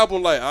last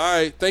album. Like, all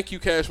right, thank you,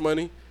 Cash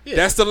Money. Yeah.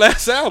 That's the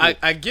last album.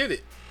 I get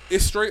it.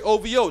 It's straight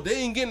OVO. They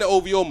ain't getting the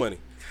OVO money.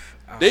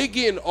 They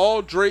getting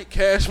all Drake,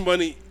 Cash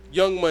Money,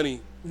 Young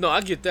Money. No,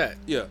 I get that.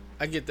 Yeah,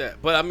 I get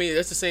that. But I mean,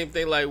 that's the same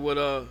thing like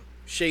with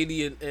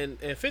Shady and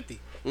 50.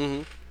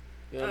 Mm-hmm.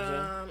 You know what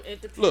I'm saying?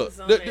 It depends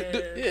on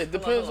it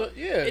depends on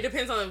It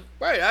depends on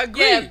right. I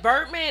agree. Yeah,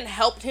 Birdman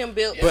helped him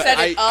but set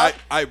it up.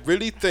 I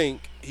really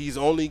think he's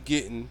only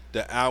getting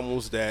the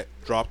albums that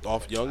dropped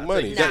off Young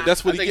Money.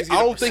 That's what he gets.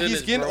 I don't think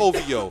he's getting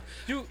OVO.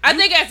 I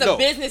think as a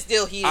business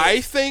deal, he is.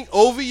 I think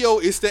OVO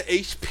is the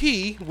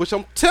HP, which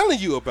I'm telling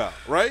you about,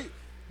 right?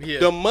 Yeah.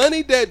 The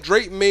money that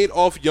Drake made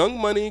off Young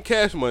Money and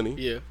Cash Money.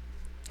 Yeah.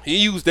 He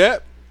used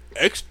that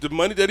the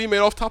money that he made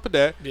off top of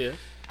that. Yeah.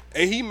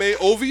 And he made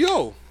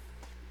OVO.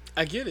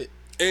 I get it.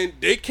 And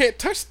they can't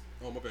touch.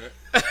 Oh, my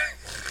bad.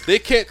 They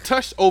can't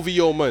touch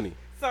OVO money.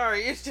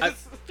 Sorry, it's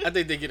just. I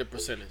think they get a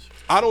percentage.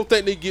 I don't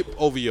think they get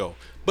OVO.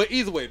 But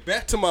either way,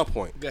 back to my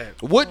point. Go ahead.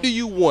 What do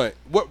you want?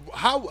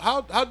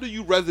 How do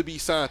you rather be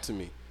signed to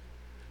me?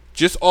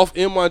 Just off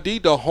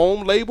MID, the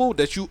home label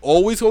that you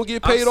always gonna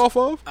get paid off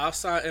of? I'll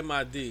sign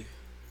MID,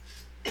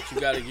 but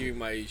you gotta give me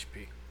my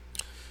HP.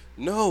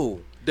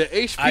 No, the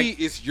HP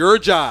is your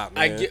job,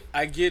 man.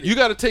 I get it. You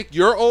gotta take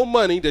your own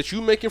money that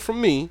you making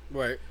from me,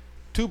 right,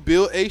 to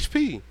build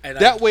HP. And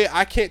that way,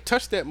 I can't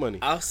touch that money.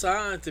 I'll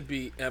sign to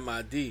be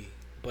MID.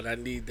 But I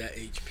need that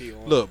HP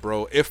on. Look,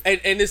 bro. This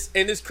ain't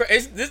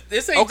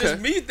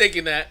just me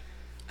thinking that.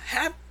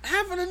 Half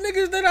of the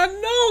niggas that I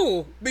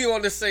know be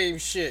on the same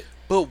shit.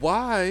 But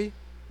why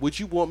would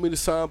you want me to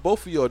sign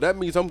both of y'all? That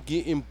means I'm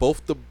getting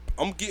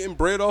I'm getting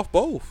bread off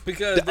both.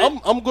 Because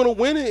I'm gonna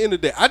win it in the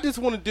day. I just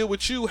want to deal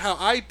with you.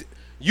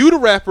 You the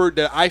rapper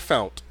that I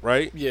found,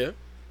 right? Yeah.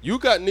 You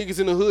got niggas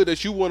in the hood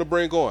that you want to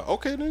bring on.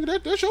 Okay,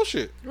 nigga, that's your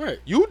shit. Right.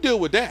 You deal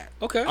with that.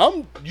 Okay.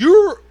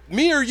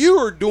 Me or you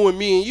are doing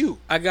me and you.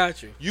 I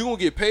got you. You gonna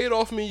get paid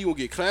off me. You gonna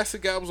get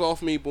classic albums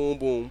off me. Boom,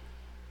 boom.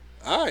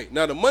 All right.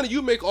 Now the money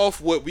you make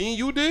off what me and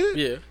you did.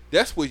 Yeah.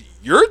 That's what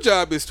your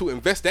job is, to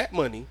invest that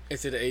money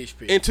into the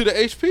HP. Into the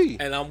HP.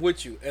 And I'm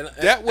with you. And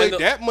that way,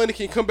 that money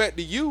can come back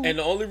to you. And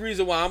the only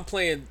reason why I'm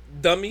playing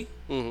dummy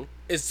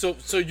is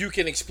so you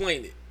can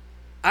explain it.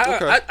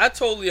 I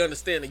totally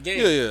understand the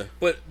game. Yeah.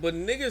 But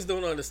niggas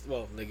don't understand.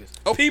 Well,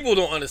 niggas. People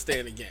don't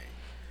understand the game.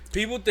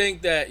 People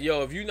think that,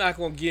 if you're not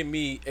gonna give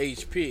me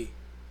HP,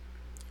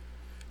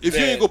 if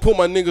you ain't gonna put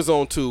my niggas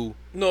on too.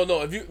 No.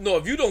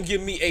 If you don't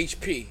give me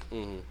HP,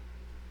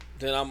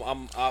 then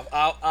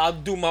I'll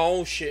do my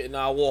own shit and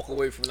I'll walk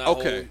away from that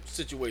whole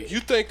situation. You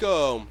think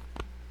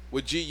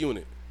with G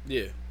Unit?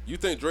 Yeah. You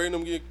think Dre and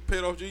them get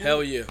paid off G Unit?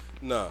 Hell yeah.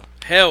 Nah.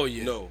 Hell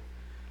yeah. No.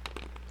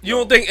 You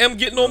don't think M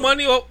get no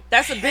money?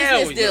 That's a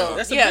business deal.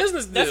 That's a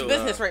business deal. That's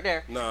business right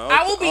there. Nah,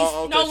 I will be.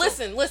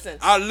 Listen.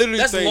 I literally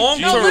think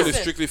G Unit is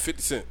strictly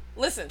 50 Cent.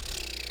 Listen,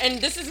 and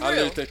this is real. I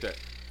really think that.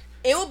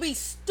 It would be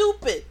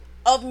stupid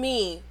of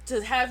me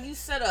to have you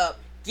set up,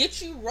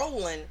 get you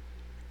rolling,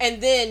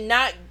 and then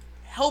not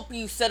help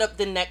you set up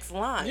the next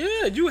line.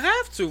 Yeah, you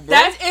have to, bro.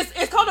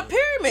 It's called a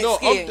pyramid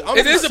scheme.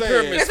 It is a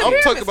pyramid scheme.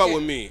 I'm talking about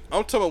with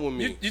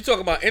me. You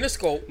talking about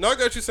Interscope. No, I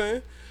got what you're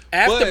saying.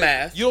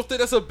 Aftermath. But you don't think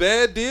that's a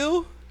bad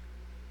deal?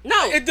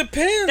 No. It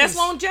depends. That's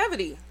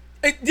longevity.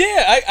 I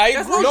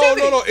agree.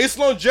 No. It's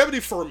longevity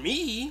for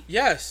me.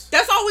 Yes.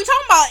 That's all we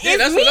talking about. Yeah,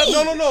 it's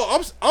me.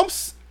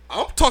 No.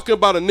 I'm talking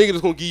about a nigga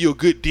that's gonna give you a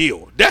good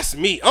deal. That's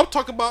me. I'm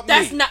talking about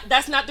me.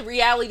 That's not the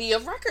reality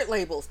of record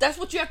labels. That's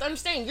what you have to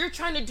understand. You're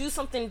trying to do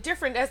something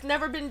different that's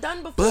never been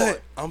done before.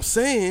 But I'm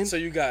saying, so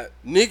you got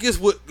niggas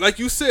would, like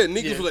you said,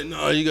 niggas were like,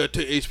 nah, you gotta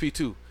take HP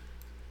too.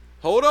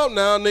 Hold up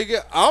now,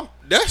 nigga.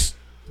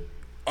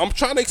 I'm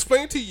trying to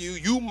explain to you.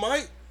 You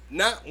might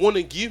not want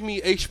to give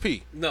me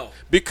HP. No.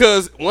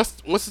 Because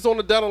once it's on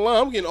the dotted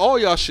line, I'm getting all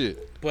y'all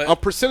shit. But a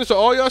percentage of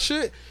all y'all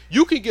shit,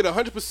 you can get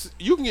 100%.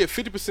 You can get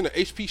 50% of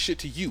HP shit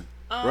to you,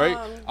 right?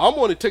 I'm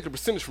going to take a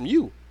percentage from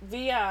you.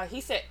 VI,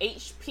 he said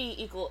HP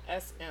equal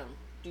SM.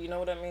 Do you know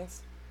what that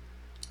means?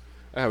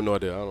 I have no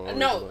idea. I don't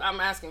know. No, I'm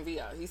asking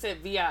VI. He said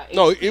VI.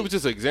 No, it was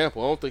just an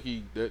example. I don't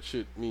think that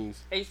shit means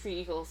HP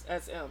equals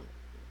SM.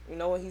 You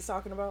know what he's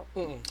talking about?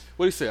 What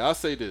do you say? I'll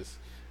say this: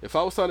 if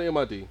I was signing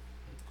MID,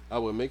 I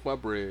would make my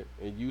bread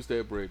and use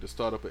that bread to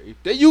start up a.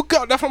 There you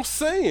go. That's what I'm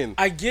saying.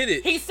 I get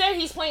it. He said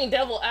he's playing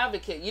devil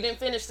advocate. You didn't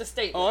finish the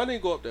statement. Oh, I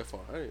didn't go up that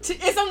far.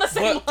 It's on the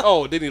same line.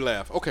 Oh, didn't he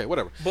laugh? Okay,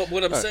 whatever. But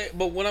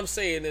what I'm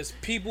saying is,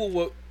 people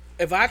will.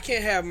 If I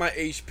can't have my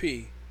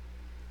HP,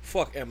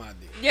 fuck MID.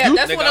 Yeah,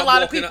 that's what a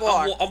lot of people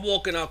are. I'm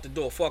walking out the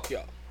door. Fuck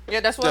y'all. Yeah,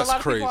 that's what a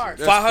lot of people are.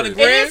 500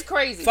 grand. It is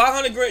crazy.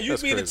 500 grand. You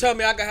mean to tell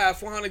me I can have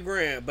 400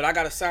 grand, but I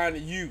got to sign to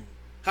you?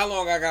 How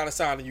long I got to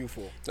sign to you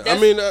for? I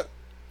mean.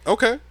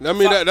 Okay, I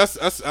mean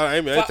that's. I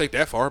didn't take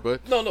that far,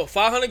 but no,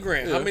 500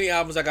 grand. Yeah. How many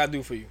albums I gotta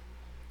do for you?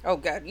 Oh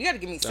God, you gotta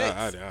give me 6.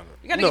 I don't.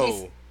 You gotta give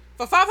me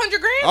for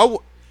 500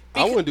 grand.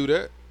 I wouldn't do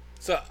that.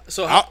 So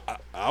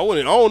I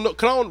wouldn't. I don't know.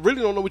 Cause I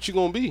really don't know what you're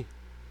gonna be.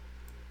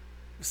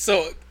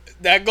 So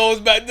that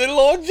goes back to the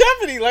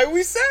longevity, like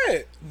we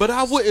said. But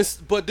I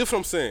wouldn't. But this what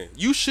I'm saying.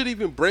 You should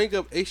even bring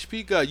up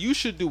HP guy. You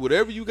should do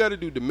whatever you got to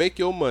do to make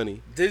your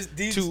money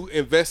to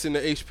invest in the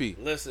HP.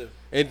 Listen.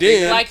 And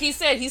then, like he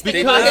said, he's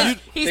thinking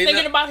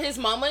about his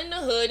mama in the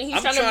hood, and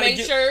he's trying to make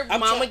sure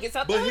mama gets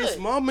out the hood. But his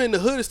mama in the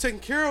hood is taken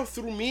care of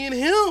through me and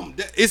him.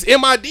 It's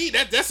MID.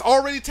 That's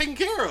already taken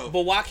care of.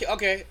 But why?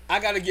 Okay,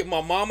 I gotta get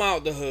my mama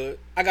out the hood.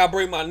 I gotta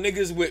bring my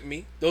niggas with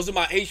me. Those are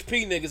my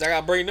HP niggas. I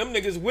gotta bring them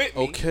niggas with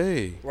me.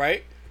 Okay.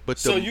 Right. But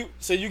so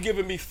you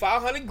giving me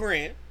 500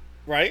 grand,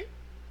 right?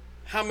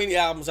 How many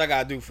albums I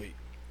gotta do for you?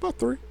 About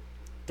 3.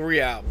 3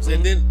 albums,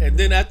 and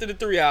then after the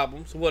 3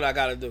 albums, what I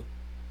gotta do?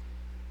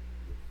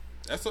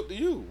 That's up to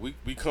you.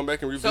 We come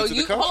back and revisit the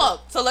contract. Hold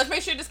up. So let's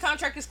make sure this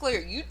contract is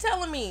clear. You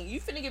telling me you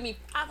finna give me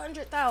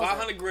 500,000?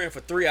 500 grand for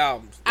 3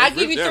 albums. I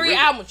give you 3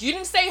 albums. You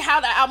didn't say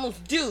how the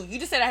albums do. You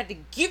just said I had to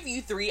give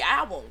you 3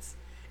 albums,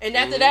 and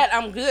after that,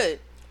 I'm good.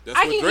 That's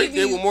what Drake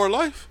did with More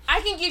Life.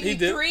 I can give you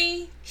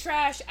 3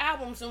 trash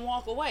albums and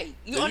walk away.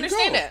 You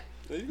understand that?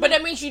 But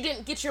that means you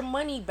didn't get your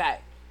money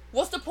back.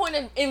 What's the point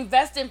of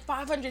investing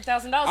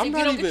 $500,000 if you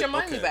don't get your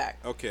money back?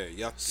 Okay,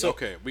 yeah.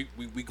 Okay,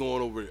 we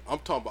going over it. I'm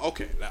talking about.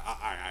 Okay, all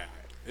right.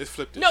 Let's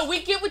flip this. No,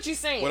 we get what you're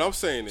saying. What I'm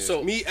saying is,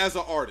 me as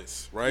an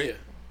artist, right? Yeah.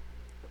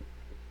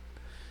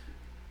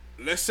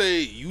 Let's say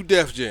you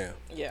Def Jam.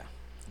 Yeah.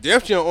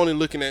 Def Jam only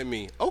looking at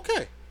me.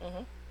 Okay.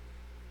 Mm-hmm.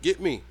 Get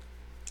me.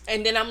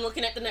 And then I'm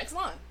looking at the next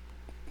line.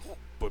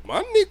 But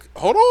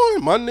hold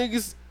on. My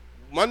niggas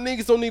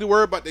don't need to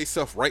worry about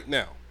themselves right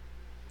now.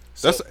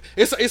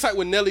 It's like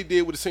what Nelly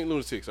did with the St.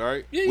 Lunatics, all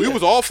right? Yeah, we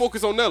was all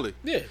focused on Nelly.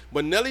 Yeah.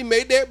 But Nelly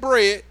made that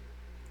bread,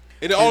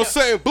 and then all of a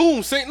sudden,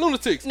 boom, St.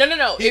 Lunatics.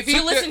 No. If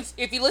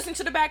you listen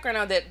to the background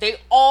of that, they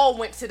all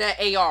went to that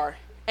AR.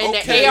 And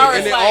the AR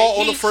is and like, all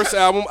on the first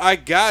album, I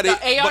got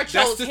it. The AR but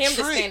chose that's the him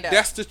trick. to stand up.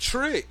 That's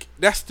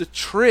the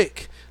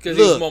trick. Because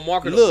he's more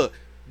marketable. Look,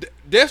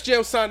 Def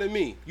Jam signed to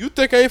me. You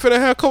think I ain't finna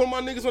have a couple of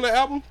my niggas on the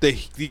album? They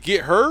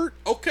get heard?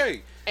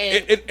 Okay.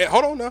 And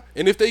hold on now.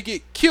 And if they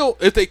get killed,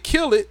 if they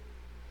kill it,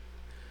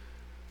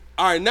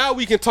 all right, now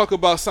we can talk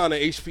about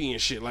signing HP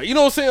and shit. Like, you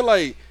know what I'm saying?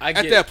 Like,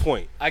 at that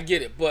point. I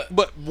get it,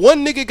 but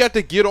one nigga got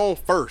to get on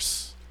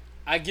first.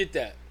 I get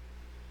that.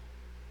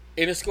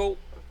 Interscope,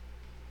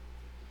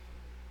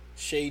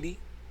 Shady.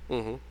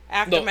 Mm-hmm.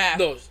 Aftermath.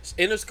 No,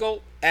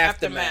 Interscope,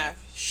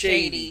 Aftermath,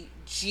 Shady,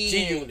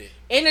 G Unit.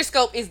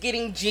 Interscope is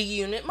getting G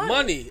Unit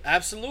money.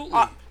 Absolutely.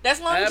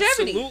 That's longevity.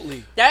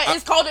 Absolutely. That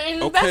is called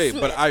an investment. Okay,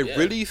 but I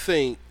really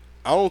think,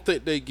 I don't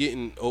think they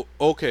getting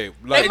okay.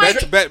 Like I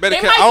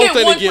don't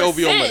think they getting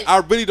OVO money. I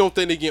really don't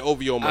think they getting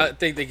OVO money. I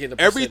think they getting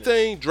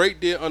everything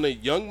Drake did on the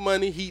Young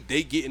Money.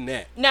 They getting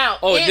that. Now,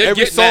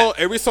 every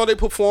song they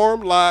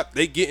perform live,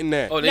 they getting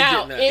that. Oh, they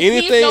getting that. If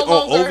anything he's no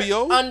on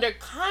OVO under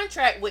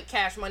contract with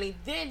Cash Money,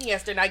 then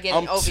yes, they're not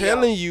getting OVO. I'm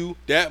telling you,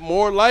 that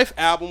More Life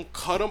album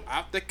cut him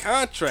out the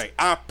contract.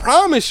 I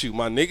promise you,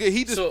 my nigga.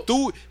 He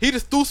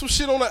just threw some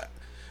shit on that.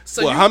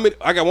 How many?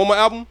 I got one more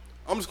album.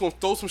 I'm just gonna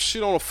throw some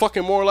shit on a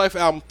fucking More Life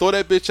album, throw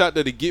that bitch out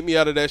there to get me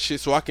out of that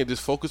shit so I can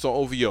just focus on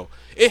OVO.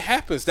 It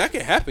happens. That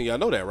can happen. Y'all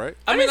know that, right?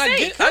 I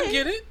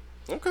get it.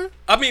 Okay.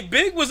 I mean,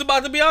 Big was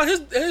about to be on his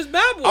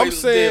Bad Boy I'm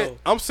saying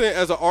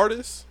deal. As an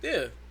artist,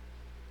 yeah.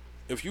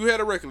 If you had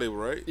a record label,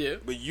 right? Yeah.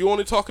 But you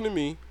only talking to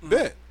me,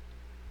 bet.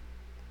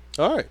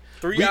 All right.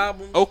 3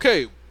 albums.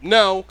 Okay.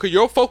 Now, cause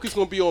your focus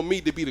gonna be on me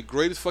to be the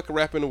greatest fucking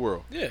rapper in the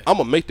world. Yeah. I'm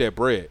gonna make that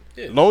bread.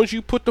 Yeah. As long as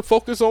you put the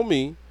focus on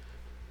me,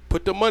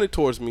 put the money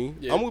towards me,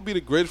 I'm gonna be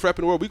the greatest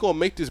rapper in the world. We gonna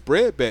make this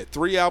bread back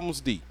 3 albums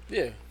deep.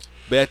 Yeah.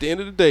 But at the end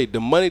of the day, the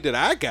money that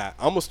I got,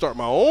 I'm gonna start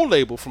my own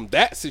label from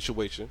that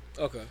situation.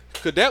 Okay.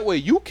 Cause that way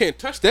you can't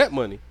touch that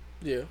money.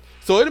 Yeah.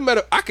 So it doesn't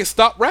matter. I can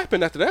stop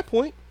rapping after that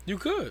point. You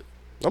could.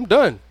 I'm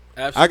done.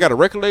 Absolutely. I got a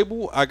record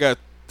label. I got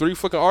 3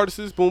 fucking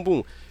artists. Boom,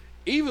 boom.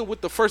 Even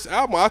with the first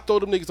album, I throw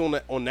them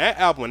niggas on that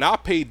album, and I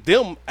paid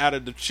them out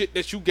of the shit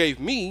that you gave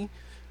me.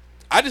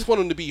 I just want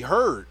them to be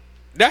heard.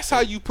 That's how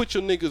you put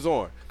your niggas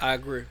on. I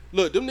agree.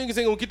 Look, them niggas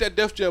ain't gonna get that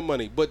Def Jam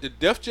money, but the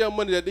Def Jam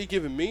money that they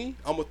giving me,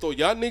 I'm gonna throw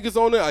y'all niggas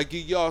on it. I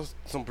give y'all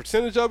some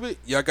percentage of it.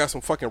 Y'all got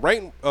some fucking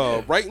writing,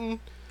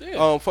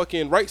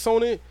 fucking rights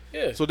on it.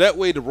 Yeah. So that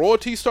way the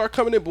royalties start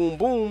coming in, boom,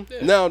 boom.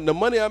 Yeah. Now the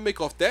money I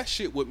make off that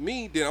shit with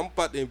me, then I'm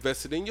about to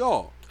invest it in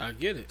y'all. I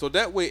get it. So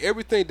that way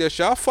everything that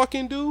y'all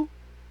fucking do,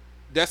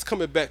 that's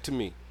coming back to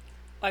me.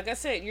 Like I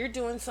said, you're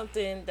doing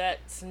something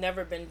that's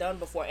never been done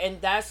before, and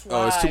that's why.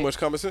 Oh, it's too much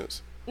common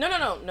sense. No.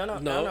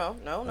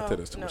 I think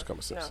that's too much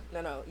common sense.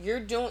 No.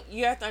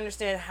 You have to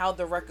understand how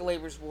the record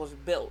labels was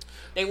built.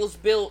 They was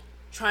built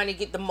trying to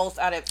get the most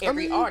out of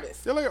every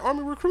artist. They're like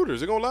army recruiters.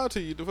 They're gonna lie to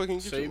you to fucking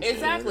get you.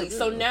 Exactly.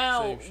 So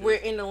now we're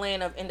in the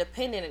land of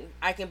independent, and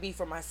I can be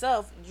for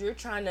myself. You're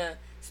trying to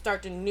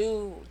start the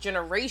new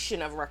generation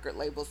of record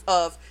labels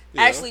of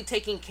actually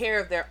taking care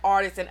of their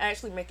artists and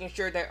actually making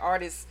sure their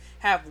artists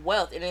have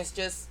wealth. And it's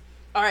just,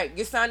 all right,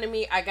 you're signed to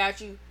me. I got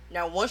you.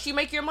 Now, once you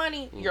make your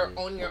money, you're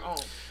on your own.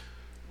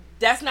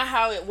 That's not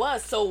how it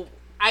was. So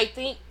I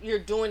think you're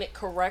doing it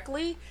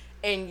correctly,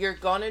 and you're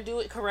gonna do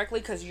it correctly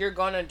because you're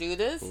gonna do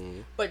this.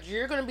 But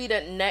you're gonna be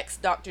the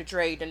next Dr.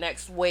 Dre, the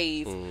next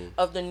wave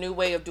of the new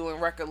way of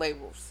doing record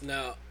labels.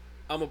 Now,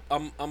 I'm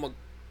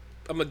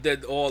a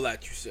dead all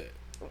that you said.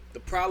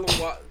 The problem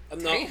was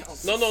no. He never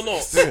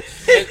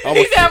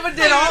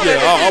did all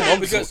that. I'm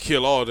just gonna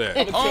kill all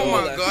that. Oh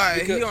my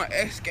god, he on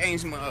X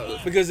Games mode.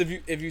 Because if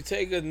you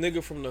take a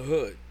nigga from the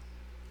hood,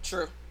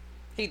 true,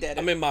 he did it.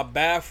 I'm in my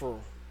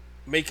bathroom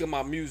making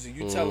my music.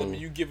 You telling me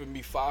you giving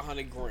me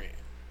 $500 grand,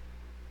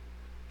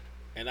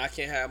 and I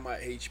can't have my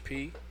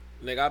HP?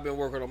 Nigga, I've been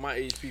working on my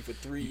HP for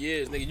 3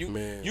 years.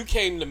 Nigga, you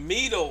came to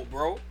me though,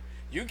 bro.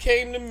 You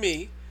came to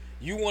me.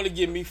 You want to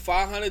give me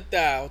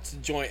 $500,000 to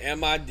join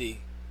MID.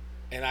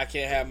 And I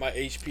can't have my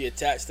HP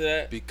attached to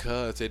that?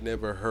 Because they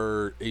never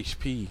heard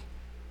HP.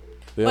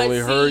 They only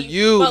heard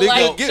you. But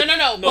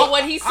no. But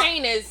what he's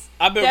saying is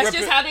that's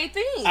just how they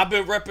think. I've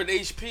been repping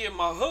HP in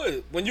my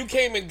hood. When you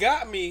came and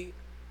got me,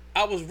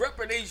 I was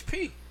repping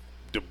HP.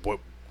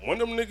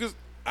 One of them niggas,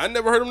 I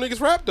never heard them niggas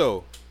rap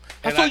though.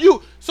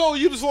 So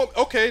you just want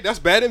that's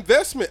bad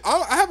investment.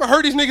 I haven't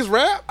heard these niggas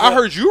rap. I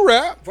heard you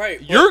rap.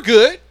 Right. You're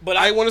good, but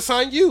I want to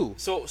sign you.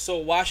 So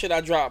why should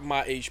I drop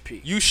my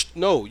HP? You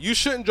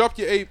shouldn't drop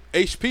your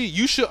HP.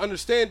 You should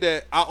understand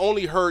that I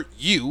only heard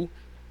you.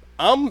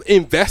 I'm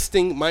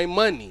investing my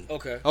money.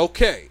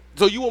 Okay.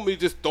 So you want me to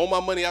just throw my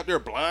money out there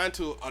blind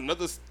to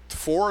another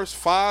 4 or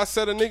 5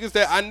 set of niggas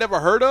that I never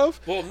heard of?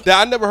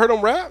 That I never heard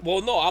them rap?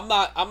 Well, no, I'm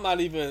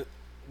not even.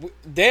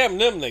 Damn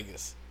them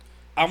niggas.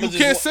 You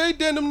can't say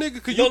damn them niggas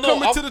because you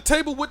coming to the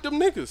table with them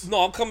niggas.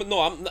 No, I'm coming.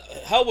 No, I'm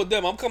hell with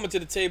them. I'm coming to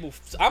the table.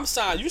 I'm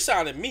signing. You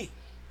signing me.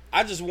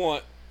 I just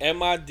want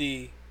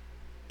MID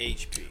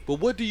HP. But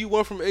what do you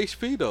want from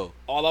HP though?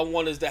 All I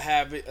want is to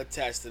have it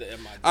attached to the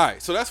MID. All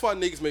right, so that's why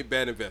niggas make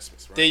bad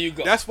investments, right? There you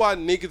go. That's why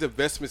niggas'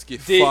 investments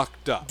get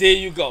fucked up. There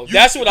you go.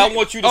 That's what I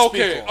want you to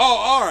speak on. Oh,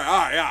 all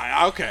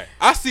right, okay.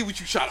 I see what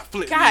you try to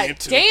flip me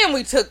into. Damn,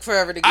 we took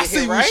forever to get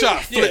here, right? I see what you try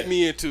to flip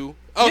me into.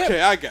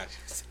 Okay, I got you.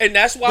 And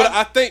that's why. But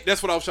I think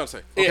that's what I was trying to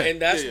say. Okay. Yeah, and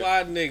that's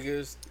why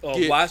niggas,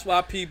 that's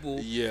why people,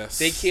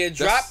 they can't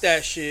drop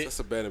that shit. That's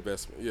a bad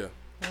investment. Yeah.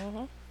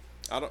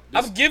 Mm-hmm.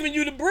 I'm giving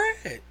you the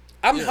bread.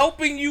 I'm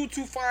helping you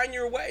to find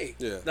your way.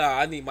 Yeah. Nah,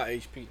 I need my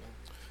HP.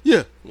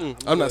 Yeah.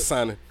 I'm not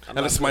signing.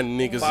 Unless my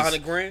niggas.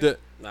 $500,000.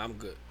 Nah, I'm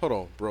good. Hold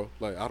on, bro.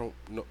 Like I don't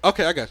know.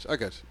 Okay, I got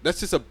you. That's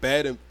just a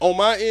bad. On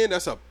my end,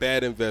 that's a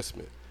bad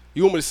investment.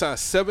 You want me to sign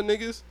 7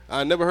 niggas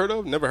I never heard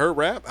of, never heard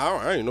rap?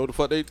 I ain't know the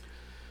fuck they.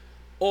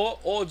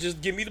 Or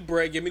just give me the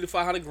bread, give me the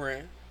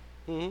 $500,000.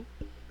 Mm-hmm.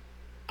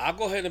 I'll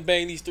go ahead and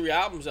bang these 3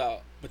 albums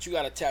out, but you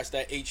gotta attach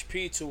that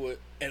HP to it,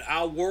 and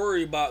I'll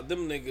worry about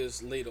them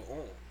niggas later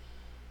on.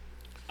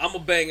 I'm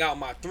gonna bang out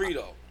my 3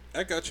 though.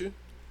 I got you.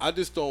 I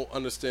just don't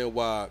understand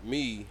why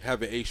me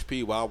having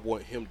HP, why I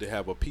want him to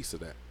have a piece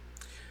of that.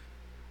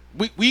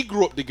 We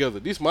grew up together.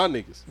 These my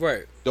niggas.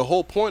 Right. The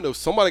whole point of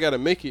somebody got to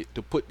make it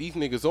to put these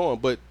niggas on,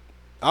 but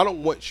I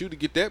don't want you to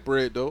get that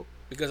bread though.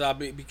 Because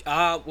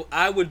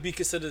I would be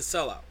considered a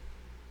sellout.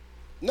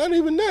 Not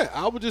even that.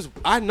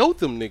 I know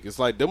them niggas.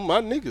 Like them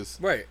my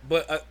niggas. Right.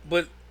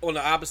 But on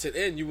the opposite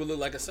end, you would look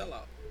like a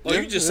sellout. Oh,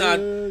 you just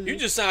signed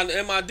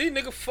the MID,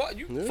 nigga. Fuck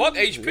you. Fuck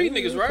HP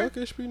niggas, right? Fuck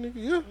HP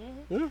niggas.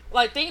 Yeah.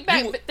 Like think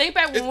back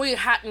when we were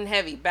hot and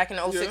heavy back in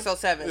 06,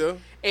 07. Yeah.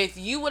 If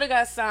you would have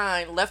got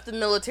signed, left the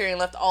military, and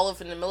left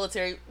Olive in the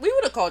military, we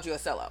would have called you a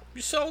sellout.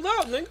 You sold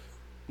out, nigga.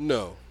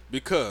 No,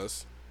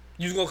 because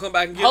you was gonna come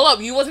back and get. Hold up,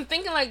 you wasn't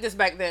thinking like this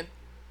back then.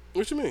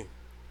 What you mean?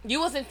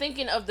 You wasn't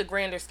thinking of the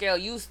grander scale.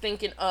 You was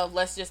thinking of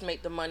let's just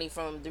make the money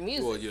from the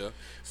music. Well, yeah,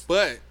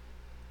 but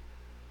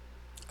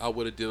I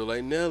would have did it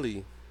like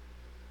Nelly.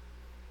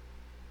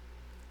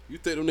 You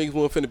think them niggas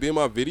weren't finna be in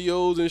my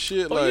videos and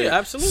shit? Oh, like, yeah,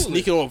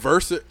 absolutely. Sneaking on a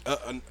verse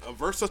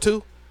or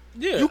two?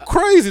 Yeah. You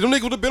crazy. Them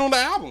niggas would have been on the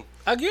album.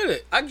 I get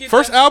it.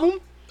 First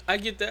album? I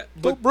get that.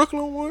 But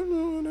Brooklyn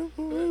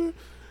one.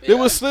 They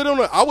would slid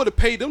on I would have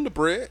paid them the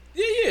bread.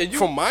 Yeah.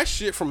 From my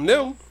shit, from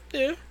them.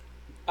 Yeah.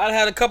 I'd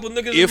had a couple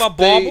niggas in my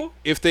barber.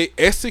 If they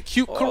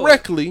execute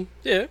correctly.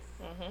 Yeah.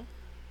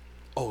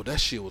 Oh,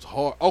 that shit was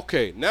hard.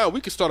 Okay, now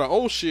we can start our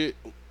own shit.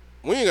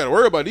 We ain't got to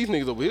worry about these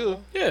niggas over here.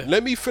 Yeah.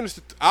 Let me finish.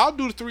 I'll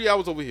do the 3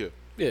 hours over here.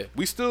 Yeah.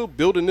 We still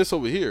building this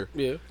over here.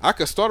 Yeah. I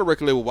could start a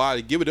record label while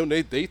they give it them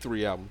they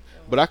 3 albums.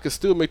 But I could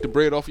still make the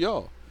bread off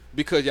y'all.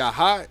 Because y'all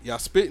hot, y'all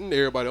spitting,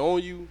 everybody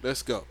on you.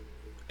 Let's go.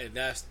 And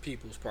that's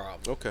people's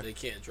problem. Okay. They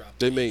can't drop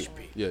the HP.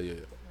 Yeah.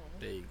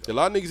 There you go. A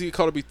lot of niggas get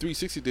caught to be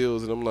 360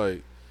 deals, and I'm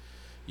like,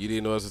 you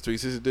didn't know it's a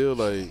 360 deal?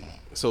 Like,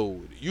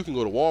 so you can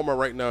go to Walmart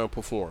right now and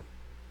perform.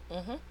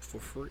 For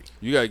free.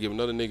 You got to give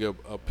another nigga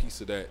a piece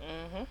of that.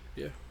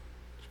 Yeah.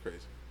 It's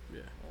crazy.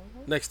 Yeah.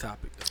 Next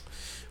topic.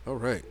 All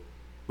right.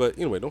 But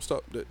anyway, don't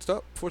stop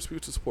force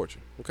people to support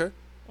you, okay?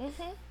 All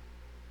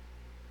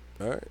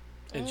right.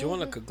 And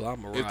join a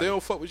conglomerate. If they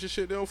don't fuck with your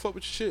shit, they don't fuck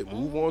with your shit.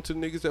 Move on to the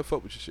niggas that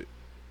fuck with your shit.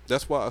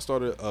 That's why I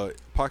started a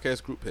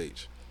podcast group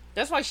page.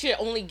 That's why shit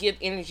only give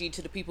energy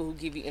to the people who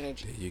give you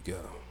energy. There you go.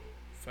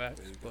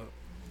 Facts. All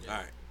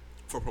right.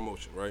 For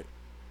promotion, right?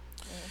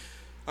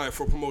 All right,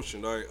 for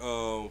promotion, all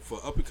right. For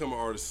up-and-coming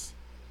artists,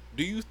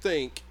 do you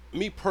think,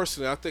 me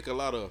personally, I think a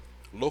lot of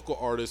local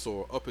artists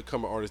or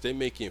up-and-coming artists, they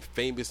making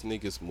famous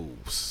niggas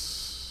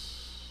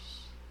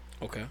moves.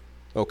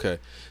 Okay.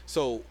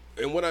 So,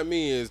 and what I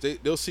mean is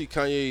they'll see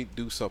Kanye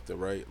do something,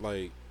 right?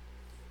 Like,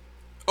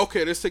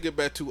 okay, let's take it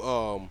back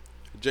to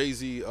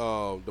Jay-Z,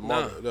 Nah,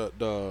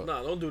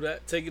 don't do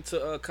that. Take it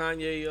to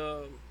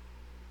Kanye,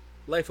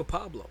 Life of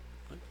Pablo.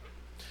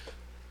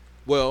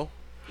 Well,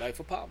 Life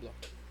of Pablo.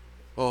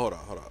 Oh,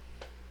 hold on.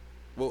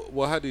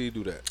 Well, how did he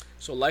do that?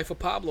 So, Life of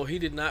Pablo, he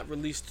did not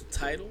release the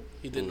title.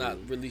 He did not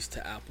release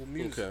to Apple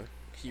Music. Okay.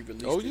 He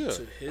released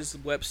it to his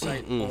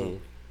website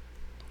only.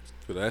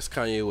 So that's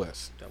Kanye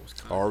West. That was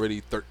Kanye. Already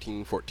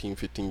 13, 14,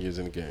 15 years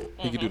in the game.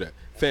 He could do that.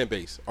 Fan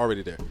base,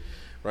 already there.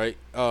 Right?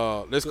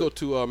 Let's go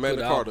to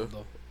Magna Carta.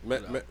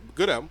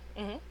 Good album.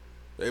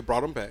 They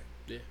brought him back.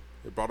 Yeah.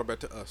 They brought him back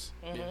to us.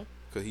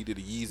 Because he did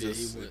a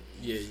Yeezus.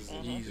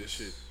 Yeezus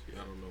shit.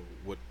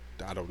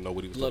 I don't know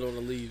what he was Blood on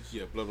the Leaves.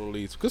 Yeah, Blood on the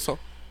Leaves. Good song.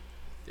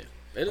 Yeah.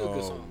 It is a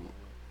good song.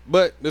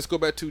 But let's go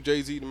back to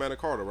Jay-Z and Magna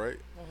Carta, right?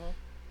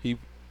 He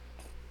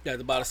Yeah,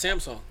 about a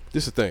Samsung.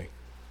 This is the thing.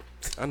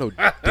 I know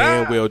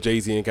damn well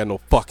Jay-Z ain't got no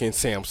fucking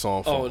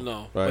Samsung phone. Oh no,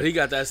 right? but he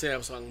got that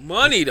Samsung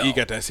money though. He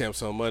got that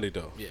Samsung money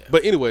though. Yeah.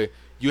 But anyway,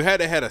 you had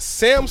to have a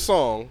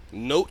Samsung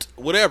Note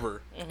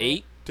whatever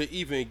 8 to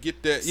even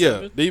get that.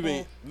 7? Yeah, to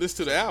even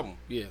listen to the album.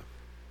 Yeah.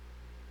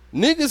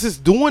 Niggas is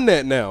doing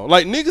that now.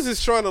 Like niggas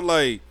is trying to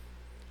like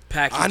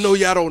package. I know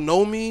y'all don't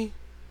know me.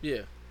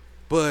 Yeah.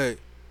 But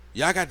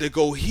y'all got to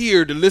go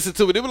here to listen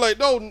to it. They were like,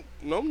 no,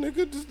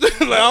 nigga,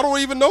 like, I don't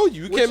even know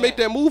you. You can't make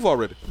that move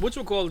already. Which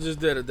one call just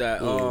did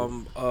that?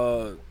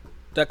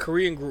 That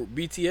Korean group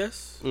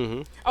BTS.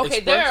 Mm-hmm. Okay,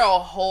 Express? they're a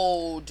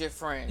whole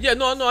different. Yeah,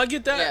 no, I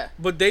get that. Yeah.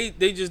 But they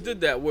just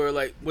did that where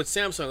like with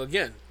Samsung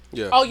again.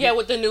 Yeah. Oh yeah,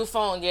 with the new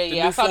phone. Yeah,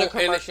 The I new saw the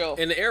phone and commercial.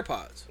 and the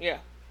AirPods. Yeah,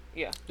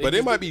 yeah. But they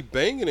might be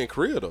banging in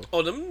Korea though.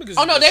 Oh, them niggas.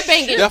 Oh no, they're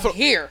banging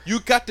Definitely. here. You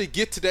got to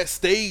get to that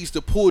stage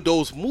to pull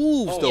those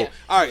moves though. yeah.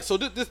 All right, so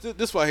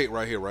this what I hate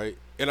right here, right?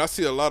 And I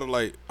see a lot of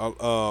like my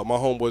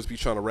homeboys be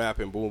trying to rap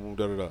and boom boom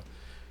da da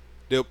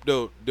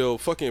da. They'll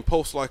fucking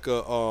post like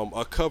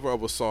a cover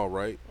of a song,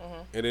 right?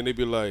 And then they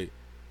be like,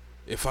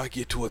 if I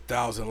get to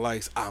 1,000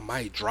 likes, I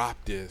might drop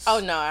this. Oh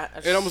no.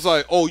 And I was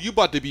like, oh, you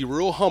about to be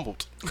real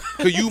humbled.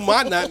 Because you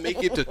might not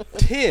make it to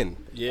 10.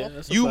 Yeah,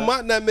 that's a You fact.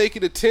 might not make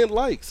it to 10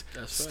 likes.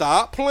 That's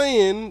Stop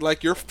playing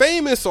like you're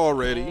famous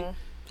already.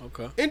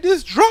 Okay. And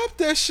just drop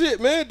that shit,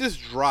 man. Just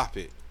drop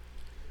it.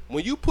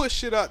 When you put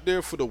shit out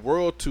there for the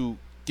world to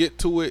get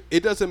to it,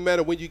 it doesn't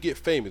matter when you get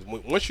famous.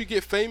 Once you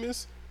get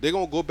famous, they're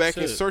going to go back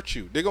and Shit. search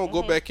you. They're going to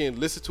go back and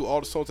listen to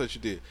all the songs that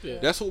you did. Yeah.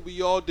 That's what we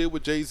all did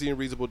with Jay-Z and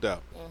Reasonable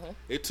Doubt.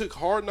 It took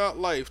Hard Knock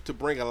Life to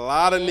bring a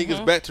lot of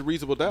niggas back to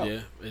Reasonable Doubt.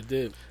 Yeah, it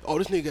did. Oh,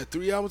 this nigga got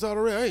 3 albums out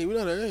already. Hey, we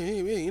know that.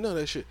 Hey, you know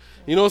that shit.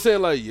 You know what I'm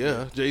saying? Like,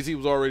 yeah, Jay-Z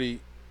was already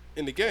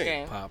in the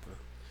game. Popping.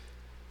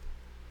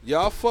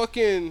 Y'all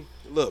fucking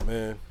look,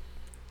 man.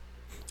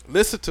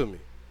 Listen to me.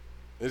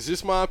 It's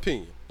just my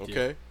opinion,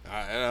 okay?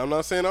 I'm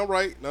not saying I'm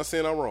right, not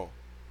saying I'm wrong.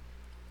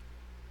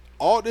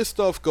 All this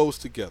stuff goes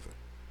together,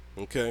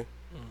 okay?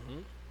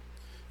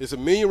 There's a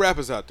million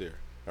rappers out there,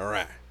 all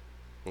right?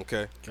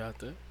 Okay? Got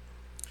that.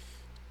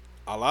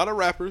 A lot of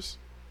rappers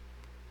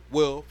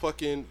will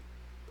fucking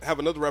have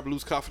another rapper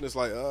lose confidence,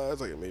 like, there's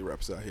like a million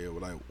rappers out here.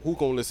 Like, who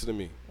gonna listen to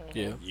me?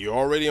 Yeah. You're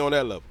already on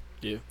that level.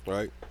 Yeah.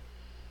 Right?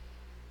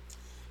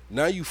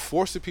 Now you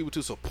forcing people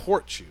to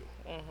support you.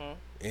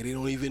 And they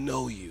don't even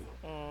know you.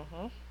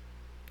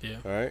 Yeah.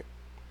 All right?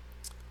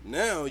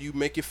 Now you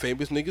making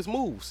famous niggas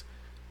moves.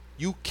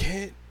 You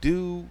can't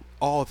do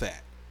all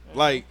that.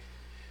 Like,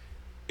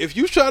 if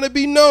you trying to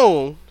be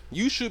known,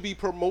 you should be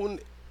promoting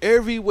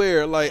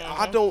everywhere. Like,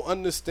 I don't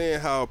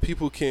understand how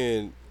people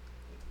can.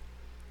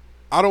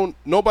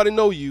 Nobody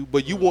know you,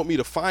 but you want me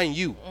to find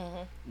you.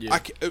 Yeah.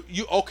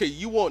 You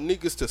want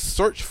niggas to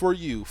search for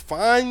you,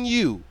 find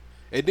you,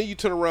 and then you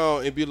turn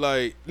around and be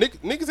like,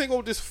 niggas ain't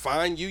gonna just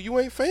find you. You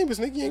ain't famous,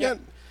 nigga. You ain't got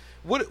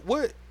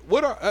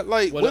what are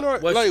like What- when are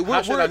what- like how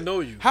what, should what- I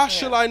know you? How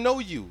should I know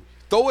you?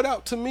 Throw it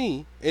out to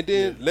me, and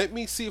then let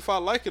me see if I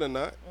like it or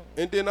not,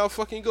 and then I'll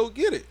fucking go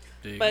get it.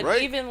 But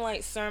right? even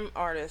like some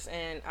artists,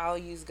 and I'll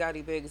use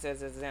Gotti Biggs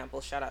as an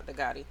example. Shout out to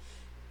Gotti.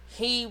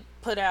 He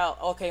put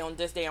out, okay, on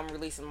this day I'm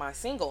releasing my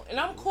single, and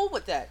I'm cool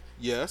with that.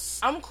 Yes,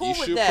 I'm cool you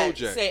with should that.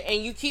 project.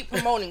 And you keep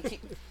promoting.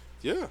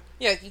 Yeah.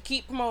 Yeah, you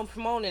keep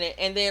promoting it,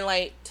 and then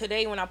like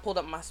today when I pulled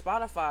up my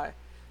Spotify,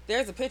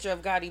 there's a picture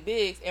of Gotti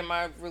Biggs in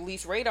my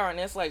release radar, and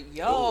it's like,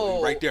 yo,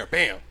 Oh, right there,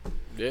 bam.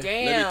 Yeah.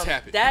 damn, Let me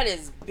tap it. that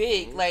is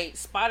big. Like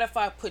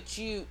Spotify put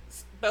you.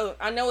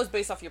 I know it's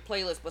based off your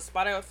playlist, but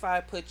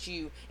Spotify put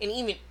you, and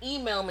even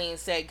emailed me and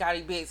said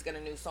Gotti Biggs got a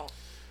new song.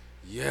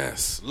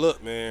 Yes,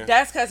 look, man.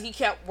 That's because he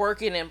kept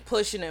working and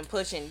pushing and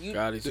pushing.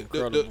 Gotti's The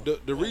incredible.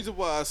 reason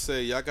why I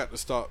say y'all got to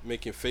stop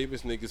making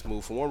famous niggas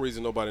move, for one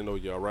reason, nobody know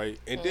y'all, right?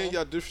 And then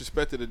y'all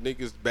disrespected the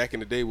niggas back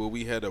in the day where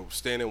we had to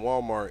stand in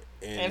Walmart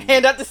and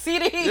hand out the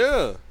CD.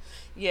 Yeah,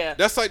 yeah.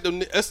 that's like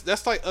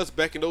that's like us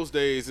back in those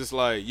days. It's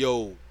like,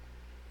 yo,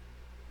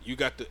 you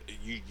got the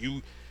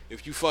you.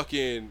 If you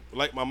fucking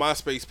like my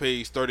MySpace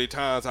page 30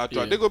 times, I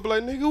drop. Yeah. They gonna be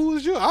like, nigga, who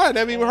is you? I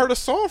never even heard a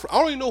song from. I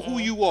don't even know who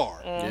you are.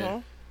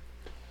 Yeah.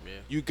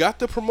 You got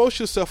to promote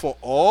yourself on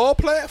all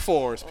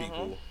platforms,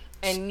 people.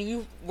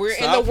 And we're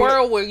Stop in the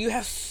world where you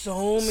have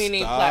so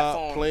many Stop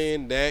platforms.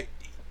 playing that.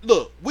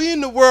 Look, we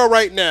in the world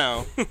right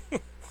now.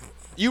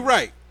 You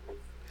right.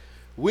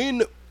 We in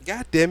the.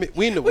 God damn it,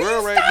 we in the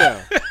world right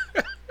now.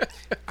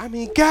 I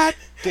mean, god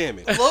damn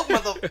it. Look,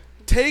 mother.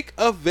 Take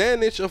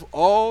advantage of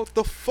all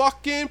the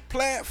fucking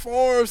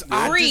platforms.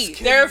 Free.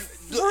 They're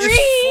free.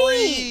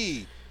 It's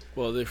free.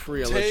 Well, they're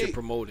free unless you're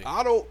promoting.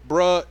 I don't,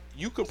 bruh.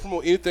 You can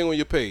promote anything on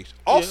your page.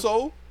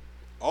 Also,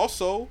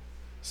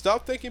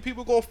 stop thinking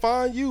people gonna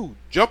find you.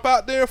 Jump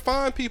out there and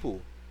find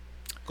people.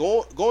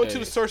 Go into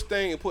the search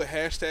thing and put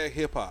hashtag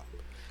hip hop.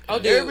 Oh,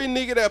 Every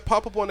nigga that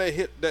pop up on that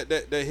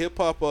hip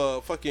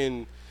hop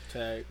fucking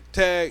Tag.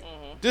 tag,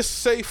 Just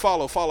say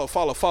follow.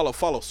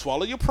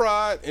 Swallow your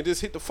pride and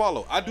just hit the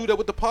follow. I do that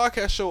with the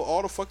podcast show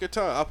all the fucking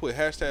time. I put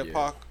hashtag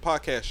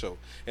podcast show.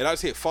 And I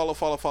just hit follow.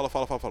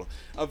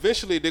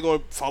 Eventually, they're going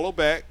to follow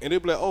back and they'll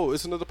be like, oh,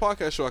 it's another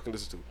podcast show I can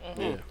listen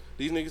to. Yeah.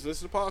 These niggas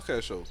listen to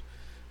podcast shows.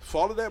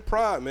 Follow that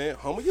pride, man.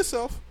 Humble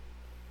yourself.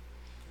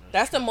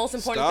 That's the most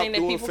important Stop thing that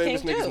doing people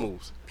famous can't niggas do.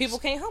 moves. People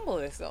can't humble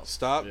themselves.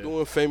 Stop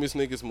doing famous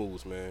niggas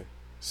moves, man.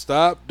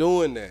 Stop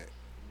doing that.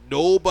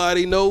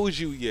 Nobody knows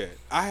you yet.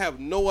 I have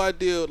no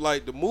idea.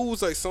 Like, the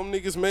moves like some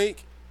niggas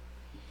make,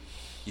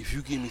 if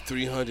you give me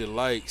 300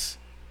 likes,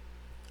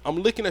 I'm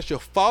looking at your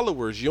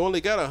followers. You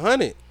only got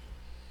 100.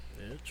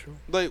 Yeah, true.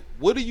 Like,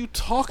 what are you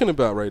talking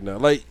about right now?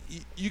 Like,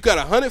 you got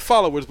 100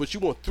 followers, but you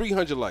want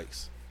 300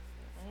 likes.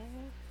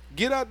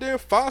 Get out there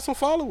and find some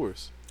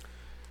followers.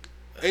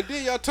 And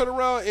then y'all turn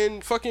around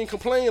and fucking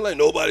complain like,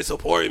 nobody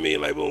supporting me.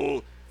 Like,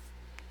 boom.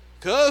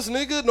 Cuz,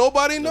 nigga,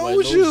 nobody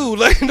knows you.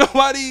 Like,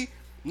 nobody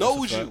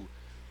knows you.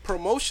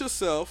 Promote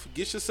yourself.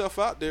 Get yourself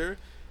out there.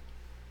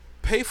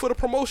 Pay for the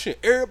promotion.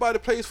 Everybody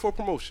pays for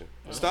promotion.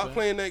 Stop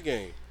playing that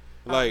game.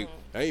 Like,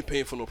 I ain't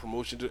paying for no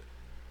promotion.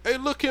 Hey,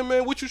 look here,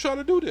 man. What you trying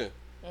to do then?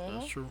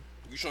 That's true.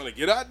 You trying to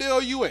get out there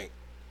or you ain't?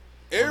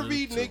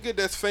 Every nigga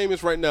that's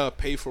famous right now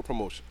pay for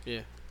promotion.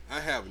 Yeah. I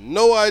have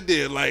no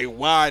idea, like,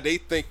 why they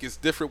think it's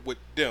different with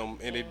them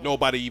and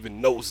nobody even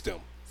knows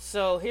them.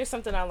 So here's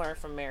something I learned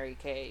from Mary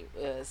Kay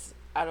is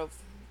out of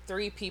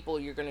 3 people,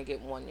 you're going to get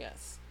 1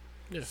 yes.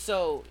 Yeah.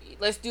 So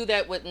let's do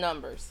that with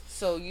numbers.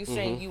 So you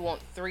saying you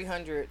want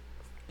 300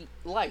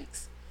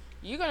 likes.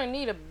 You're going to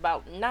need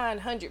about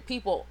 900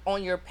 people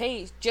on your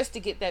page just to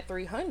get that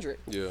 300.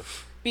 Yeah.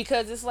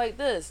 Because it's like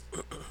this.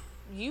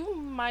 You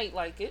might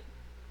like it.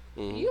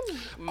 You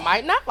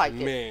might not like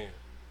it. Man,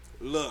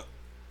 look.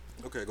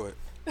 Okay, go ahead.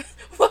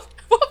 what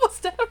was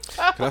that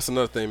about? That's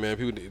another thing, man.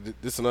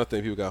 This is another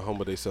thing people got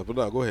humble themselves. But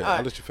no, go ahead.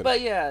 I'll let you finish. But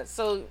yeah,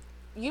 so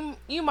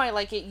you might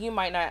like it, you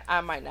might not,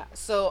 I might not.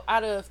 So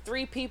out of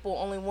 3 people,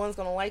 only one's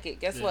gonna like it.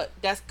 Guess what?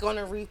 That's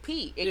gonna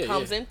repeat. It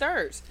comes in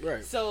thirds.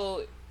 Right.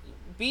 So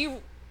be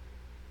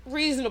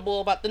reasonable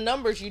about the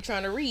numbers you're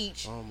trying to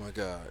reach. Oh my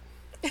God.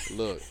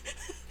 Look.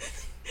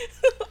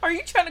 Are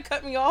you trying to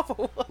cut me off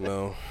or what?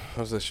 No.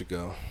 I'll let you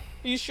go.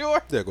 You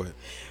sure? Yeah, go ahead.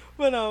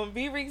 But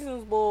be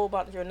reasonable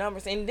about your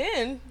numbers, and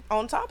then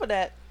on top of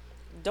that,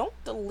 don't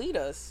delete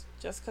us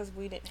just because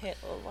we didn't hit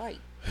a like.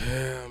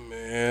 Yeah,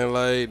 man.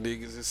 Like,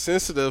 niggas is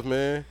sensitive,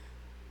 man.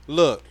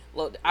 Look,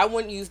 I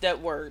wouldn't use that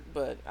word,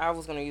 but I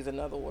was gonna use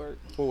another word.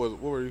 What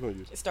were you gonna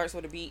use? It starts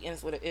with a B,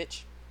 ends with an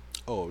itch.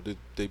 Oh,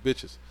 they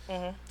bitches.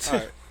 All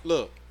right,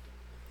 look.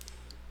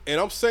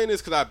 And I'm saying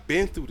this because I've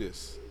been through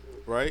this,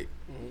 right?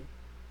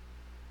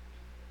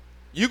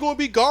 You're going to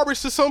be garbage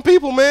to some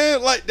people,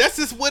 man. Like, that's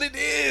just what it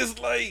is.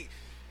 Like,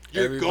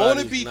 you're going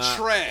to be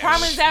trash.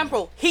 Prime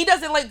example, he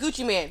doesn't like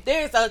Gucci Man.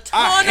 There's a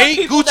ton of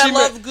people that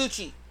love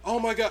Gucci. Oh,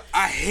 my God.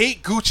 I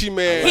hate Gucci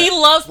Man. He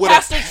loves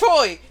Pastor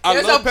Troy.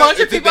 There's a bunch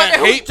of people out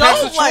there who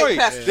don't like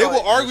Pastor Troy. They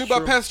will argue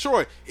about Pastor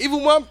Troy.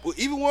 Even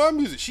my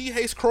music, she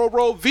hates Crow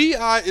Roll.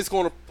 V.I. is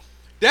going to...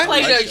 That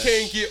lady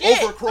can't get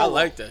over Crow Roll. I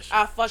like that shit.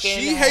 I fucking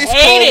She hates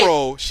hate Crow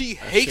Roll. She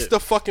hates the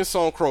fucking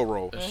song Crow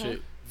Roll. That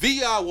shit.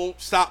 V.I.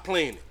 won't stop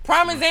playing it.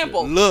 Prime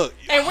example. Look.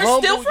 And we're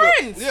still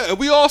friends. Yeah,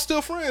 we all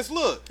still friends.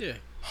 Look. Yeah.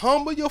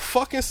 Humble your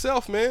fucking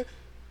self, man.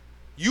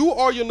 You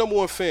are your number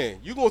 1 fan.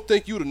 You going to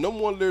think you the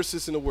number 1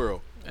 lyricist in the world.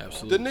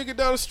 Absolutely. The nigga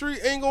down the street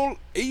ain't going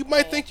to... He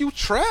might think you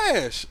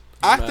trash.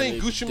 I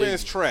think Gucci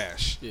Man's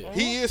trash. Yeah.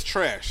 He is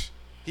trash.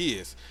 He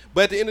is.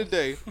 But at the end of the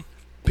day,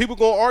 people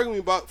going to argue me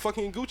about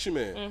fucking Gucci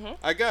Man.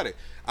 I got it.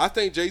 I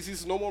think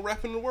Jay-Z's no more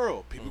rapping in the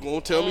world. People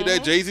going to tell me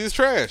that Jay-Z is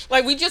trash.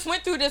 Like, we just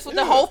went through this with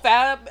the whole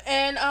Fab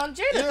and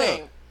Jada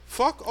thing.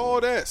 Fuck all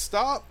that.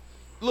 Stop.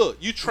 Look,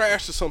 you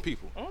trash to some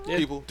people.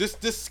 People,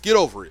 just get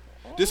over it.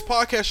 This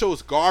podcast show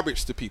is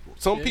garbage to people.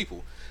 Some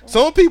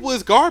people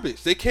is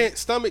garbage. They can't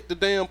stomach the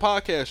damn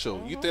podcast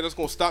show. You think that's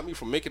going to stop me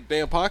from making a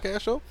damn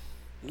podcast show?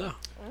 No.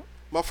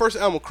 My first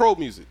album, Crow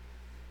Music.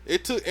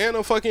 It took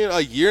Anna fucking a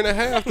year and a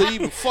half to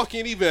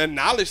even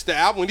acknowledge the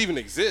album even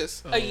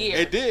exists. A year.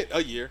 It did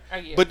a year. A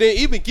year. But then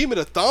even give me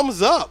the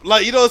thumbs up.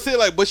 Like, you know what I'm saying?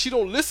 Like, but she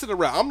don't listen to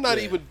rap. I'm not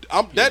even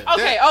that.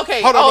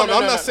 Okay. Hold on,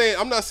 I'm not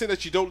saying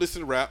that you don't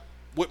listen to rap.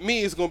 With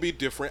me it's gonna be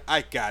different.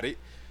 I got it.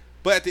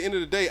 But at the end of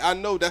the day, I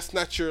know that's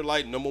not your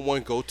like number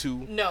 1 go to.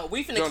 No,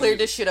 we finna clear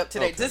this shit up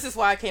today. Okay. This is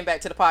why I came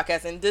back to the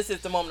podcast, and this is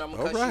the moment I'm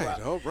gonna cut you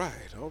out. All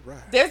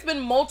right. There's been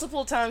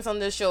multiple times on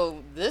this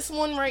show. This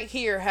one right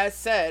here has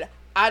said,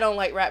 I don't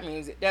like rap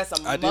music. That's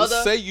a I didn't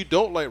say you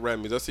don't like rap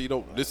music. I said you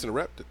don't listen to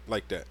rap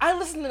like that. I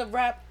listen to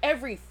rap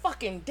every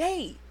fucking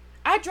day.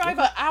 I drive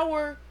an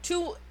hour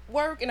to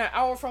work and an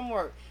hour from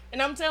work.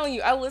 And I'm telling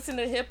you, I listen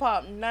to hip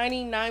hop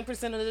 99%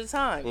 of the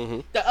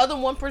time. The other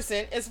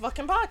 1% is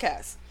fucking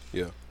podcasts.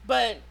 Yeah.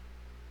 But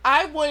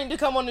I wanted to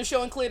come on the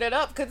show and clear that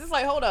up because it's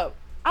like, hold up.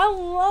 I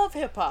love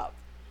hip hop.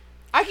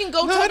 I can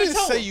go toe to toe. I didn't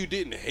say you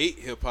didn't hate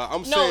hip hop.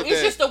 I'm saying no,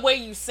 it's just the way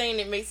you saying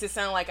it makes it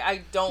sound like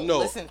I don't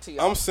listen to you.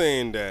 I'm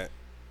saying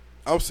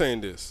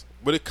this.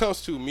 When it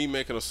comes to me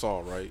making a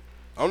song, right?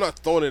 I'm not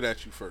throwing it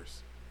at you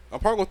first. I'm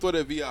probably gonna throw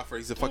that VI for.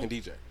 He's a fucking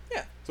DJ.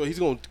 Yeah. So he's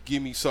gonna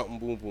give me something.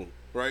 Boom, boom.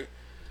 Right.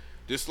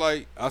 Just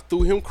like I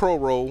threw him Crow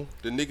Roll,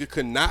 the nigga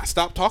could not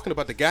stop talking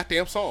about the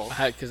goddamn song.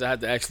 Because I had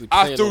to actually play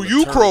I it threw on the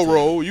you Crow turntable.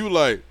 Roll, you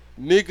like,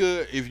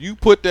 nigga, if you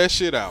put that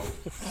shit out.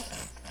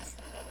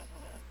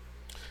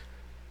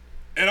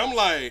 And I'm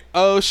like,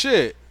 oh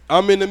shit,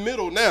 I'm in the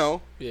middle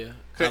now. Yeah.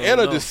 Cause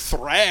Anna just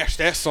thrashed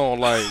that song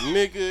like,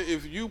 nigga,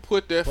 if you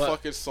put that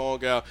fucking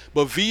song out.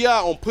 But VI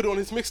on put it on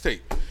his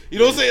mixtape. You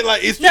know what I'm saying?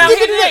 Like, it's now here's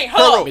the thing.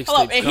 Hold Crow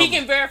up, and he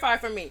can verify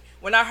for me.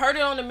 When I heard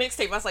it on the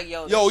mixtape, I was like,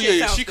 yo, Yo, shit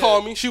yeah, sounds she good.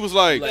 called me. She was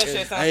like, That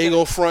shit sounds I ain't good.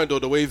 gonna front though.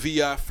 The way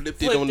VI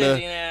flipped it on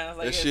the yeah, I was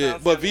like, that yeah, shit.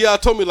 sounds But good. VI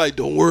told me like,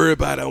 don't worry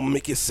about it. I'm gonna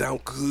make it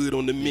sound good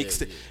on the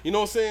mixtape. You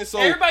know what I'm saying? So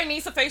Everybody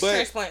needs a face but-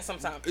 transplant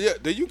sometimes. Yeah,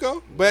 there you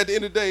go. But at the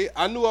end of the day,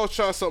 I knew I was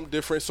trying something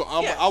different, so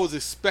Yeah. I was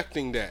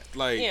expecting that.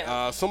 Like,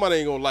 Yeah. somebody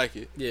ain't gonna like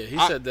it. Yeah, he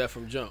I- said that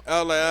from jump.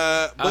 I was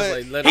like,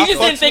 but let He him just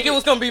fuck didn't think with it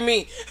was gonna be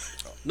me.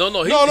 No,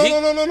 no.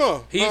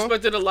 He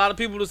expected a lot of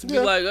people to be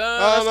like,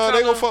 no,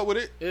 they gonna fuck with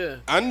it. Yeah.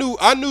 I knew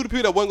the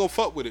people that wasn't gonna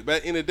fuck with it. But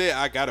at the end of the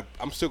day,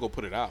 I'm still gonna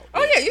put it out.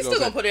 Oh yeah, You you're know still what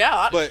gonna I'm put it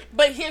out. But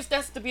But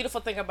that's the beautiful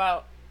thing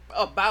about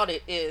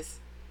it is,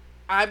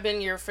 I've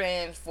been your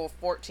fan for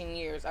 14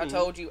 years. I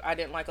told you I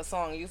didn't like a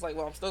song. You was like,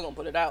 well, I'm still gonna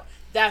put it out.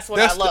 That's what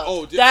I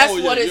love. That's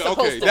what it's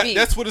supposed to be.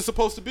 That's what it's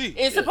supposed to be.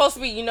 It's supposed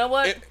to be. You know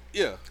what?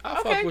 Yeah.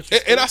 I fuck with you.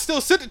 And I still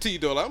sent it to you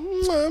though. Like,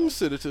 I'm gonna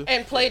send it to.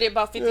 And played it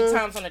about 50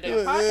 times on the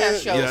damn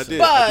podcast show. Yeah, I did.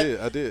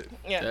 But I did.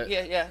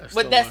 Yeah. That's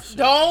But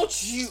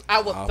don't you?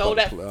 I will throw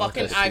that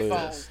fucking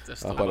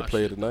iPhone. I'm about to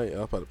play it tonight.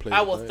 I'm about to play it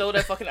I will tonight. throw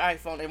that fucking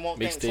iPhone and won't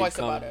think Mixtape twice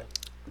coming. about it.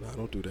 Nah,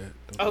 don't do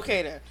that.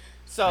 Okay then.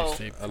 So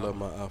I love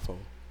my iPhone.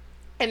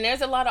 and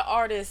there's a lot of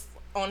artists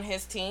on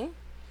his team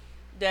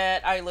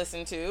that I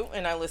listen to,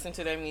 and I listen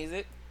to their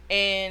music.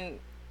 And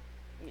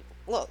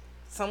look,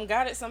 some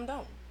got it, some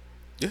don't.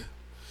 Yeah,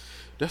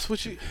 that's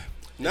what you.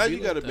 Now you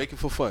got to make it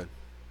for fun.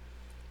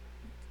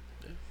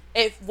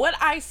 If what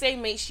I say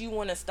makes you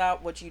want to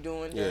stop what you're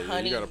doing, then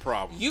honey, you got a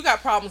problem. You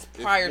got problems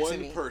prior if to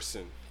me. one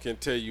person can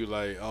tell you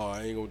like, oh,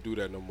 I ain't gonna do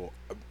that no more.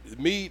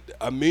 Me,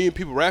 a million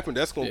people rapping,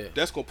 that's gonna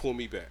pull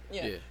me back.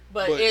 Yeah.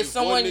 But if if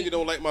someone one nigga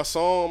don't like my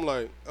song, I'm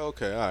like,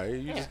 okay, all right,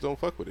 you just don't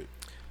fuck with it.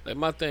 Like,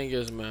 my thing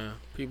is, man,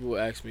 people will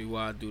ask me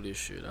why I do this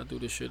shit. I do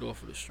this shit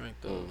off of the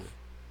strength of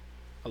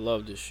I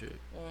love this shit.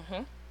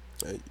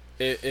 Mm-hmm.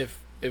 If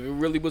it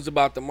really was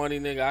about the money,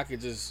 nigga, I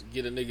could just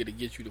get a nigga to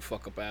get you the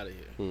fuck up out of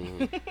here.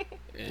 Mm-hmm.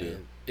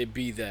 And it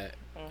be that.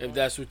 If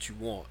that's what you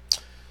want.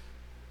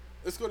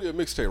 Let's go to your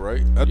mixtape,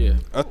 right?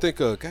 I think,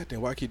 goddamn,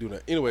 why I keep doing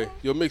that? Anyway,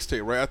 your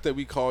mixtape, right? I think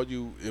we called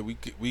you and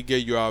we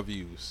gave you our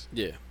views.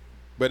 Yeah.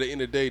 But at the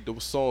end of the day,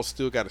 those songs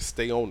still got to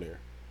stay on there.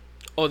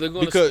 Oh, they're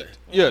going to stay.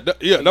 That's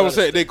what I'm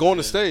saying. They're going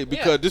to stay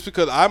because just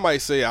because I might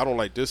say I don't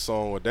like this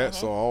song or that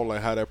song, I don't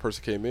like how that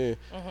person came in.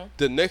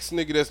 The next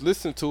nigga that's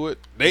listening to it,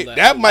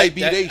 that might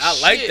be they shit. I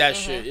like that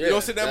shit. Yeah. You know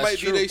what I'm saying? That might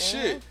true. be they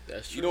shit.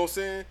 That's true. You know what I'm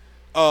saying?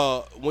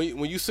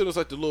 When you sent us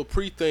like the little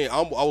pre thing,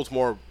 I was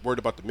more worried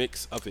about the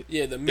mix of it.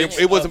 Yeah, the mix.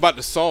 It wasn't about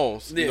the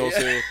songs. You know what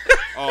I'm saying?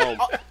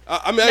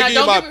 I mean, I give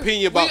you my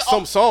opinion about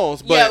some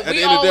songs, but at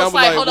the end of the day, I'm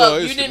like, hold well,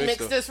 up, it's you the didn't mix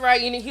mix this right.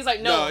 He's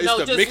like, no,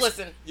 just mix.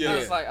 listen. Yeah. I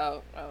was like,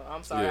 oh,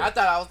 I'm sorry. Yeah. I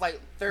thought I was like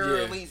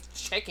thoroughly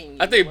checking you.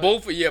 I think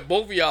both of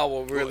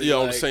y'all were really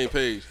on the same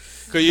page.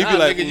 Cause you'd be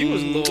like, nigga, you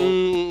was little.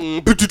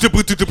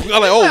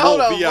 I'm like,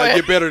 oh, VI,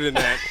 you're better than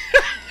that.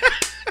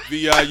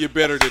 VI, you're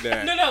better than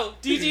that. No.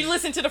 Did you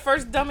listen to the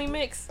first dummy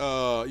mix?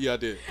 Yeah, I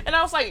did. And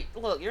I was like,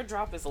 look, your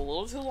drop is a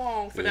little too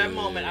long for that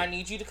moment. I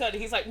need you to cut it.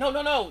 He's like, no.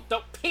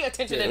 Don't pay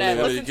attention to that.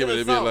 Listen to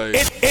the song.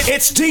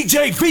 It's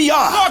DJ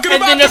VR.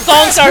 And then the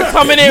songs start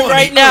coming in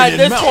right now at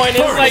this point. It's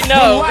like,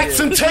 no. Relax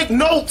and take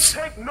notes.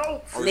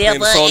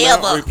 Never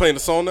ever. Are we playing the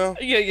song now?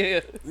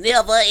 Yeah.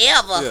 Never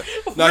ever. Yeah.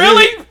 Now,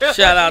 Really?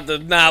 Shout out to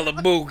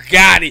Nalabu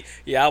Gotti.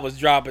 Yeah, I was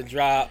dropping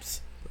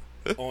drops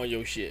on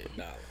your shit.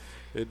 Nah.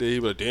 And then he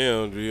was like,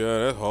 damn, yeah,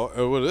 that's hard.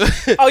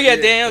 Oh, yeah,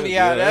 damn.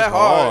 Yeah, that's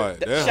hard.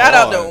 That's Shout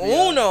out to hard.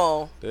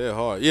 Uno. That's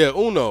hard. Yeah,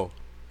 Uno.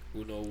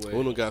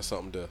 Uno got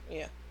something there.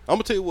 Yeah. I'm going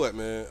to tell you what,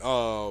 man.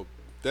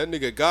 That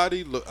nigga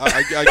Gotti, look,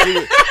 I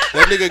give it.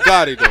 That nigga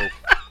Gotti, though.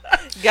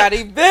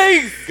 Gotti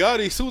big.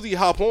 Gotti, Susie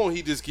hop on,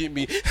 he just give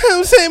me,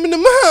 I'm saying in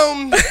them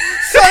home.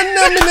 Son,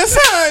 I'm in the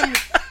sun.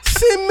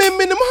 Send me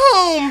in them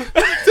home.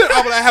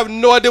 I have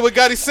no idea what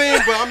Gotti's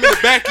saying, but I'm in the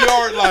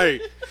backyard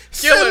like,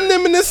 send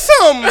them in the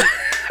sun.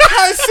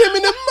 I send me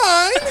the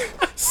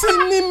mine.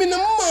 Send him in the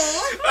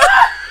mud.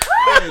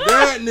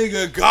 That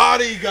nigga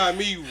Gotti got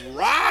me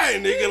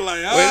riding, nigga.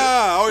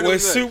 Like, when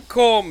Soup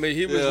called me,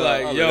 he was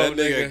like, yo, that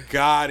nigga.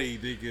 Gotti,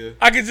 nigga.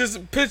 I can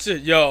just picture,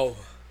 yo.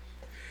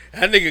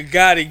 That nigga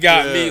Gotti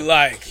got me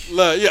like.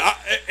 Yeah,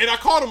 and I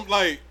called him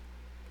like,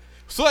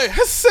 so like,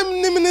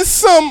 send him in the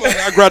sun.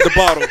 I grabbed the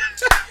bottle.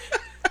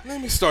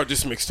 Let me start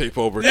this mixtape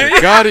over.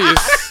 Gotti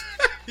is.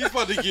 He's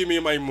about to get me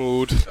in my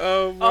mood.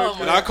 Oh my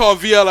God. And I call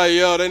VL like,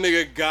 yo, that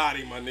nigga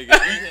Gotti, my nigga.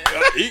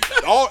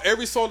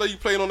 Every song that you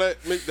playing on that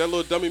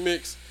little dummy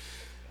mix.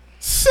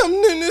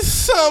 Something is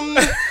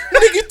something.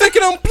 Nigga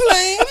thinking I'm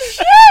playing.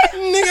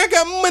 Nigga, I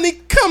got money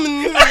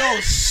coming. Oh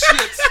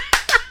shit.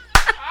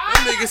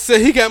 That nigga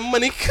said he got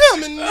money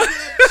coming.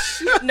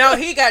 No,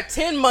 he got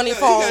 10 money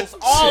phones.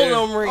 All of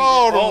them ringing.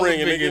 All them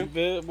ringing,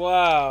 nigga.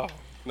 Wow.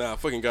 Nah,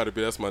 fucking Gotti,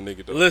 that's my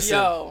nigga, though. Listen,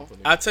 Yo.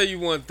 I tell you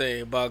one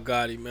thing about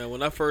Gotti, man.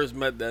 When I first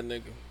met that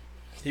nigga,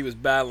 he was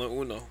battling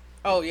Uno.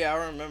 Oh, yeah,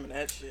 I remember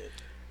that shit.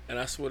 And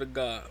I swear to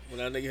God, when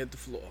that nigga hit the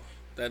floor,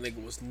 that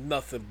nigga was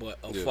nothing but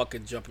a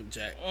fucking jumping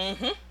jack.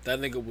 Mm-hmm. That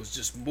nigga was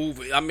just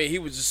moving. I mean, he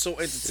was just so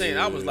entertaining.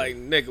 I was like,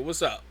 nigga,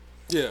 what's up?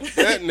 Yeah,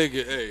 that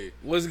nigga, hey.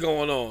 What's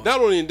going on? Not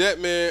only that,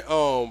 man, I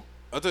tell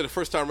you the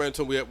first time I ran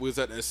into him, we was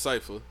at that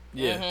Cypher.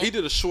 Yeah. Mm-hmm. He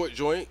did a short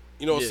joint,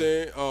 you know what I'm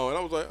saying? And I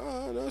was like,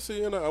 no,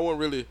 see, I wasn't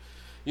really,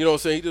 you know what I'm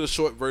saying? He did a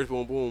short verse,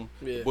 boom, boom.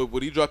 Yeah. But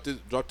when he dropped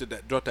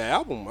the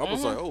album, I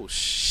was like, oh,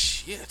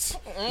 shit.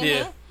 Mm-hmm.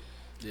 Yeah.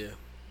 Yeah.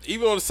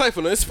 Even on the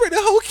Cypher, they spread the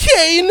whole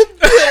K in the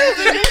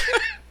building.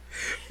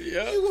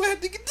 Yeah. You gonna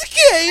have to get the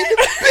K in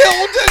the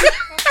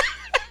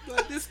building.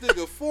 Like, this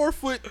nigga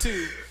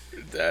 4'2".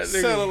 That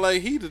nigga Sounded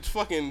like he the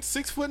fucking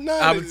 6'9".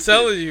 I'm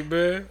telling you,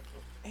 man.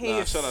 He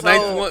is shout out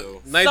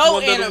so, Ninth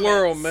wonder of the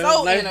world, man.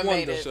 So Ninth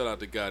animated. wonder. Shout out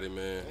to Gotti,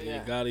 man.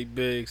 Yeah, Gotti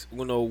Biggs,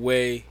 Uno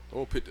Way.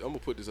 I'm gonna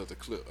put this as a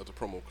clip, as a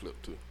promo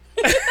clip too.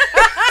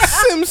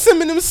 Sim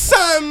them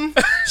some,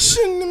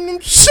 them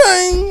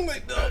chain.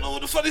 Like, I don't know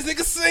what the fuck this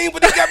nigga saying,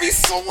 but they got me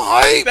so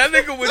hyped. That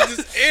nigga was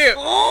just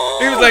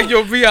amped. He was like,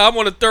 yo, Via, I'm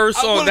on the third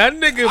song. That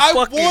nigga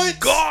fucking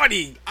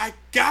Gotti. I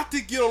got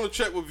to get on the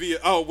track with Via.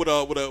 Oh, with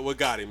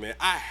Gotti, man.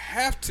 I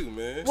have to,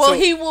 man. Well,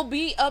 he will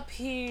be up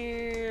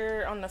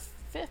here on the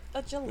 5th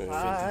of July.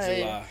 5th of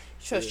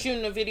July.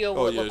 Shooting a video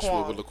with Laquan.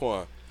 Shoot with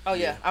Laquan. Oh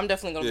yeah, I'm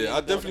definitely gonna. Yeah,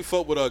 I definitely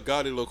fuck with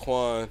Gotti,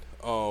 Laquan.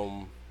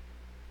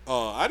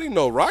 I didn't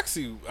know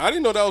Roxy. I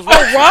didn't know that was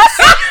Roxy.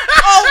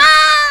 Oh,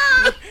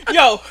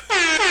 Roxy!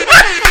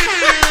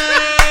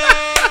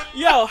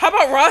 Yo, how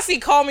about Rossi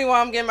called me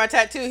while I'm getting my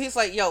tattoo? He's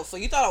like, yo, so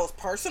you thought I was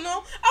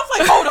personal? I was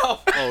like, hold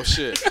up. Oh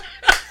shit.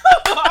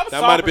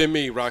 That might have been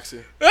me,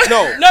 Roxy.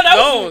 No,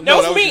 that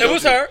was me. It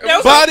was her.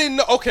 But I didn't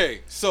know.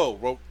 Okay,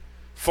 so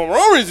for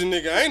one reason,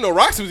 nigga, I ain't know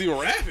Roxy was even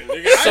rapping.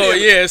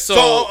 Nigga.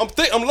 So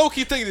I'm low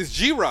key thinking it's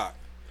G-Rock.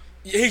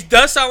 He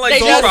does sound like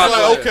G-Rock.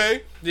 G-Rock.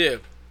 Okay. Yeah.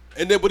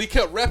 And then, but he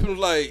kept rapping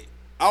like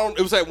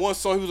it was like one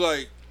song. He was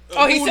like,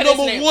 he said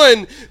number his name.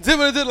 one.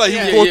 Like he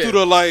was going through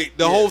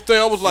the whole thing.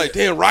 I was like,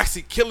 damn,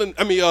 Roxy killing.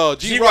 I mean,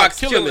 G-Rock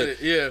killing it.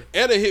 Yeah.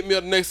 And they hit me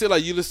up the next day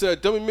like, you listen to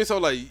that dummy mix. I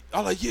was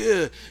like,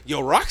 yeah, yo,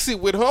 Roxy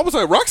with her. I was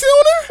like, Roxy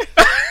on there?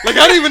 Like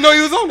I didn't even know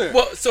he was on there.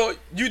 Well, so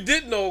you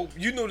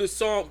knew the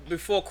song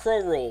before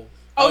Crow Roll.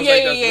 Oh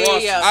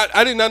yeah.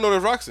 I did not know that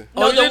was Roxy.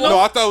 No,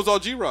 I thought it was all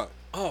G-Rock.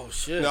 Oh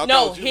shit.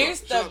 No,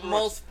 here's the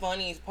most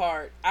funniest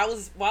part.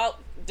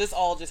 This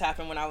all just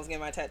happened when I was getting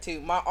my tattoo.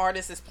 My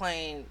artist is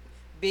playing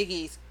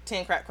Biggie's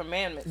 10 Crack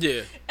Commandments.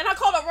 Yeah. And I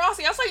called up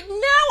Rossi. I was like,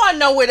 now I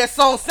know where that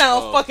song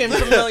sounds fucking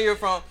familiar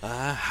from.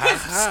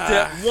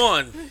 Step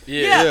one.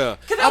 Yeah.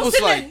 I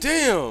was like,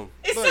 damn.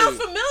 It sounds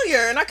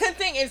familiar. And I couldn't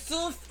think. As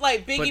soon as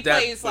Biggie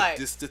plays, but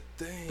this the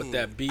thing. But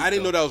that beat, I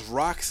didn't know that was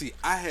Roxy.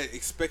 I had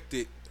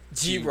expected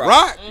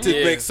G-Rock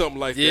to make something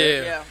like that.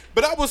 Yeah.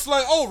 But I was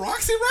like, oh,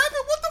 Roxy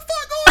rapping? What the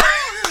fuck going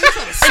on? He's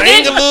trying to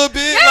sing a little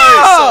bit.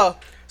 Yeah.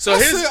 So I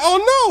said,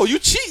 oh no, you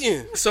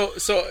cheating. So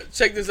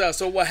check this out.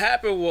 So what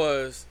happened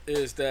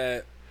is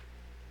that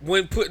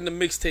when putting the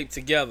mixtape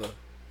together,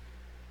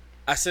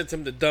 I sent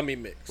him the dummy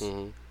mix,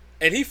 and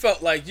he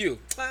felt like you.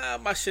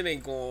 My shit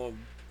ain't going.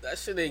 That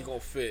shit ain't gonna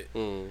fit.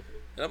 And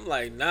I'm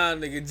like, nah,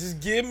 nigga,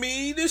 just give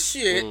me the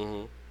shit,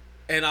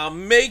 and I'll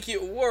make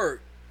it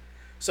work.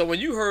 So when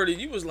you heard it,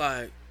 you was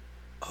like,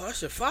 oh, that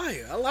shit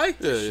fire. I like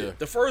this shit.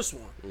 The first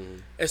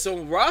one. And so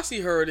when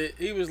Rossi heard it,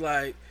 he was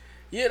like,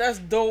 yeah, that's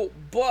dope,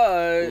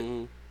 but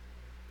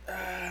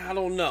I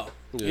don't know.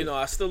 Yeah. You know,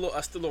 I still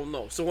don't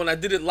know. So when I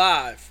did it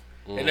live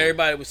and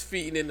everybody was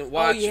feeding in and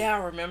watching. Oh yeah,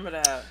 I remember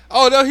that.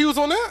 Oh no, he was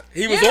on that.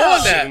 He was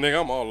on that.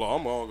 Nigga, I'm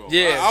all going.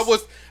 Yeah,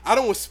 I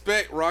don't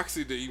expect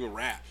Roxy to even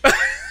rap.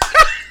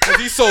 Cause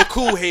he's so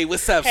cool. Hey,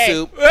 what's up,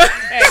 Soup?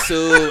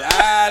 Soup.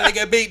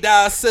 Nigga, Big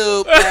Dog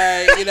Soup.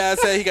 Like, you know what I'm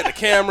saying? He got the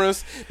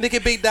cameras.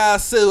 Nigga, Big Dog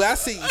Soup. I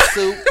see you,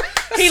 Soup.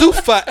 Soup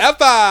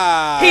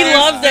forever.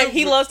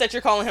 He loves that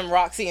you're calling him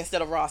Roxy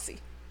instead of Rossi.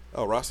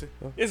 Oh, Rossi?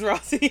 Oh. It's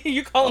Rossi.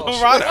 You call him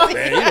Rossi. Up,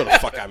 man. You know the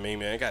fuck I mean,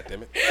 man. God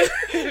damn it.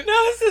 No,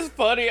 this is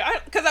funny.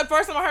 Because at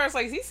first I heard, it's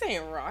like, is he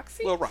saying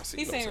Roxy? Well, Rossi.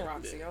 He's saying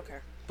Roxy. Yeah. Okay.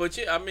 But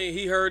yeah, I mean,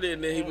 he heard it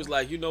and then he was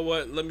like, you know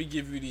what? Let me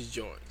give you these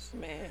joints.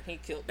 Man, he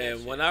killed that And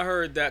shit. when I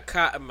heard that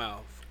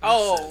Cottonmouth,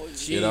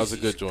 yeah, that was a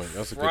good joint.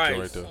 That's a good joint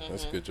right there.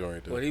 That's a good joint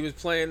right there. When he was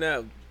playing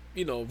that,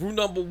 you know, Rule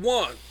Number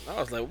 1, I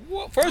was like,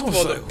 what? First of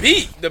all, the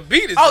beat is the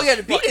beat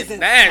is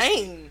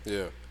insane.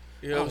 Yeah.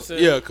 You know what I'm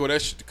saying? Yeah,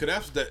 cause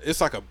that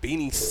it's like a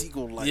Beanie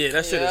Siegel like. Yeah,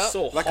 that shit is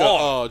so like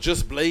hard. a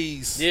Just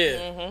Blaze.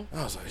 Yeah.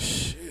 I was like,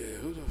 shit.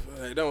 Who the fuck?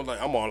 Like, that was like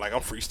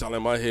I'm freestyling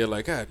in my head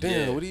like, God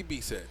damn, what he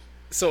beats at?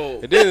 So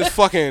and then it's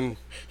fucking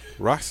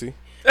Roxy.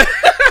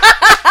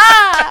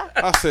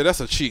 I said that's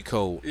a cheat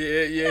code.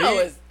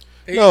 Yeah.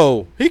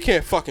 No, he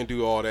can't fucking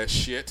do all that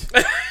shit.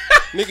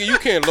 Nigga, you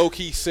can't low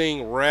key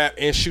sing, rap,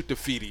 and shoot the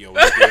video.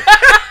 Nigga.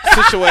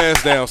 Sit your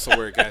ass down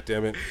somewhere,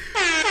 goddammit.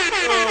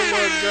 Oh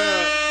my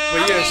god.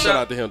 But yeah, shout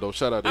out to him though.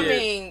 Shout out to I him.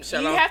 mean,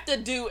 you have to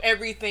do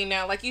everything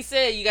now. Like you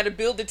said, you got to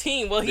build the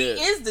team. Well, he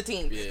is the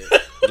team. Yeah.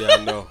 Yeah,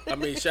 I know. I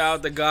mean, shout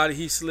out to God.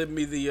 He slid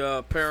me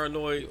the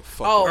Paranoid.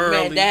 Oh early.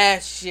 man,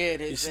 that shit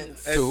is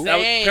insane. That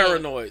was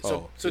Paranoid.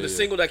 So yeah, the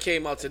single that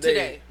came out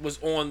today is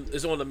on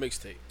the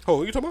mixtape. Oh,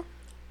 what you talking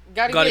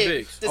about? Gotti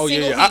Biggs. Oh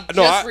yeah.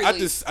 I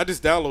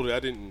just downloaded. I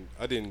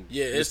didn't.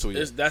 Yeah,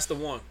 that's the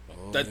one.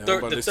 The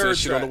third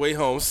shit track. on the way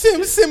home.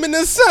 Sim in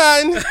the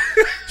sun.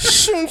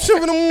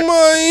 Shim in the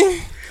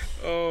mind.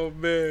 Oh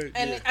man.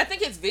 And I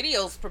think his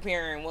video's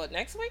preparing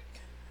next week?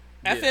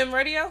 FM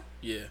radio?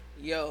 Yeah.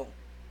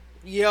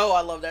 Yo, I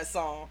love that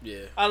song. Yeah.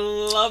 I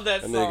love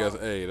that song. That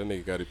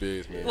nigga got it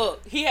big, man.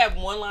 Look, he had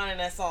one line in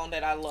that song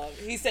that I love.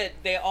 He said,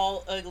 "They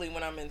all ugly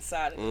when I'm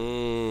inside of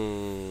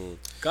them."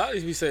 God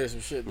be saying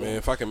some shit, man.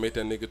 If I can make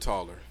that nigga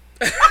taller.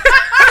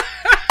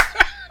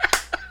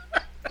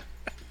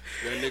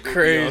 That nigga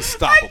Crazy. be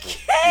unstoppable.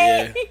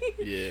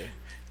 Yeah.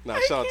 Nah,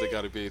 shout out to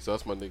Gotti Big, so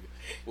that's my nigga.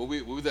 When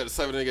we was at the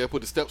 7 nigga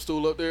put the step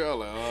stool up there, I was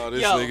like, oh,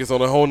 this nigga's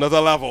on a whole nother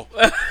level.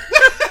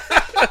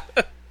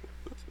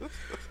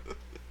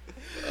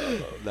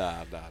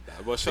 Nah.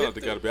 But shout out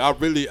to Gotti Big.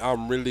 I'm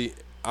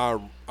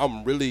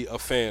really a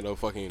fan of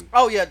fucking.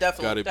 Oh yeah,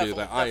 definitely. Gotti Big.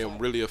 Like I am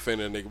really a fan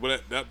of that nigga.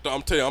 But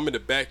I'm telling you, I'm in the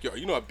backyard.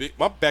 You know how big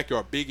my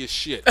backyard big as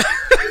shit.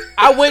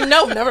 I wouldn't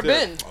know. Never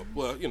been.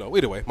 Well,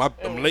 either way, I'm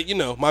gonna let you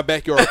know my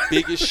backyard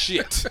big as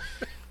shit.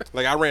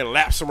 Like I ran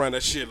laps around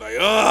that shit. Like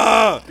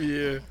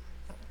yeah.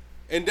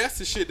 And that's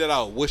the shit that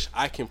I wish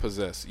I can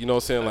possess. You know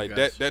what I'm saying? Like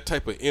that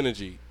type of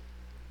energy.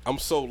 I'm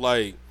so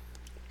like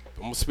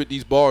I'm gonna spit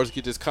these bars,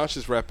 get this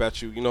conscious rap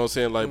at you. You know what I'm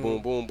saying? Like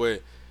boom, boom.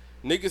 But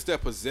niggas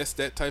that possess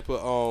that type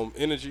of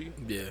energy,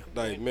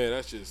 like man,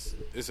 that's just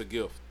it's a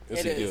gift.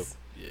 It's a gift.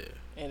 Yeah,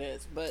 it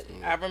is. But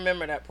I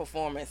remember that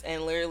performance,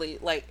 and literally,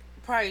 like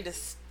probably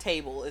this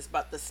table is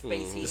about the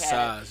space he the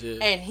had, size,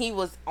 and he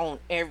was on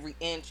every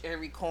inch,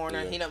 every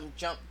corner. Yeah. He done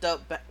jumped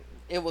up. Back.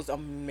 It was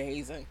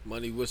amazing.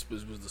 Money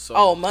Whispers was the song.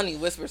 Oh, Money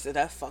Whispers is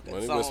that fucking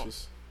Money song.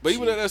 Whispers. But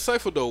even at that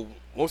cypher though,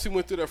 once he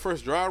went through that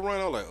first dry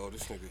run, I was like, oh,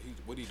 this nigga,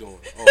 what he doing?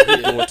 Oh,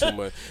 he doing too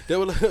much. They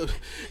were like,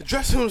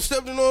 dressing him,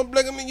 stepping on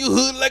black. I mean, you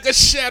hood like a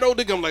shadow.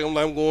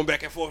 I'm going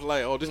back and forth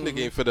like, oh, this nigga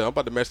ain't fit up. I'm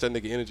about to match that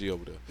nigga energy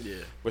over there.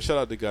 Yeah. But shout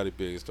out to Gotti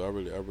Biggs though. I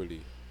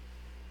really.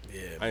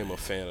 Yeah. I am a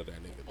fan of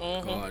that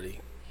nigga. Gotti.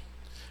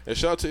 And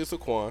shout out to Issa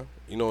Quan.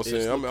 You know what I'm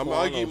saying?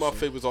 I'll give you my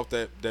favorites off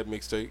that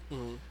mixtape.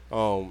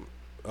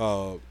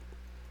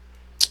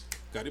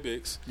 Gotti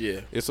Biggs.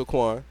 Yeah. Issa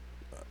Quan.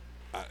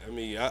 I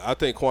mean, I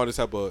think Quan just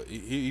have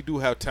he do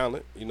have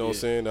talent. You know what I'm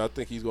saying? I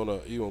think he's gonna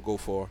go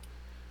far.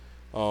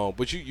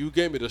 But you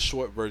gave me the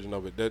short version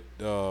of it. That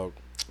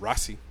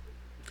Rossi.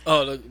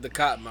 Oh, the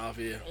Cottonmouth,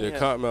 yeah. Yeah,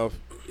 Cottonmouth.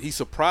 He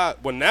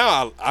surprised. Well,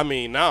 now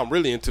I'm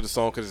really into the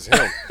song because it's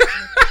him.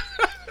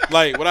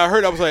 Like when I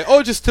heard, I was like,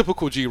 "Oh, just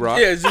typical G-Rock."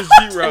 Yeah, it's just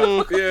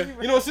G-Rock. Yeah,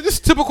 you know, it's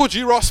just typical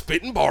G-Rock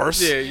spitting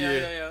bars.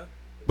 Yeah.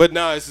 But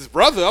now it's his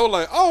brother. I was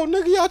like, "Oh,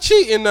 nigga, y'all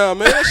cheating now,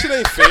 man. That shit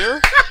ain't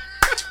fair."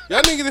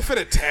 Y'all niggas they fit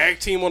a tag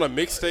team on a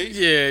mixtape.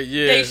 Yeah.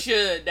 They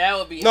should. That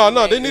would be. No,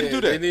 they need to do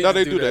that.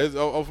 They do that.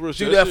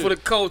 Do that for the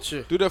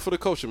culture. Do that for the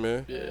culture,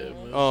 man. Yeah,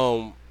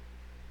 man.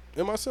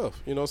 And myself,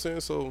 you know what I'm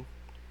saying? So.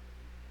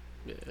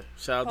 Yeah.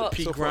 Shout out to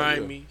P.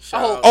 Grimy.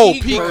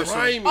 P.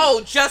 Grimy.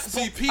 Oh, just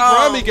see, P.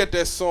 Grimy got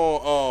that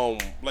song,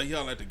 like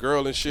y'all like the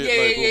girl and shit.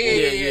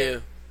 Yeah.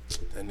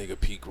 That nigga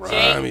P.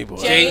 Grimy, boy.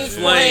 James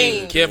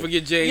Flame. Can't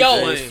forget James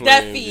Flame.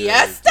 That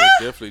Fiesta?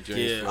 Yeah, definitely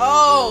James Flame.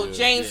 Oh,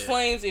 James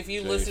Flames, if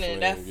you listening,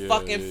 that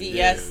fucking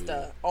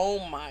Fiesta.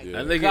 Oh my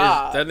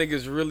God. That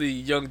nigga's really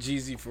young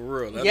Jeezy for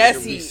real. That yes,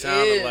 nigga he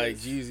sounded like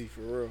Jeezy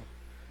for real.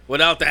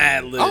 Without the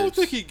ad libs. I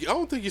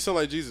don't think he sound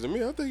like Jeezy to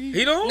me. I think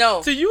he don't?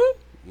 No. To you?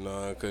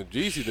 Nah, cause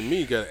Jeezy to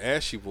me got an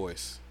ashy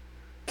voice.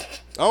 I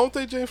don't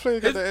think James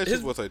Flame got that ashy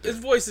voice like that. His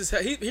voice is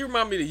he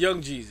remind me of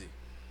young Jeezy.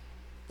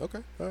 Okay,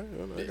 all right.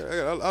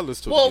 I'll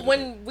listen to it. Well,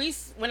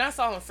 when I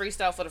saw him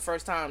freestyle for the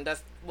first time,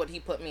 that's what he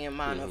put me in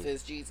mind of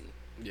his Jeezy.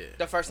 Yeah.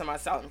 The first time I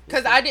saw him,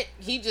 because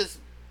he just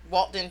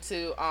walked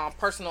into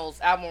Personal's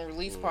album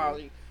release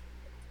party.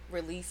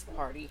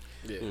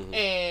 Yeah.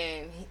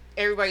 And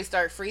everybody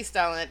started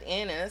freestyling at the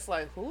end, and it's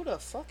like, who the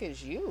fuck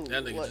is you?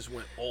 That nigga just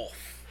went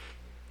off.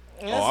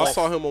 I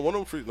saw him on one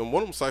of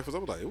them ciphers. I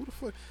was like, who the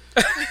fuck?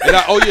 And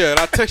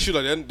I text you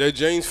like that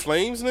James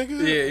Flames nigga.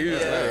 Yeah, he was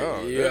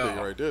that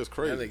nigga right there is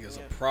crazy. That nigga's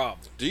a problem.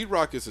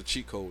 G-Rock is a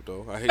cheat code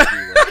though. I hate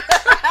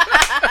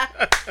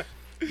G-Rock.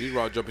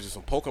 G-Rock jump into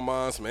some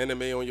Pokemon, some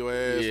anime on your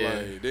ass,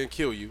 like then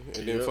kill you,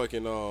 and then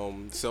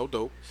fucking sell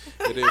dope,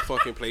 and then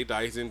fucking play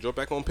dice and jump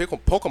back on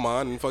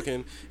Pokemon and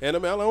fucking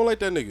anime. I don't like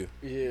that nigga.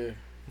 Yeah.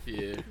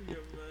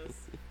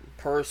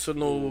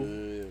 Personal,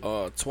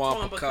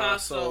 Twan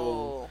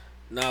Picasso.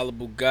 Nala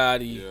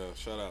Bugatti. Yeah,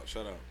 shout out.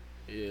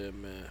 Yeah,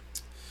 man.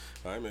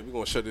 All right, man, we're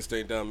going to shut this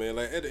thing down, man.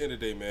 Like, at the end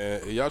of the day,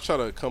 man, if y'all try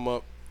to come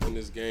up in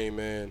this game,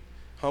 man,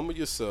 humble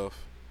yourself.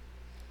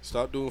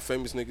 Stop doing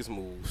famous niggas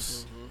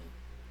moves.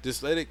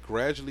 Just let it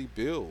gradually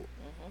build.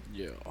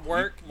 Yeah.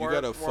 You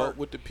gotta fuck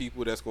with the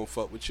people that's gonna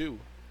fuck with you.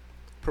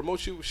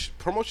 Promote your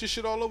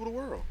shit all over the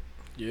world.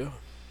 Yeah.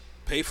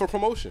 Pay for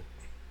promotion.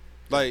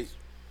 Like,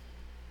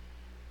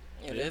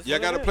 y'all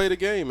gotta play the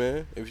game,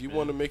 man. If you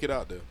want to make it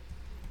out there.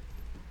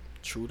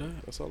 True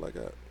that. That's all I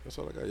got.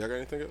 Y'all got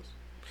anything else?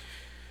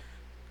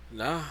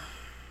 Nah,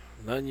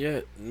 nothing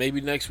yet.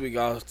 Maybe next week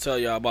I'll tell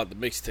y'all about the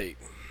mixtape.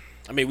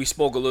 I mean, we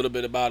spoke a little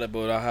bit about it,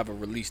 but I'll have a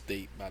release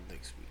date by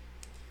next week.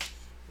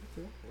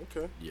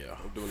 Okay. Yeah.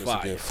 I'm doing this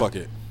Fire. again. Fuck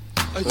it.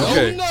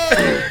 Okay.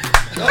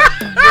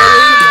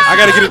 I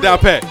gotta get it down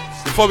pat.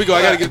 Before we go,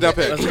 I gotta get it down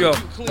pat. Let's go.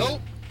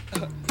 Nope.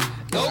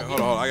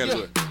 Hold on. I gotta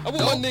do it. I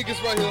want my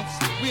niggas right here.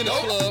 We in the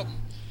club.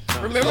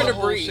 Remember to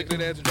breathe. Shake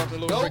that ass and drop that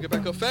little break it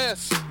back up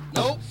fast.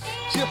 Nope.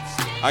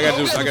 I gotta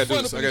do this. I gotta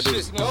do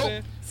this.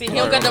 See, he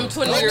don't got them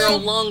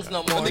 20-year-old lungs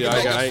no more. Yeah,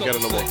 I ain't got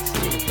it no more.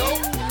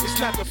 It's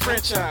not the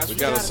franchise. We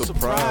got a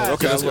surprise.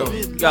 Okay, let's go.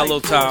 Got a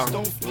little time.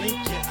 Don't blink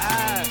your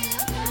eyes.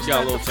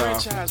 Got a little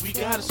time. We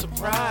got a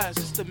surprise.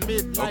 It's the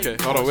midnight.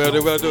 Okay, hold on. We'll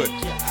do it.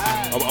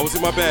 I was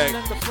in my bag.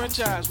 The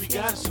franchise. We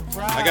got a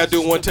surprise. I gotta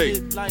do it one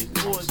take. Don't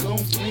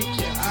blink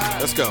your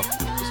eyes. Let's go.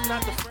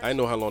 I didn't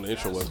know how long the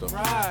intro was though.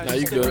 Now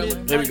you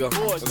good. Here we go.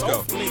 Let's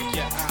go.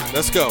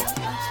 Let's go.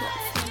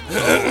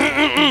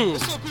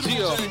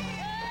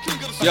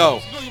 Yo.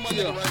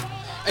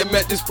 I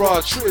met this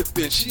broad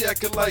trippin'. She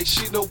actin' like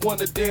she don't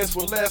wanna dance.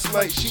 Well, last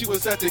night she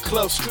was at the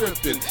club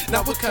strippin'.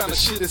 Now what kind of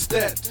shit is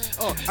that?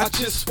 I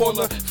just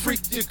wanna freak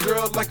your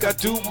girl like I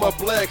do my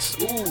blacks.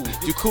 Ooh,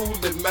 you cool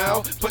and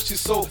mild, but you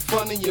so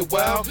funny and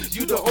wild.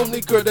 You the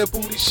only girl that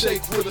booty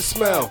shake with a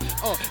smile.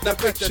 Now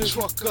back your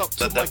truck up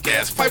to my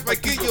gas pipe. I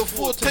get you a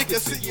full tank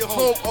and send you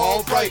home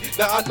alright.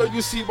 Now I know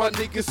you see my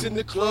niggas in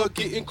the club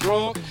getting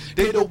drunk.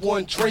 They the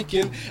one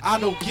drinking, I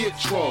don't get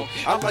drunk.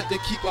 I like to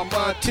keep my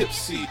mind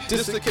tipsy.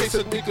 Just in case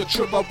a nigga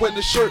trip, I wear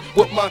the shirt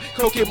with my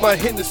coke and my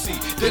Hennessy.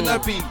 Then I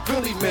be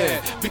really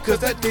mad because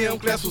that damn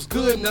glass was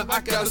good. Now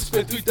I gotta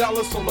spend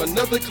 $3 on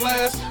another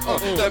glass.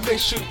 Now make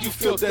sure you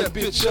fill that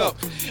bitch up.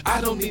 I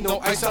don't need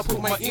no ice. I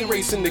put my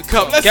earrings in the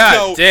cup. Let's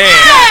go. Damn.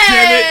 God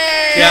damn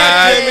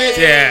it.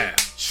 Damn.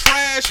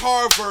 Trash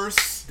hard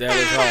verse. That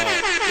was hard.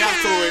 Y'all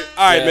through it.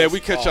 All right, man. We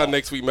catch y'all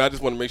next week, man. I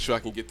just want to make sure I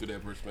can get through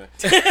that verse, man.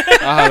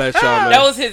 I'll holler at y'all, man. That was his